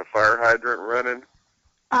with the fire hydrant running.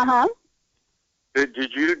 Uh-huh. Did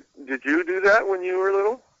you do that when you were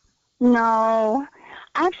little? No.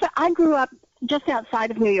 Actually, I grew up just outside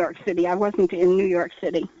of New York City. I wasn't in New York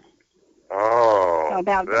City. Oh, so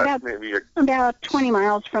about 20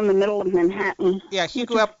 miles from the middle of Manhattan. Yeah, she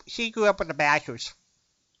grew up with the Badgers.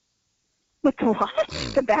 With the what?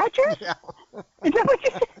 The Badgers? Yeah. Is that what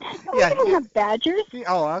you said? No, Yeah. We didn't have Badgers.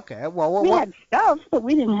 Oh, okay. Well, we had stuff, but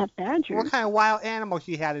we didn't have Badgers. What kind of wild animals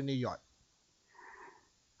you had in New York?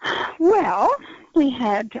 Well, we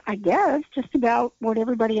had, I guess, just about what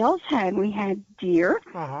everybody else had. We had deer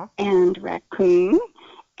and raccoon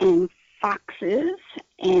and foxes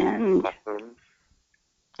and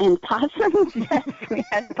possums. Yes, we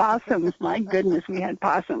had possums. My goodness, we had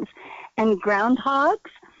possums. And groundhogs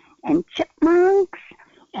and chipmunks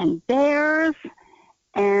and bears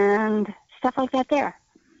and stuff like that there.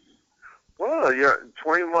 Well, you're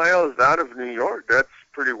 20 miles out of New York. That's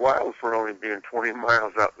pretty wild for only being 20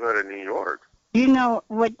 miles outside of New York. You know,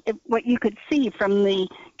 what you could see from the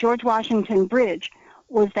George Washington Bridge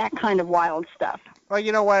was that kind of wild stuff. Well,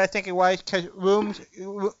 you know what I think it was? Because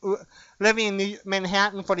living in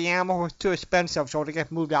Manhattan for the animal was too expensive, so they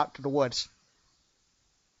just moved out to the woods.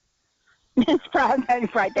 That's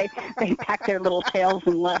right. They packed their little tails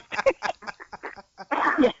and left.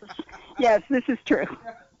 Yes, this is true.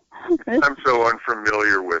 I'm so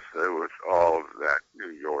unfamiliar with all of that,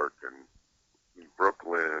 New York and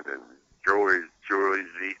Brooklyn and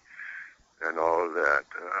Jersey and all of that.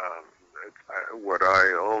 What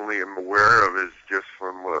I only am aware of is just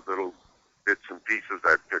from what little bits and pieces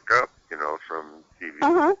I pick up, you know, from TV,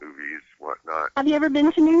 movies, whatnot. Have you ever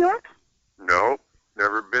been to New York? No,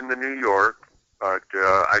 never been to New York, but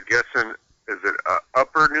I guess is it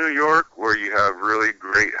Upper New York where you have really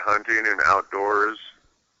great hunting and outdoors?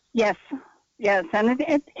 Yes, and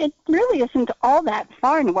it really isn't all that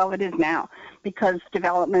far. Well, it is now because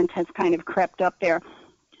development has kind of crept up there.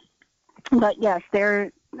 But yes,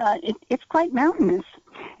 it's quite mountainous.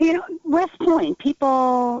 You know, West Point,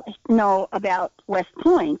 people know about West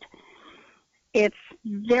Point. It's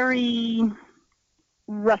very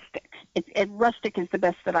rustic. Rustic is the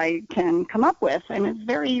best that I can come up with, and it's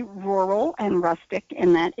very rural and rustic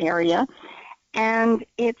in that area. And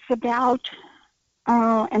it's about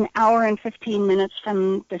an hour and 15 minutes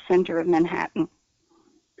from the center of Manhattan.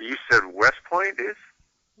 You said West Point is?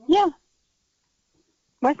 Yeah.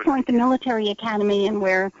 West Point, the military academy, and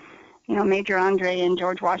where, you know, Major Andre and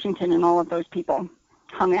George Washington and all of those people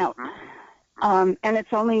hung out. And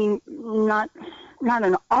it's only not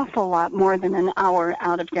an awful lot more than an hour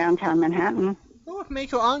out of downtown Manhattan. Who was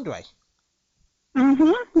Major Andre?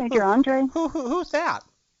 Major Andre. Who's that?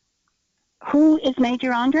 Who is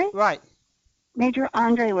Major Andre? Right. Major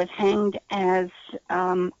Andre was hanged as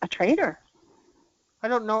a traitor. I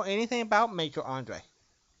don't know anything about Major Andre.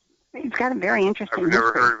 He's got a very interesting history. I've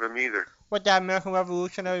never heard of him either. What, that American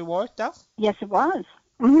Revolutionary War stuff? Yes, it was.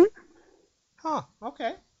 Huh,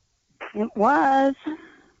 okay. It was.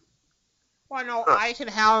 Well, no,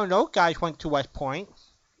 Eisenhower and those guys went to West Point.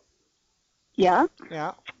 Yeah.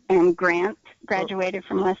 Yeah. And Grant graduated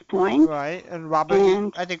from West Point. Right, and Robert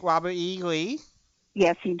E. Lee.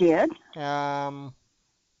 Yes, he did. Of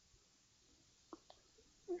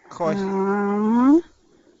course.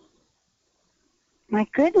 My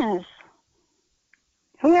goodness.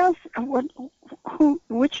 Who else?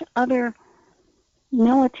 Which other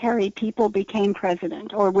military people became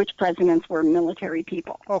president, or which presidents were military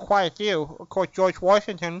people? Oh, quite a few. Of course, George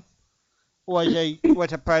Washington was a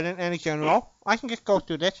president and a general. I can just go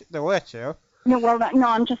through the list here. No,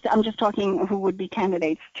 I'm just talking who would be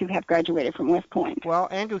candidates to have graduated from West Point. Well,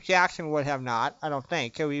 Andrew Jackson would have not, I don't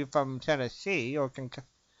think. He was from Tennessee, I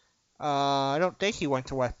don't think he went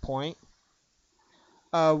to West Point.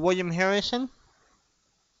 William Harrison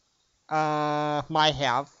might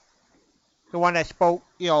have. The one that spoke,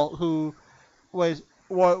 you know, who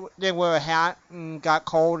didn't wear a hat and got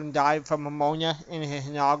cold and died from pneumonia in his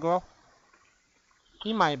inaugural.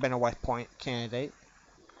 He might have been a West Point candidate.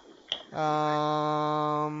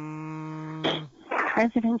 Are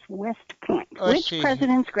Presidents West Point. Which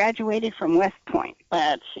presidents graduated from West Point?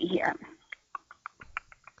 Let's see here.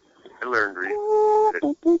 I learned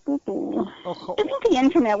Isn't the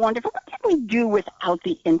internet wonderful? What can we do without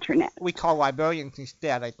the internet? We call librarians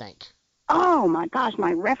instead, I think. Oh my gosh,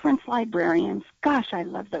 my reference librarians. Gosh, I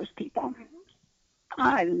love those people.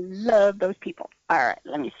 I love those people. All right,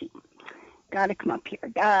 let me see. Gotta come up here.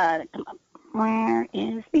 Gotta come up. Where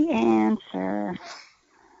is the answer?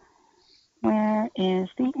 Where is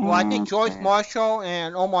the answer? Well, I think George Marshall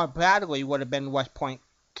and Omar Bradley would have been West Point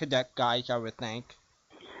cadet guys, I would think.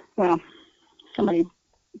 Well, somebody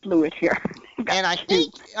blew it here. And I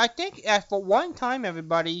think as for one time,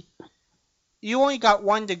 everybody, you only got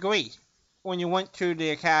 1 degree when you went to the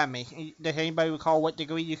academy. Does anybody recall what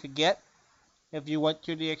degree you could get if you went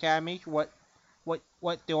to the academy? What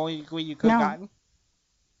the only degree you could have gotten?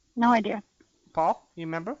 No idea. Paul, you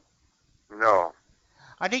remember? No.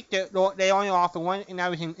 I think they only offer one, and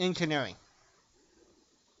that was in engineering.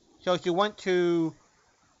 So if you went to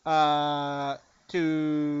the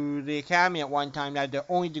academy at one time, that's the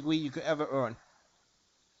only degree you could ever earn.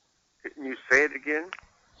 Can you say it again?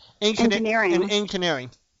 Engineering. In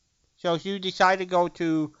engineering. So if you decide to go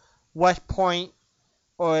to West Point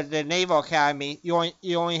or the Naval Academy, you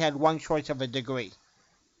only had one choice of a degree.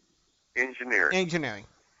 Engineering.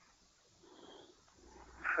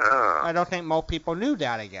 I don't think most people knew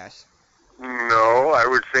that, I guess. No, I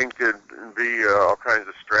would think it'd be all kinds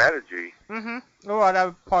of strategy. Well, that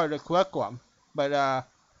was part of the curriculum, but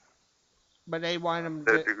they wanted them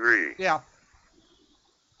the degree. Yeah.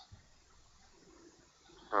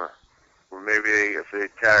 Huh. Well, maybe if they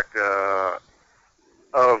attacked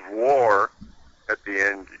of war at the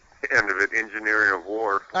end of it, engineering of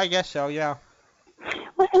war. I guess so, yeah.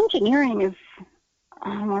 Well, engineering is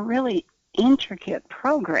a really intricate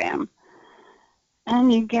program,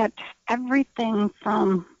 and you get everything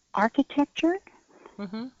from architecture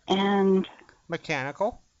and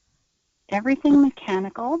mechanical, everything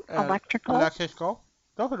mechanical, electrical.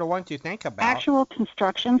 Those are the ones you think about. Actual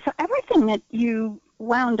construction. So everything that you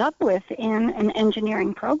wound up with in an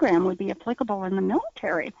engineering program would be applicable in the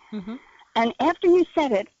military. And after you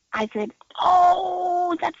said it, I said,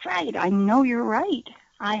 oh, that's right. I know you're right.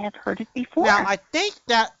 I have heard it before. Now, I think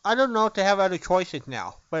that, I don't know if they have other choices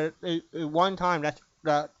now, but at one time, that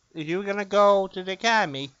if you were going to go to the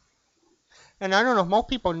academy, and I don't know if most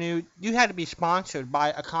people knew, you had to be sponsored by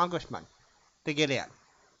a congressman to get in.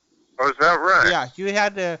 Oh, is that right? Yeah, you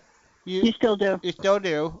had to. You still do. You still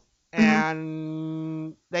do.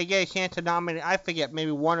 And they get a chance to nominate, I forget,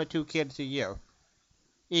 maybe 1 or 2 kids a year,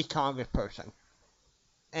 each congressperson.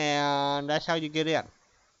 And that's how you get in.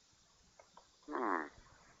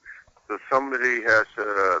 So somebody has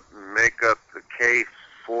to make up the case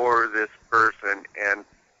for this person and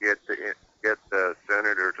get the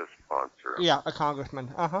senator to sponsor him. Yeah, a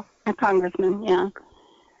congressman. A congressman, yeah.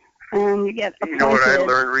 And you get appointed. You know what I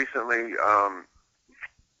learned recently?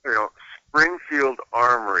 Springfield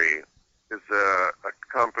Armory is a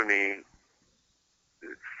company,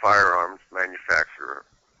 firearms manufacturer,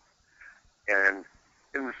 and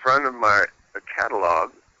in front of my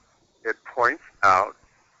catalog, it points out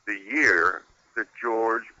the year that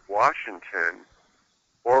George Washington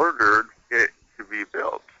ordered it to be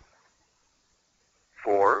built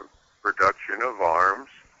for production of arms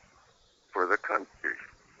for the country.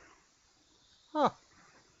 Huh.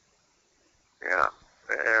 Yeah,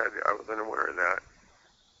 I wasn't aware of that.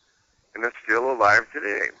 And it's still alive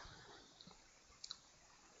today.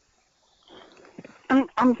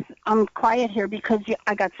 I'm quiet here because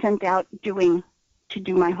I got sent out to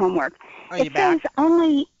do my homework. It says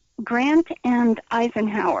only Grant and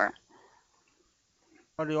Eisenhower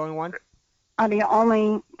are the only ones? Are the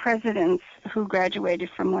only presidents who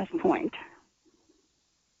graduated from West Point.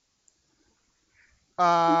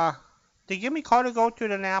 Did Jimmy Carter go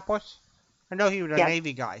to Annapolis? I know he was a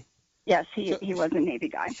Navy guy. Yes, he was a Navy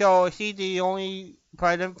guy. So is he the only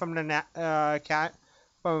president from the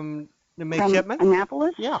midshipmen? From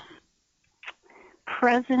Annapolis? Yeah.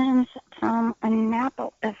 Presidents from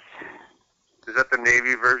Annapolis. Is that the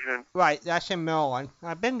Navy version? Right, that's in Maryland.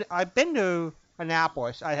 I've been to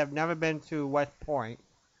Annapolis. I have never been to West Point.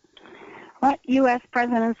 What U.S.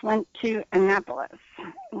 presidents went to Annapolis?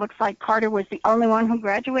 Looks like Carter was the only one who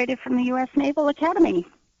graduated from the U.S. Naval Academy.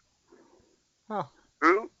 Oh.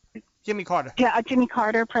 Who? Jimmy Carter. Yeah, Jimmy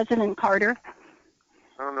Carter, President Carter.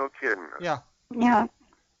 Oh, no kidding. Yeah. Yeah.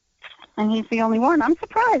 And he's the only one. I'm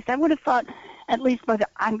surprised. I would have thought, at least, but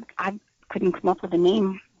I couldn't come up with a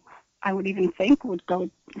name I would even think would go.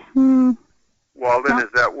 Walden, is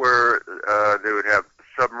that where they would have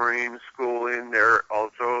submarine school in there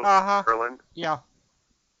also? Uh-huh. Maryland? Yeah.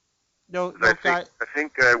 I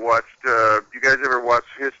think I watched. You guys ever watch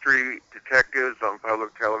History Detectives on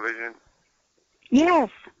public television? Yes.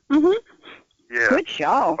 Mhm. Yeah. Good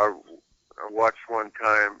show. I watched one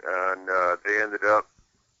time, and they ended up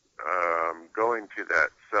going to that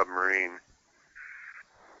submarine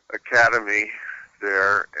academy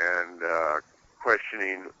there and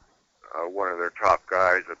questioning one of their top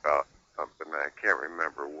guys about something. I can't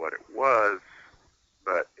remember what it was,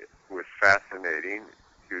 but it was fascinating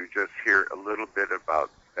to just hear a little bit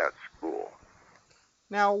about that school.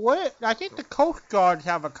 Now, I think the Coast Guards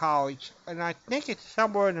have a college, and I think it's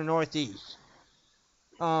somewhere in the Northeast.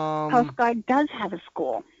 Coast Guard does have a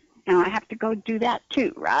school. Now I have to go do that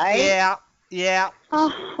too, right? Yeah. Oh,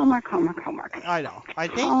 homework. I know. I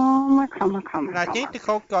think homework. And I think the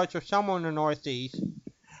Coast Guards are somewhere in the Northeast.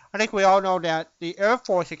 I think we all know that the Air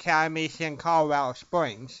Force Academy is in Colorado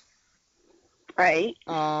Springs. Right.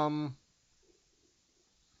 I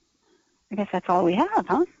guess that's all we have,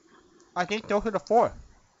 huh? I think those are the four.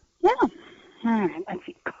 Yeah. All right, let's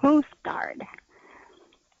see. Coast Guard.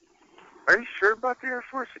 Are you sure about the Air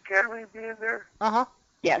Force Academy being there? Uh-huh.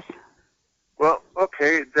 Yes. Well,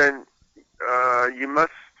 okay, then you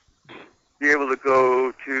must be able to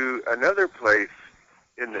go to another place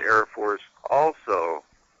in the Air Force also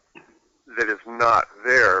that is not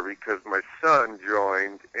there, because my son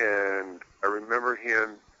joined, and I remember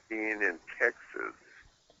him being in Texas.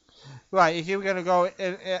 Right. If you were going to go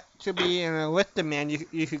to be an enlisted man,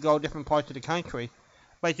 you could go different parts of the country.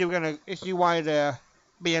 But if you wanted to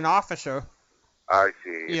be an officer. I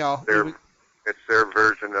see. You know, it's their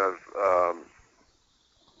version of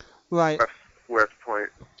right. West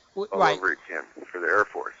Point all over again for the Air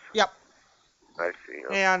Force. Yep. I see.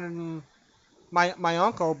 Okay. And my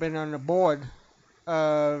uncle been on the board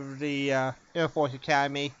of the Air Force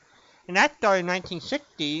Academy, and that started in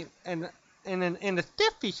 1960. And in the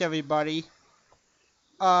 50s, everybody,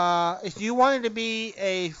 if you wanted to be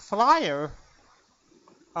a flyer,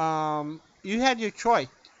 you had your choice.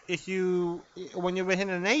 When you were in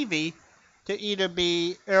the Navy, to either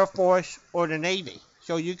be Air Force or the Navy.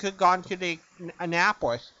 So you could go into the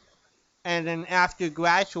Annapolis, and then after you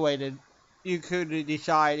graduated, you could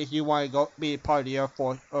decide if you want to go be a part of the Air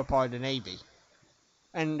Force or part of the Navy.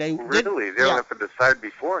 And they they don't have to decide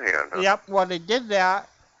beforehand, huh? Yep. Well, they did that,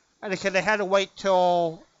 because they had to wait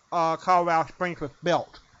till Colorado Springs was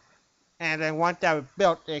built. And then once that was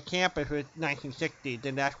built, their campus was 1960.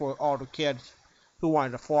 Then that's where all the kids who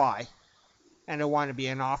wanted to fly and they wanted to be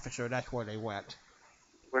an officer, that's where they went.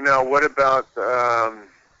 Well, now, what about,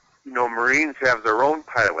 Marines have their own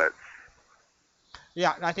pilots?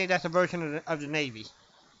 Yeah, I think that's a version of the Navy.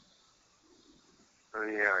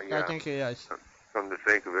 Yeah. I think it is. Come to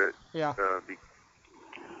think of it. Yeah.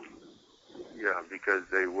 Because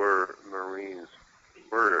they were Marines,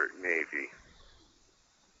 were Navy.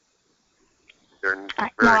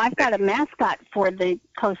 I've got a mascot for the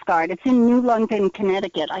Coast Guard. It's in New London,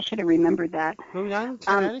 Connecticut. I should have remembered that. New London,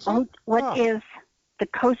 Connecticut? What is the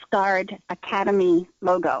Coast Guard Academy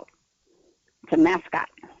logo? It's a mascot.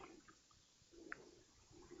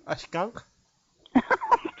 A skunk? This is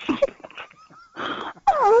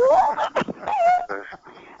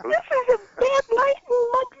a bad night in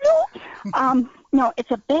Mudville. No, it's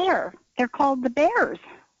a bear. They're called the Bears.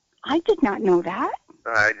 I did not know that.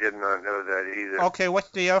 I did not know that either. Okay, what's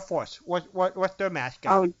the Air Force? What's their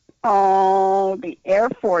mascot? Oh, the Air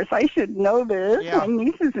Force. I should know this. Yeah. My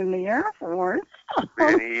niece is in the Air Force.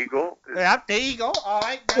 An eagle? Yeah, the eagle. All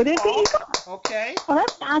right. It is the eagle? Okay. Well,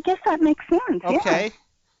 I guess that makes sense. Okay. Yeah.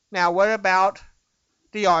 Now, what about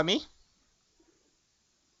the Army?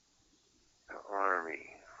 The Army.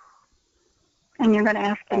 And you're going to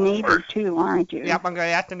ask the Navy, too, aren't you? Yep, I'm going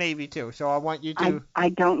to ask the Navy, too. So I want you to... I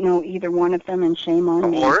don't know either one of them, and shame on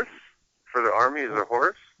me. A horse? For the Army is a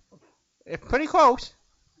horse? It's pretty close.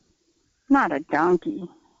 Not a donkey.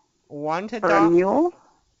 One to or a mule?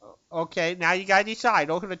 Okay, now you got to decide.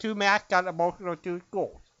 Those are the two mascots of both of those two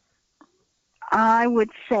schools. I would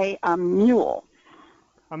say a mule.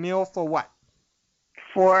 A mule for what?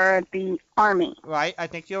 For the Army. Right, I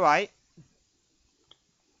think you're right.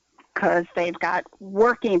 Because they had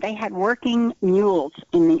working mules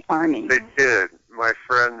in the Army. They did. My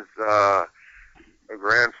friend's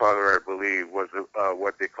grandfather, I believe, was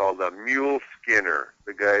what they called a mule skinner.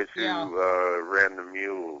 The guys who ran the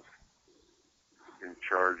mules, in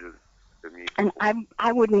charge of the mules. And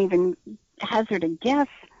I wouldn't even hazard a guess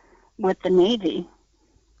with the Navy.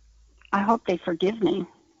 I hope they forgive me.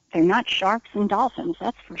 They're not sharks and dolphins,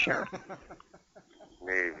 that's for sure. The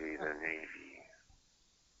Navy.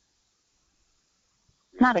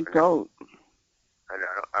 Not a goat.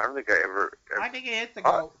 I don't think I ever... I think it is the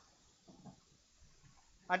goat.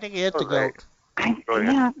 I think he is the goat.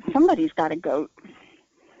 Yeah, somebody's got a goat.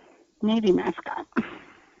 Navy mascot.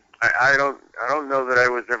 I don't know that I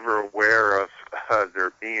was ever aware of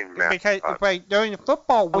there being mascots. Because during the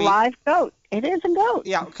football week, a live goat. It is a goat.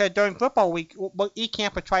 Yeah, because during football week, each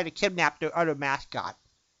camp would try to kidnap the other mascot.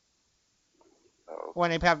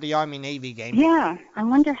 When they have the Army-Navy game. Yeah, I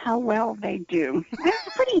wonder how well they do.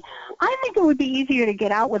 I think it would be easier to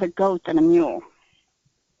get out with a goat than a mule.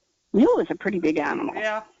 Mule is a pretty big animal.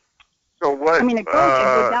 Yeah. So what? I mean, a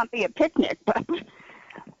goat would not be a picnic,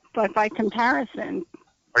 but by comparison.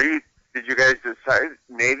 Did you guys decide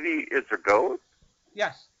Navy is a goat?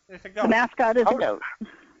 Yes, it's a goat. The mascot is a goat.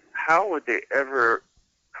 How would they ever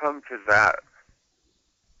come to that?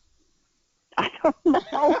 I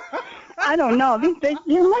don't know.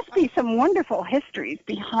 There must be some wonderful histories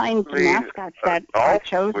behind the mascots that are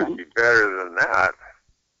chosen. Would be better than that.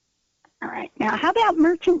 All right. Now, how about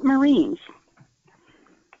Merchant Marines?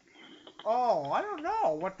 Oh, I don't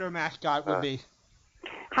know what their mascot would be.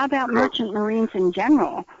 How about Merchant Marines in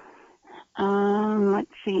general?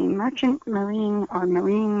 Let's see. Merchant Marine or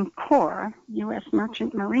Marine Corps, U.S.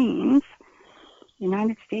 Merchant Marines,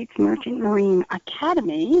 United States Merchant Marine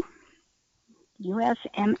Academy,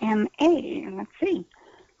 USMMA. Let's see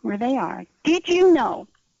where they are. Did you know?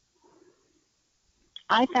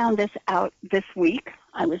 I found this out this week.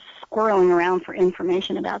 I was squirreling around for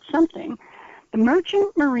information about something. The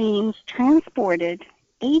Merchant Marines transported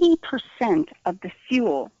 80% of the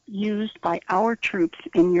fuel used by our troops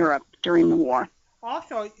in Europe during the war.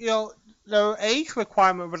 Also, the age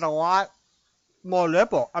requirement was a lot more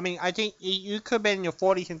liberal. I mean, I think you could have been in your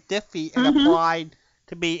 40s and 50s and applied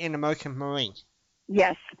to be in the Merchant Marines.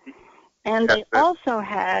 Yes, and they also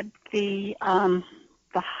had the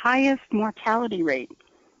highest mortality rate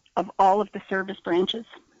of all of the service branches.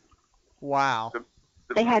 Wow.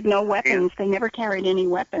 They had no weapons. They never carried any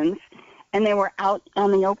weapons, and they were out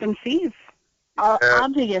on the open seas,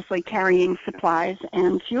 obviously carrying supplies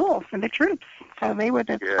and fuel for the troops. So they were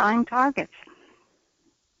the prime targets.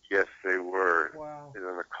 Yes, they were. Wow. In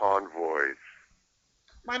the convoys.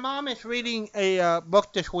 My mom is reading a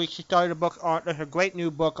book this week. She started a book there's a great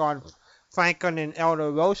new book on Franklin and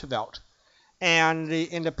Eleanor Roosevelt. And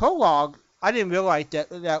in the prologue, I didn't realize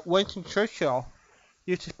that Winston Churchill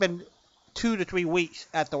used to spend 2 to 3 weeks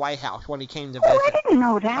at the White House when he came to visit. Oh, I didn't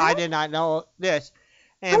know that. I did not know this.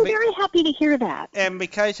 And I'm very happy to hear that. And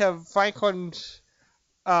because of Franklin's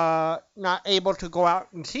not able to go out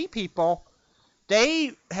and see people,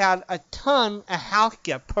 they had a ton of house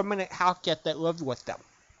guests, permanent house guests that lived with them.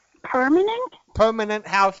 Permanent? Permanent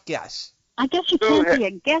house guests. I guess you can't be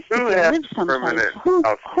a guest if you live someplace. Who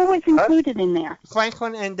was included in there?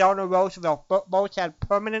 Franklin and Eleanor Roosevelt both had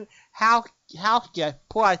permanent house guests,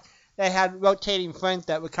 plus they had rotating friends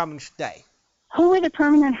that would come and stay. Who were the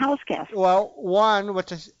permanent house guests? Well, one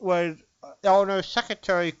was Eleanor's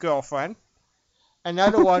secretary girlfriend.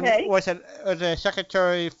 Another one was a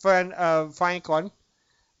secretary friend of Franklin.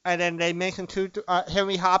 And then they mentioned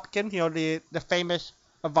Henry Hopkins, the famous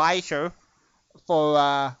advisor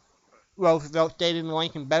for Roosevelt, stayed in the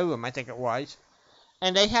Lincoln bedroom, I think it was.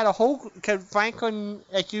 And they had a whole, because Franklin,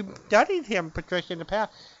 as you studied him, Patricia, in the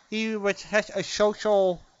past, he was such a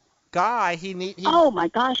social guy. Oh my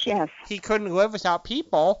gosh, yes. He couldn't live without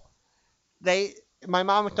people. My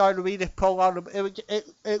mom started to read this prologue.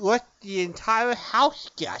 It lists the entire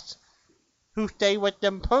house guests who stay with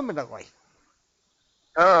them permanently.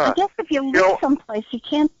 I guess if you live someplace, you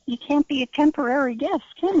can't be a temporary guest,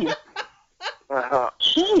 can you?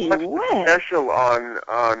 Gee whiz. Special on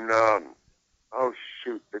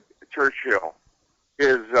Churchill.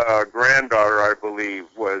 His granddaughter, I believe,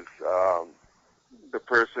 was the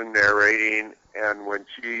person narrating, and when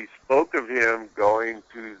she spoke of him going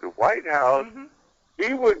to the White House,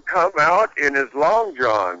 he would come out in his long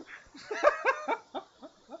johns,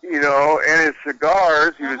 and his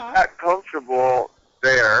cigars. He was that comfortable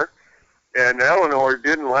there, and Eleanor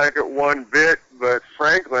didn't like it one bit, but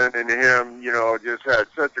Franklin and him, just had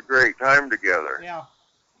such a great time together. Yeah.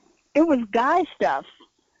 It was guy stuff.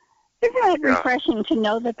 Isn't it refreshing to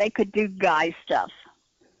know that they could do guy stuff?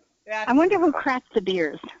 Yeah. I wonder who cracked the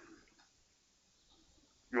beers.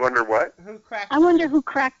 You wonder what? I wonder who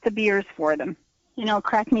cracked the beers for them.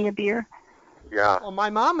 Crack me a beer. Yeah. Well, my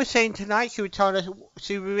mom was saying tonight, she was telling us,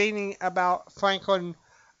 she was reading about Franklin's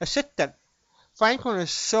assistant. Franklin is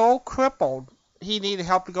so crippled, he needed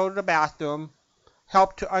help to go to the bathroom,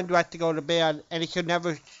 help to undress to go to bed, and he could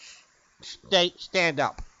never stand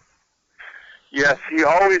up. Yes, he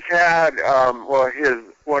always had,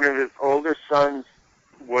 one of his older sons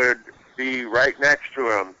would be right next to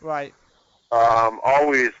him. Right.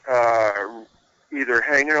 Always either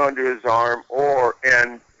hanging onto his arm or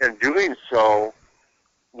and doing so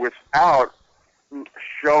without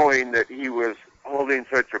showing that he was holding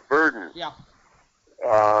such a burden. Yeah.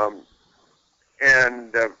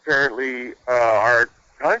 And apparently our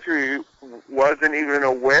country wasn't even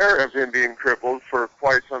aware of him being crippled for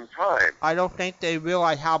quite some time. I don't think they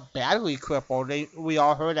realized how badly crippled. We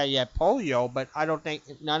all heard that he had polio, but I don't think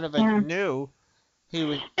none of us knew he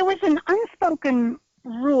was. It was an unspoken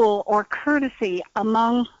rule or courtesy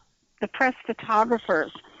among the press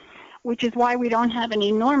photographers, which is why we don't have an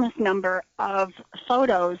enormous number of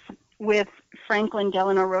photos with Franklin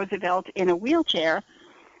Delano Roosevelt in a wheelchair,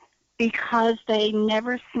 because they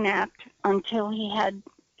never snapped until he had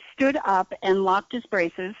stood up and locked his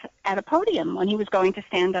braces at a podium when he was going to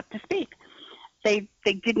stand up to speak. They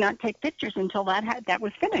did not take pictures until that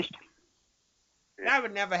was finished. That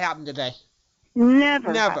would never happen today.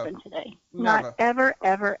 Never happen today. Never. Not ever,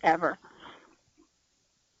 ever, ever.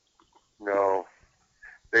 No.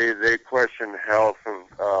 They question health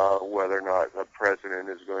of whether or not the president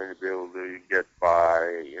is going to be able to get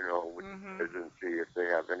by, with the presidency if they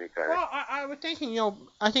have any kind of... Well, I was thinking,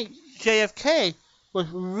 I think JFK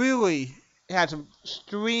had some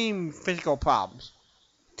extreme physical problems.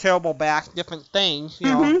 Terrible back, different things,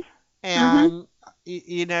 and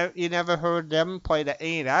you never heard them play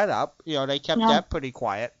any of that up. They kept that pretty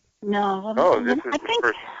quiet. No. I think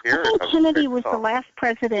Kennedy was the last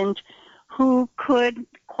president who could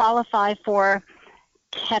qualify for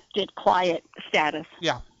kept it quiet status.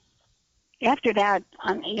 Yeah. After that,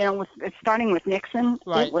 starting with Nixon,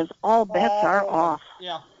 right. It was all bets are off.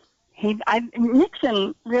 Yeah.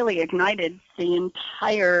 Nixon really ignited the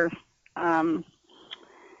entire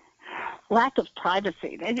lack of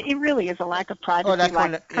privacy. It really is a lack of privacy,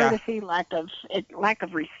 lack of courtesy, lack of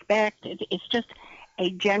respect. It's just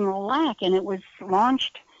a general lack, and it was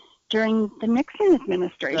launched during the Nixon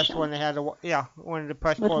administration. That's when they had when the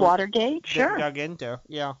press with Watergate, sure. Dug into,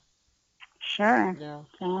 yeah. Sure. Yeah.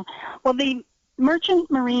 Well, the Merchant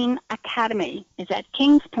Marine Academy is at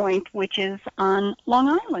Kings Point, which is on Long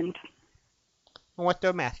Island. And what's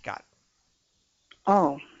their mascot?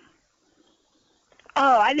 Oh,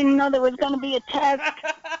 I didn't know there was going to be a test.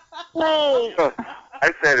 Wait.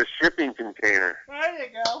 I said a shipping container. There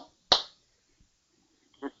you go.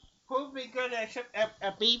 Who'd be good at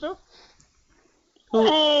a beaver?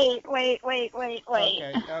 Wait. Okay.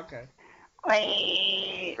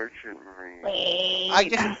 Merchant Marine. Wait. I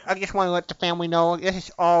just want to let the family know this is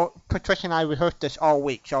all Patricia and I rehearsed this all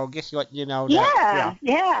week, so I'll just let you know that.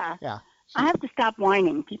 Yeah. I have to stop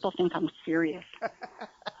whining. People think I'm serious.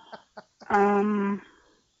 Mascot.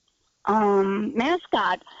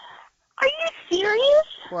 Are you serious?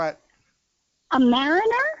 What? A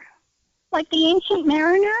mariner? Like the ancient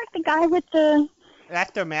mariner? The guy with the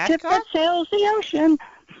That's their ship mascot? that sails the ocean?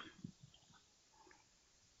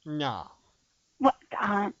 No. What?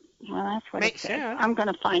 Well, that's what Makes it says. sense. I'm going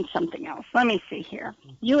to find something else. Let me see here.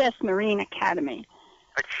 U.S. Marine Academy.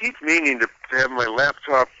 I keep meaning to have my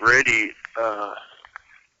laptop ready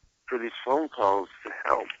for these phone calls to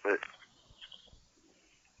help, but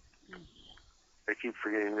I keep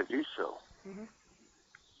forgetting to do so.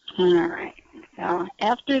 All right. So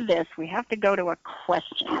after this, we have to go to a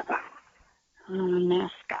question.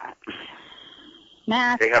 Mascot. They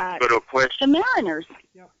have to go to a question. The Mariners.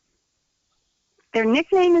 Yep. Their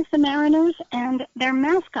nickname is the Mariners, and their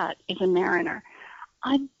mascot is a Mariner.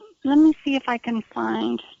 Let me see if I can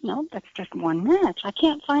find... No, that's just one match. I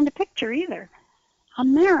can't find a picture either. A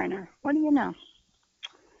Mariner. What do you know?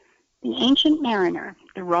 The Ancient Mariner.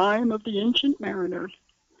 The rhyme of the Ancient Mariner.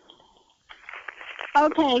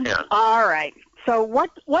 Okay, Yeah. All right. So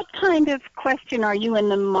what kind of question are you in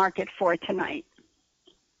the market for tonight?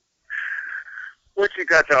 What you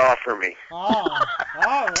got to offer me? Oh,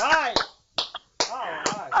 all right.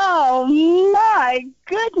 Oh, my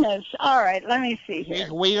goodness. All right, let me see here. He's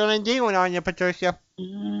wheeling and dealing on you, Patricia.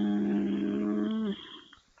 It's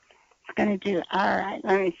going to do... All right,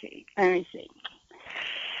 let me see.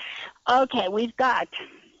 Okay, we've got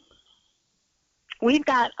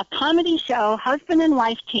a comedy show, husband and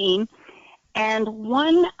wife team, and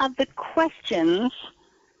one of the questions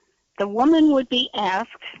the woman would be asked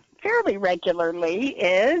fairly regularly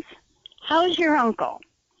is, how's your uncle?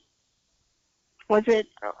 Was it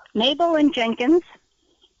Mabel and Jenkins,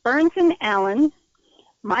 Burns and Allen,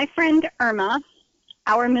 my friend Irma,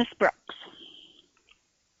 our Miss Brooks?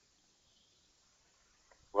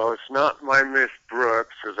 Well, it's not my Miss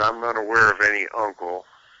Brooks, because I'm not aware of any uncle.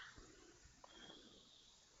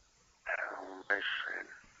 Oh, my friend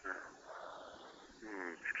Irma.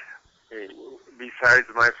 Hey, besides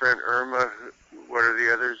my friend Irma, what are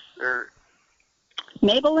the others there?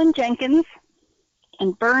 Mabel and Jenkins,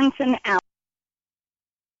 and Burns and Al.